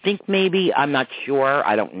think maybe, I'm not sure,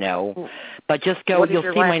 I don't know. But just go, you'll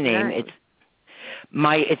see my name.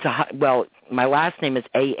 My last name is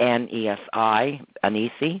Anesi,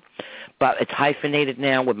 Anesi, but it's hyphenated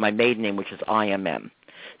now with my maiden name, which is IMM.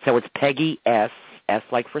 So it's Peggy S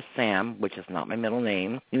like for Sam, which is not my middle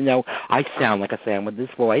name. You know, I sound like a Sam with this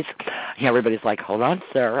voice. And everybody's like, hold on,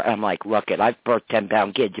 sir. And I'm like, look, I've birthed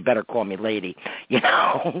 10-pound kids. You better call me lady. You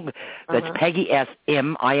know, that's Peggy S,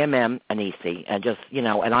 IMM, Anesi. And just, you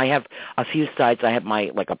know, and I have a few sites. I have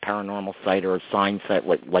my, like a paranormal site or a sign site,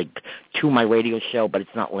 like to my radio show, but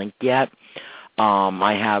it's not linked yet.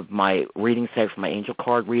 I have my reading site for my angel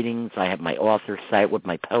card readings. I have my author site with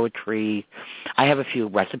my poetry. I have a few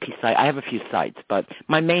recipe sites. I have a few sites, but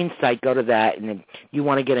my main site, go to that. And if you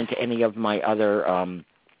want to get into any of my other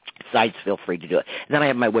sites, feel free to do it. And then I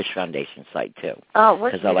have my Wish Foundation site, too. Oh,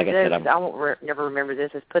 what you like do, I said, I won't never remember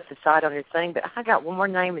this, is put the site on your thing, but I got one more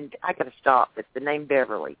name, and I got to stop. It's the name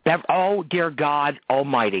Beverly. Oh, dear God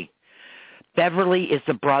Almighty. Beverly is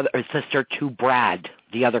the brother or sister to Brad,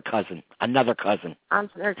 the other cousin, another cousin. I'm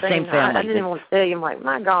saying, same family. I didn't even want to tell you. I'm like,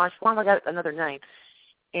 my gosh, why have I got another name?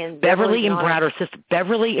 And Beverly and Brad are sister.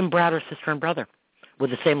 Beverly and Brad are sister and brother,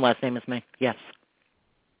 with the same last name as me. Yes.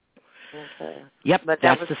 Okay. Yep, but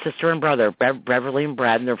that's the sister and brother, Beverly and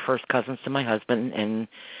Brad, and they're first cousins to my husband, and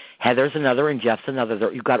Heather's another, and Jeff's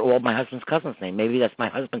another. You've got all my husband's cousins' name. Maybe that's my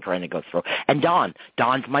husband trying to go through. And Don's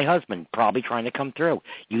my husband, probably trying to come through.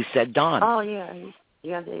 You said Don. Oh, yeah.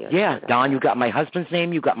 Yeah, Don, you got my husband's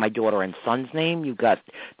name, you got my daughter and son's name, you got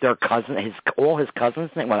their cousin, all his cousins'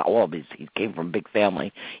 name. Well, all of his, he came from a big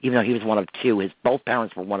family, even though he was one of two. Both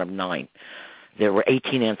parents were one of 9. There were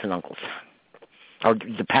 18 aunts and uncles. Or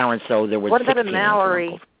the parents, so there were 16 What about a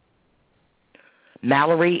Mallory?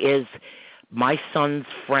 Mallory is my son's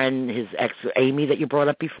friend, his ex, Amy, that you brought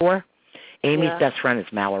up before. Amy's best friend is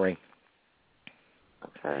Mallory.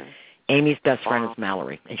 Okay. Amy's best friend is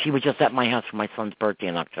Mallory, and she was just at my house for my son's birthday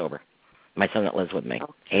in October. My son that lives with me,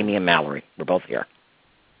 Amy and Mallory, we're both here.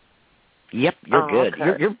 Yep, you're good.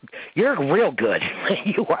 Okay. You're real good.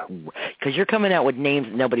 You are, because you're coming out with names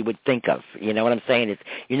that nobody would think of. You know what I'm saying?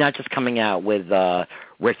 You're not just coming out with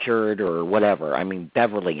Richard or whatever. I mean,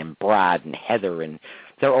 Beverly and Brad and Heather, and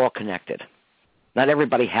they're all connected. Not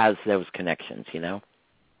everybody has those connections, you know.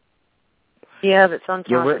 Yeah, but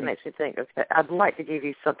sometimes it makes me think, okay, I'd like to give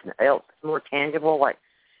you something else more tangible, like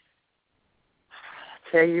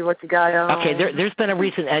tell you what you got on. Okay, there's been a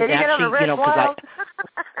recent, and actually, you know, because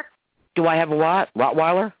do I have a what?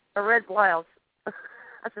 Rottweiler? A red blouse. I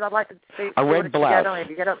said I'd like to see a red blouse. Have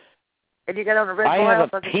you got on a red blouse? I have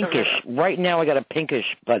a pinkish. Right now I got a pinkish,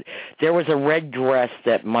 but there was a red dress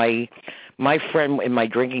that my friend in my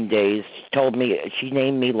drinking days told me, she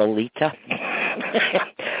named me Lolita.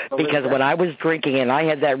 Because when I was drinking and I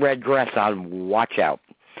had that red dress on, watch out.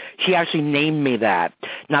 She actually named me that.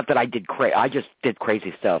 Not that I did I just did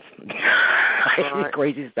crazy stuff. I did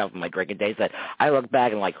crazy stuff in my drinking days that I look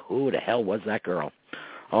back and like, who the hell was that girl?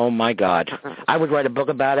 Oh, my God. I would write a book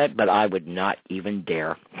about it, but I would not even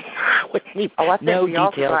dare. I wouldn't even, I think no we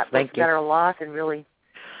details. Also write Thank books you. about our life and really...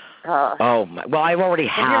 well, I already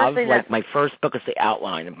have, like, my first book is the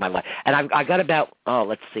outline of my life. And I got about,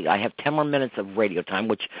 let's see, I have 10 more minutes of radio time,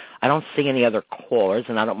 which I don't see any other callers,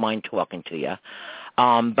 and I don't mind talking to you.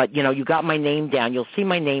 But, you know, you got my name down. You'll see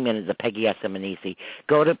my name in as a Peggy S. Anesi.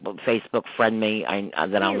 Go to Facebook, friend me,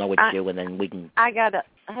 then I'll know what to do, and then we can...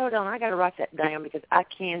 Hold on, I got to write that down because I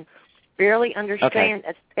can barely understand. Okay.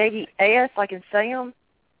 It's Peggy S., like in Sam?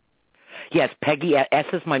 Yes, Peggy S.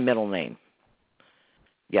 is my middle name.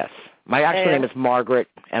 Yes. My actual name is Margaret,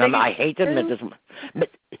 and I hate to admit this. But,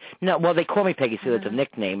 no, well, they call me Peggy, so it's a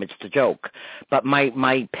nickname. It's a joke. But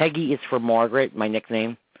my Peggy is for Margaret, my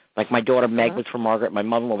nickname. Like my daughter Meg was for Margaret. My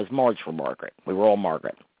mother-in-law was Marge for Margaret. We were all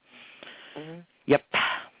Margaret. Yep.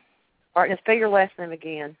 All right, now spell your last name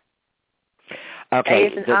again.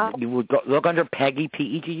 Okay, you would look under Peggy,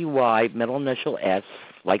 P-E-G-U-Y, middle initial S,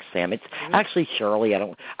 like Sam. It's actually Shirley.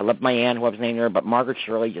 I love my aunt who I was named her, but Margaret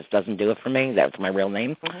Shirley just doesn't do it for me. That's my real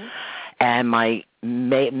name. And my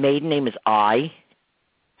maiden name is I,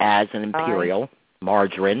 as an imperial,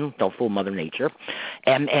 margarine, don't fool Mother Nature,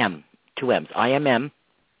 M-M, 2 M's, I-M-M.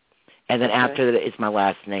 And then after that is my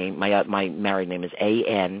last name. My married name is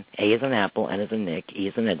A-N, A as in Apple, N as in Nick, E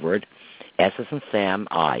as in Edward, S as in Sam,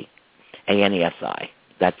 I. A-N-E-S-I.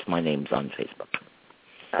 That's my name's on Facebook.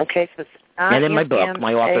 Okay, so and in my book,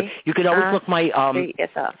 my author, you can always look my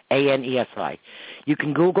A-N-E-S-I. You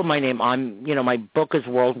can Google my name. My book is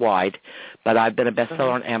worldwide, but I've been a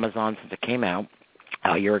bestseller on Amazon since it came out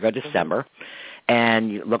a year ago, December.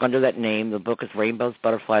 And you look under that name. The book is Rainbows,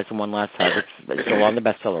 Butterflies, and One Last Hug. It's still on the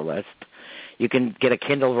bestseller list. You can get a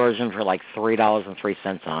Kindle version for like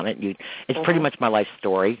 $3.03 on it. It's pretty much my life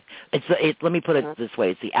story. Let me put it this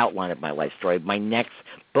way. It's the outline of my life story. My next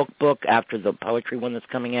book after the poetry one that's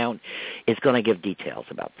coming out is going to give details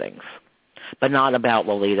about things. But not about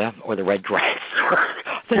Lolita or the red dress or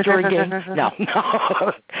the drinking. No.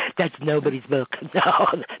 That's nobody's book.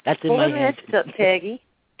 No, that's in my head. Well, Peggy.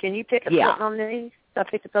 Can you pick up something on these? I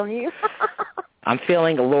picked up on you. I'm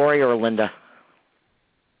feeling a Lori or a Linda.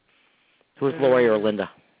 Who's Lori or Linda?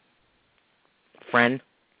 Friend?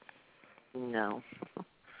 No.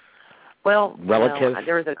 Well, relative.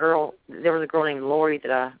 There was a girl named Lori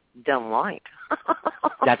that I don't like.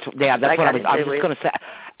 That's what I was just going to say.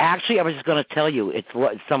 Actually, I was just going to tell you it's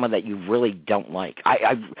someone that you really don't like.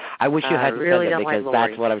 I wish you hadn't really said that because like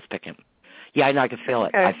that's what I was picking. Yeah, I know. I could feel it.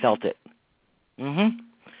 Okay. I felt it. You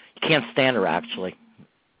can't stand her, actually.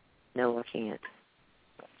 No, I can't.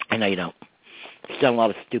 I know you don't. She's done a lot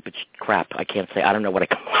of stupid crap. I can't say. I don't know what I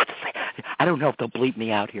can say. I don't know if they'll bleep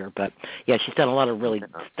me out here, but yeah, she's done a lot of really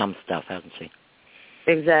dumb stuff, hasn't she?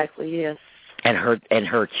 Exactly. Yes. And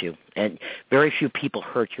hurt you. And very few people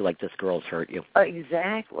hurt you like this girl's hurt you.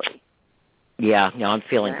 Exactly. Yeah, I'm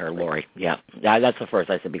feeling her, Lori. Yeah, that's the first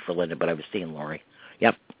I said before Linda, but I was seeing Lori.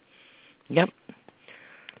 Yep.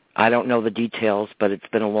 I don't know the details, but it's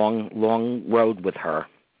been a long road with her.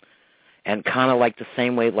 And kind of like the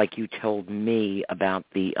same way like you told me about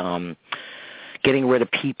the getting rid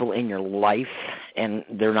of people in your life, and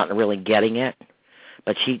they're not really getting it.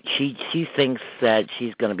 But she thinks that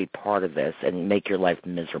she's going to be part of this and make your life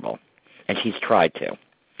miserable. And she's tried to.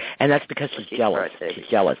 And that's because she's jealous. She's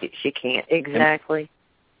jealous. She can't. Exactly.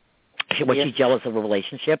 Was she jealous of a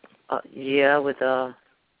relationship? Yeah, with the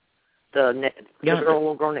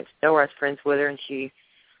little girl next door. I was friends with her, and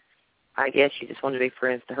I guess she just wanted to be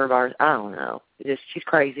friends to her bars. I don't know. She's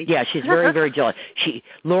crazy. Yeah, she's very, very jealous.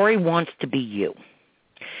 Lori wants to be you.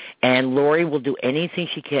 And Lori will do anything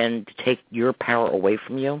she can to take your power away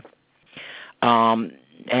from you. And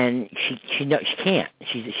she can't.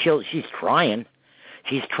 She's trying.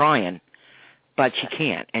 She's trying, but she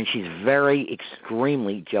can't. And she's very,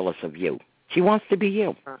 extremely jealous of you. She wants to be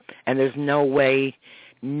you. And there's no way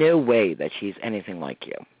that she's anything like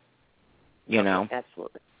you. You know?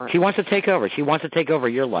 Absolutely. She wants to take over. She wants to take over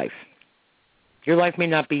your life. Your life may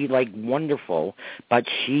not be, like, wonderful, but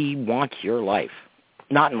she wants your life.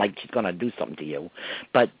 Not in, like, she's going to do something to you,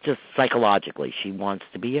 but just psychologically, she wants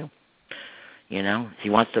to be you. You know? She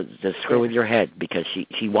wants to screw with your head because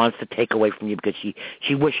she wants to take away from you because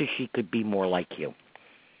she wishes she could be more like you.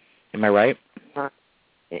 Am I right?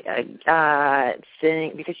 I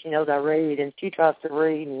think because she knows I read, and she tries to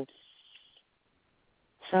read, and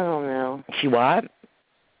I don't know. She what?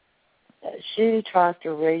 She tries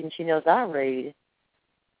to read, and she knows I read,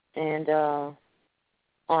 and I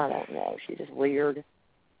don't know. She's just weird.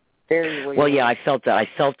 Very weird. Well, yeah, I felt that.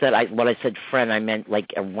 When I said friend, I meant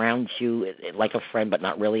like around you, like a friend, but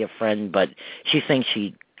not really a friend. But she thinks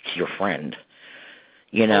she's your friend,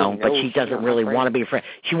 you know. But she doesn't really want to be a friend.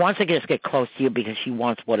 She wants to just get close to you because she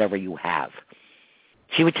wants whatever you have.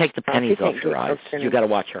 She would take the pennies off your eyes. You got to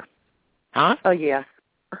watch her, huh? Oh yeah.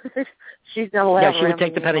 She's not allowed. Yeah, she would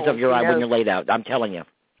take the pennies off your eye when you're laid out. I'm telling you.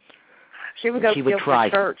 She would go steal from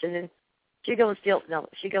church, and then she'd go and steal. No,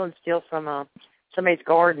 she'd go and steal from somebody's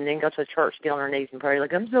garden, and then go to a church, get on her knees and pray.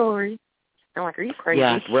 Like, I'm sorry. I'm like, are you crazy?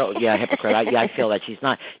 Yeah, hypocrite. I feel that she's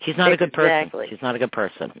not a good person. She's not a good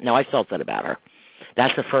person. No, I felt that about her.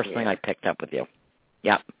 That's the first thing I picked up with you.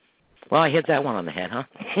 Yep. Well, I hit that one on the head, huh?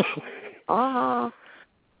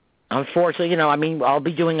 Unfortunately, you know, I mean, I'll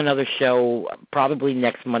be doing another show probably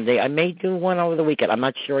next Monday. I may do one over the weekend. I'm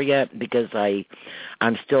not sure yet because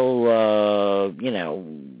I'm still, you know,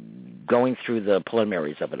 going through the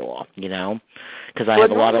preliminaries of it all, you know, because I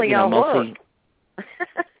have a lot of, you know, mostly.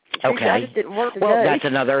 Okay. I just didn't work today. Well, that's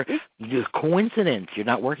another coincidence. You're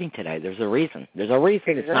not working today. There's a reason. There's a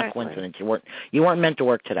reason. It's not coincidence. You weren't meant to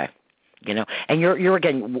work today, you know. And you're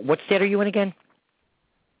again. What state are you in again?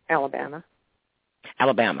 Alabama.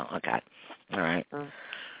 Okay. All right.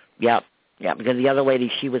 Yeah. Because the other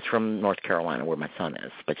lady, she was from North Carolina, where my son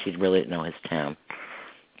is, but she really didn't know his town.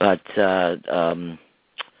 But I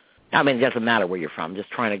mean, it doesn't matter where you're from. I'm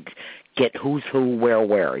just trying to get who's who,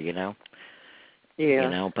 where, you know. Yeah. You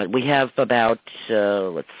know, but we have about,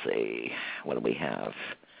 let's see, what do we have?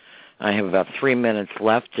 I have about 3 minutes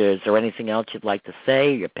left. Is there anything else you'd like to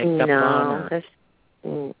say? You picked up on?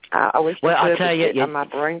 I wish I'll tell you, on my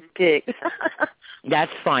brain's picked.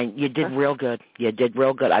 That's fine. You did real good.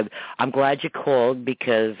 I'm glad you called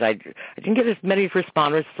because I didn't get as many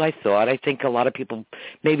responders as I thought. I think a lot of people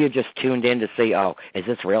maybe are just tuned in to say, oh, is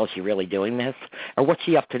this real? Is she really doing this? Or what's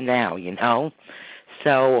she up to now, you know?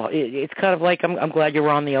 So it's kind of like I'm glad you were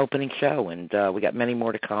on the opening show, and we got many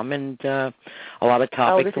more to come, and a lot of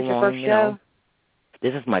topics this is along. Your first you show? know,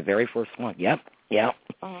 this is my very first one. Yep. Yep.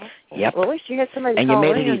 Well, at least you had somebody and call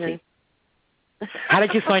you made in. it easy. How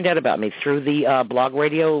did you find out about me? Through the blog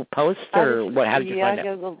radio post, or what? How did you find out?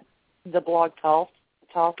 I go the blog talk,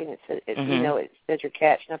 and it said, you know, it says you're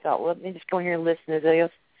catching. I thought, well, let me just go in here and listen to this.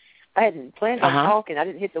 I hadn't planned on talking. I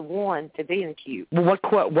didn't hit the 1 to be in the queue. Well,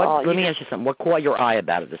 what? Let me ask you something. What caught your eye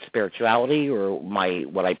about it? The spirituality, or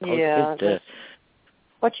what I posted? Yeah,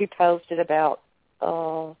 what you posted about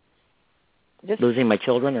just losing my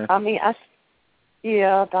children, or I mean,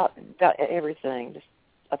 about everything. Just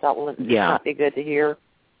I thought, well, it might be good to hear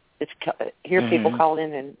hear people call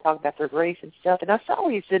in and talk about their grief and stuff. And I saw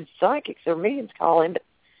you said psychics or mediums call in, but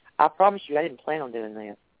I promise you I didn't plan on doing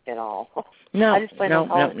that at all. No, I just plan on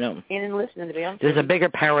calling in and listening, to be honest. There's a bigger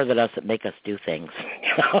power than us that make us do things.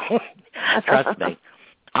 Trust me.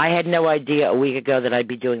 I had no idea a week ago that I'd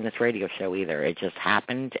be doing this radio show either. It just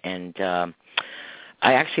happened, and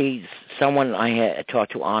someone I had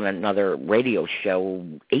talked to on another radio show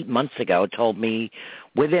 8 months ago told me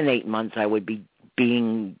within 8 months I would be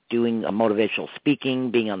doing a motivational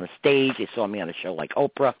speaking, being on the stage. They saw me on a show like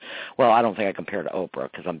Oprah. Well, I don't think I compare to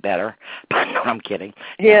Oprah because I'm better, but no, I'm kidding.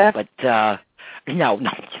 Yeah. No,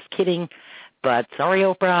 just kidding. But sorry,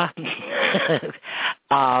 Oprah.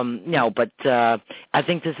 I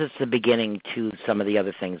think this is the beginning to some of the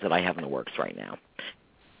other things that I have in the works right now.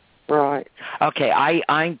 Right. Okay,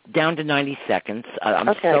 I'm down to 90 seconds.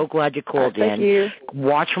 I'm so glad you called in. Thank you.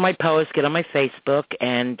 Watch for my post, get on my Facebook,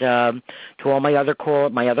 and to all my other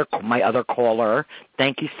caller,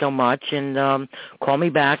 thank you so much, and call me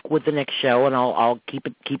back with the next show, and I'll keep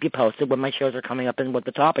you posted when my shows are coming up and what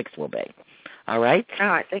the topics will be. All right? All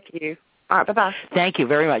right, thank you. All right, bye-bye. Thank you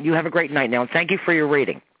very much. You have a great night now, and thank you for your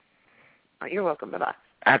reading. All right, you're welcome. Bye-bye.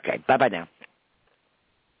 Okay, bye-bye now.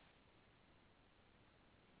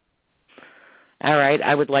 All right,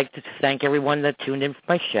 I would like to thank everyone that tuned in for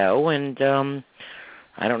my show, and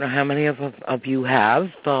I don't know how many of you have.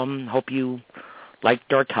 Hope you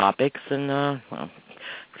liked our topics, and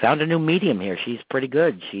found a new medium here. She's pretty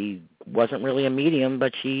good. She wasn't really a medium,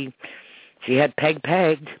 but she had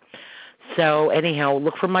pegged. So anyhow,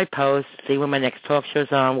 look for my posts, see when my next talk show's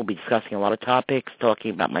on. We'll be discussing a lot of topics,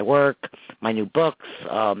 talking about my work, my new books,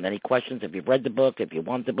 any questions if you've read the book, if you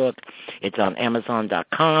want the book. It's on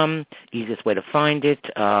Amazon.com, easiest way to find it.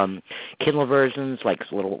 Kindle versions, like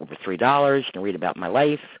a little over $3. You can read about my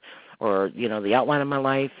life or, the outline of my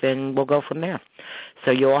life, and we'll go from there.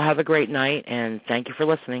 So you all have a great night, and thank you for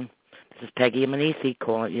listening. This is Peggy and Anesi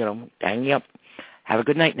calling, hanging up. Have a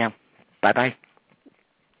good night now. Bye-bye.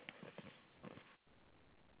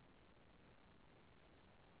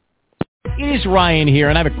 It is Ryan here,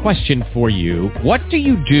 and I have a question for you. What do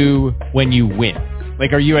you do when you win?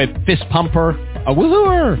 Like, are you a fist pumper, a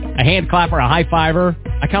woohooer, a hand clapper, a high fiver?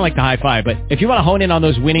 I kind of like the high five, but if you want to hone in on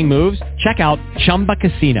those winning moves, check out Chumba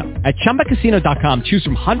Casino. At ChumbaCasino.com, choose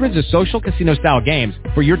from hundreds of social casino-style games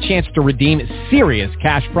for your chance to redeem serious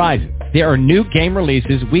cash prizes. There are new game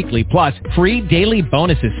releases weekly, plus free daily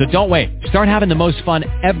bonuses, so don't wait. Start having the most fun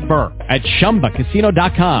ever at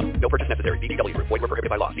ChumbaCasino.com. No purchase necessary. VGW. Void where prohibited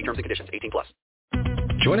by law. See terms and conditions. 18+.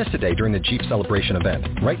 Join us today during the Jeep Celebration event.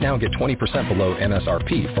 Right now, get 20% below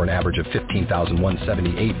MSRP for an average of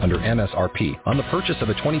 $15,178 under MSRP on the purchase of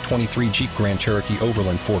a 2023 Jeep Grand Cherokee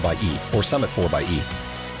Overland 4xE or Summit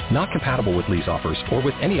 4xE. Not compatible with lease offers or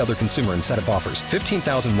with any other consumer incentive offers.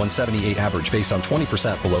 $15,178 average based on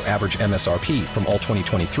 20% below average MSRP from all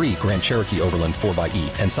 2023 Grand Cherokee Overland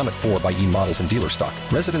 4xE and Summit 4xE models in dealer stock.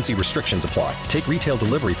 Residency restrictions apply. Take retail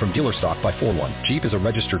delivery from dealer stock by 4/1. Jeep is a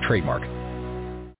registered trademark.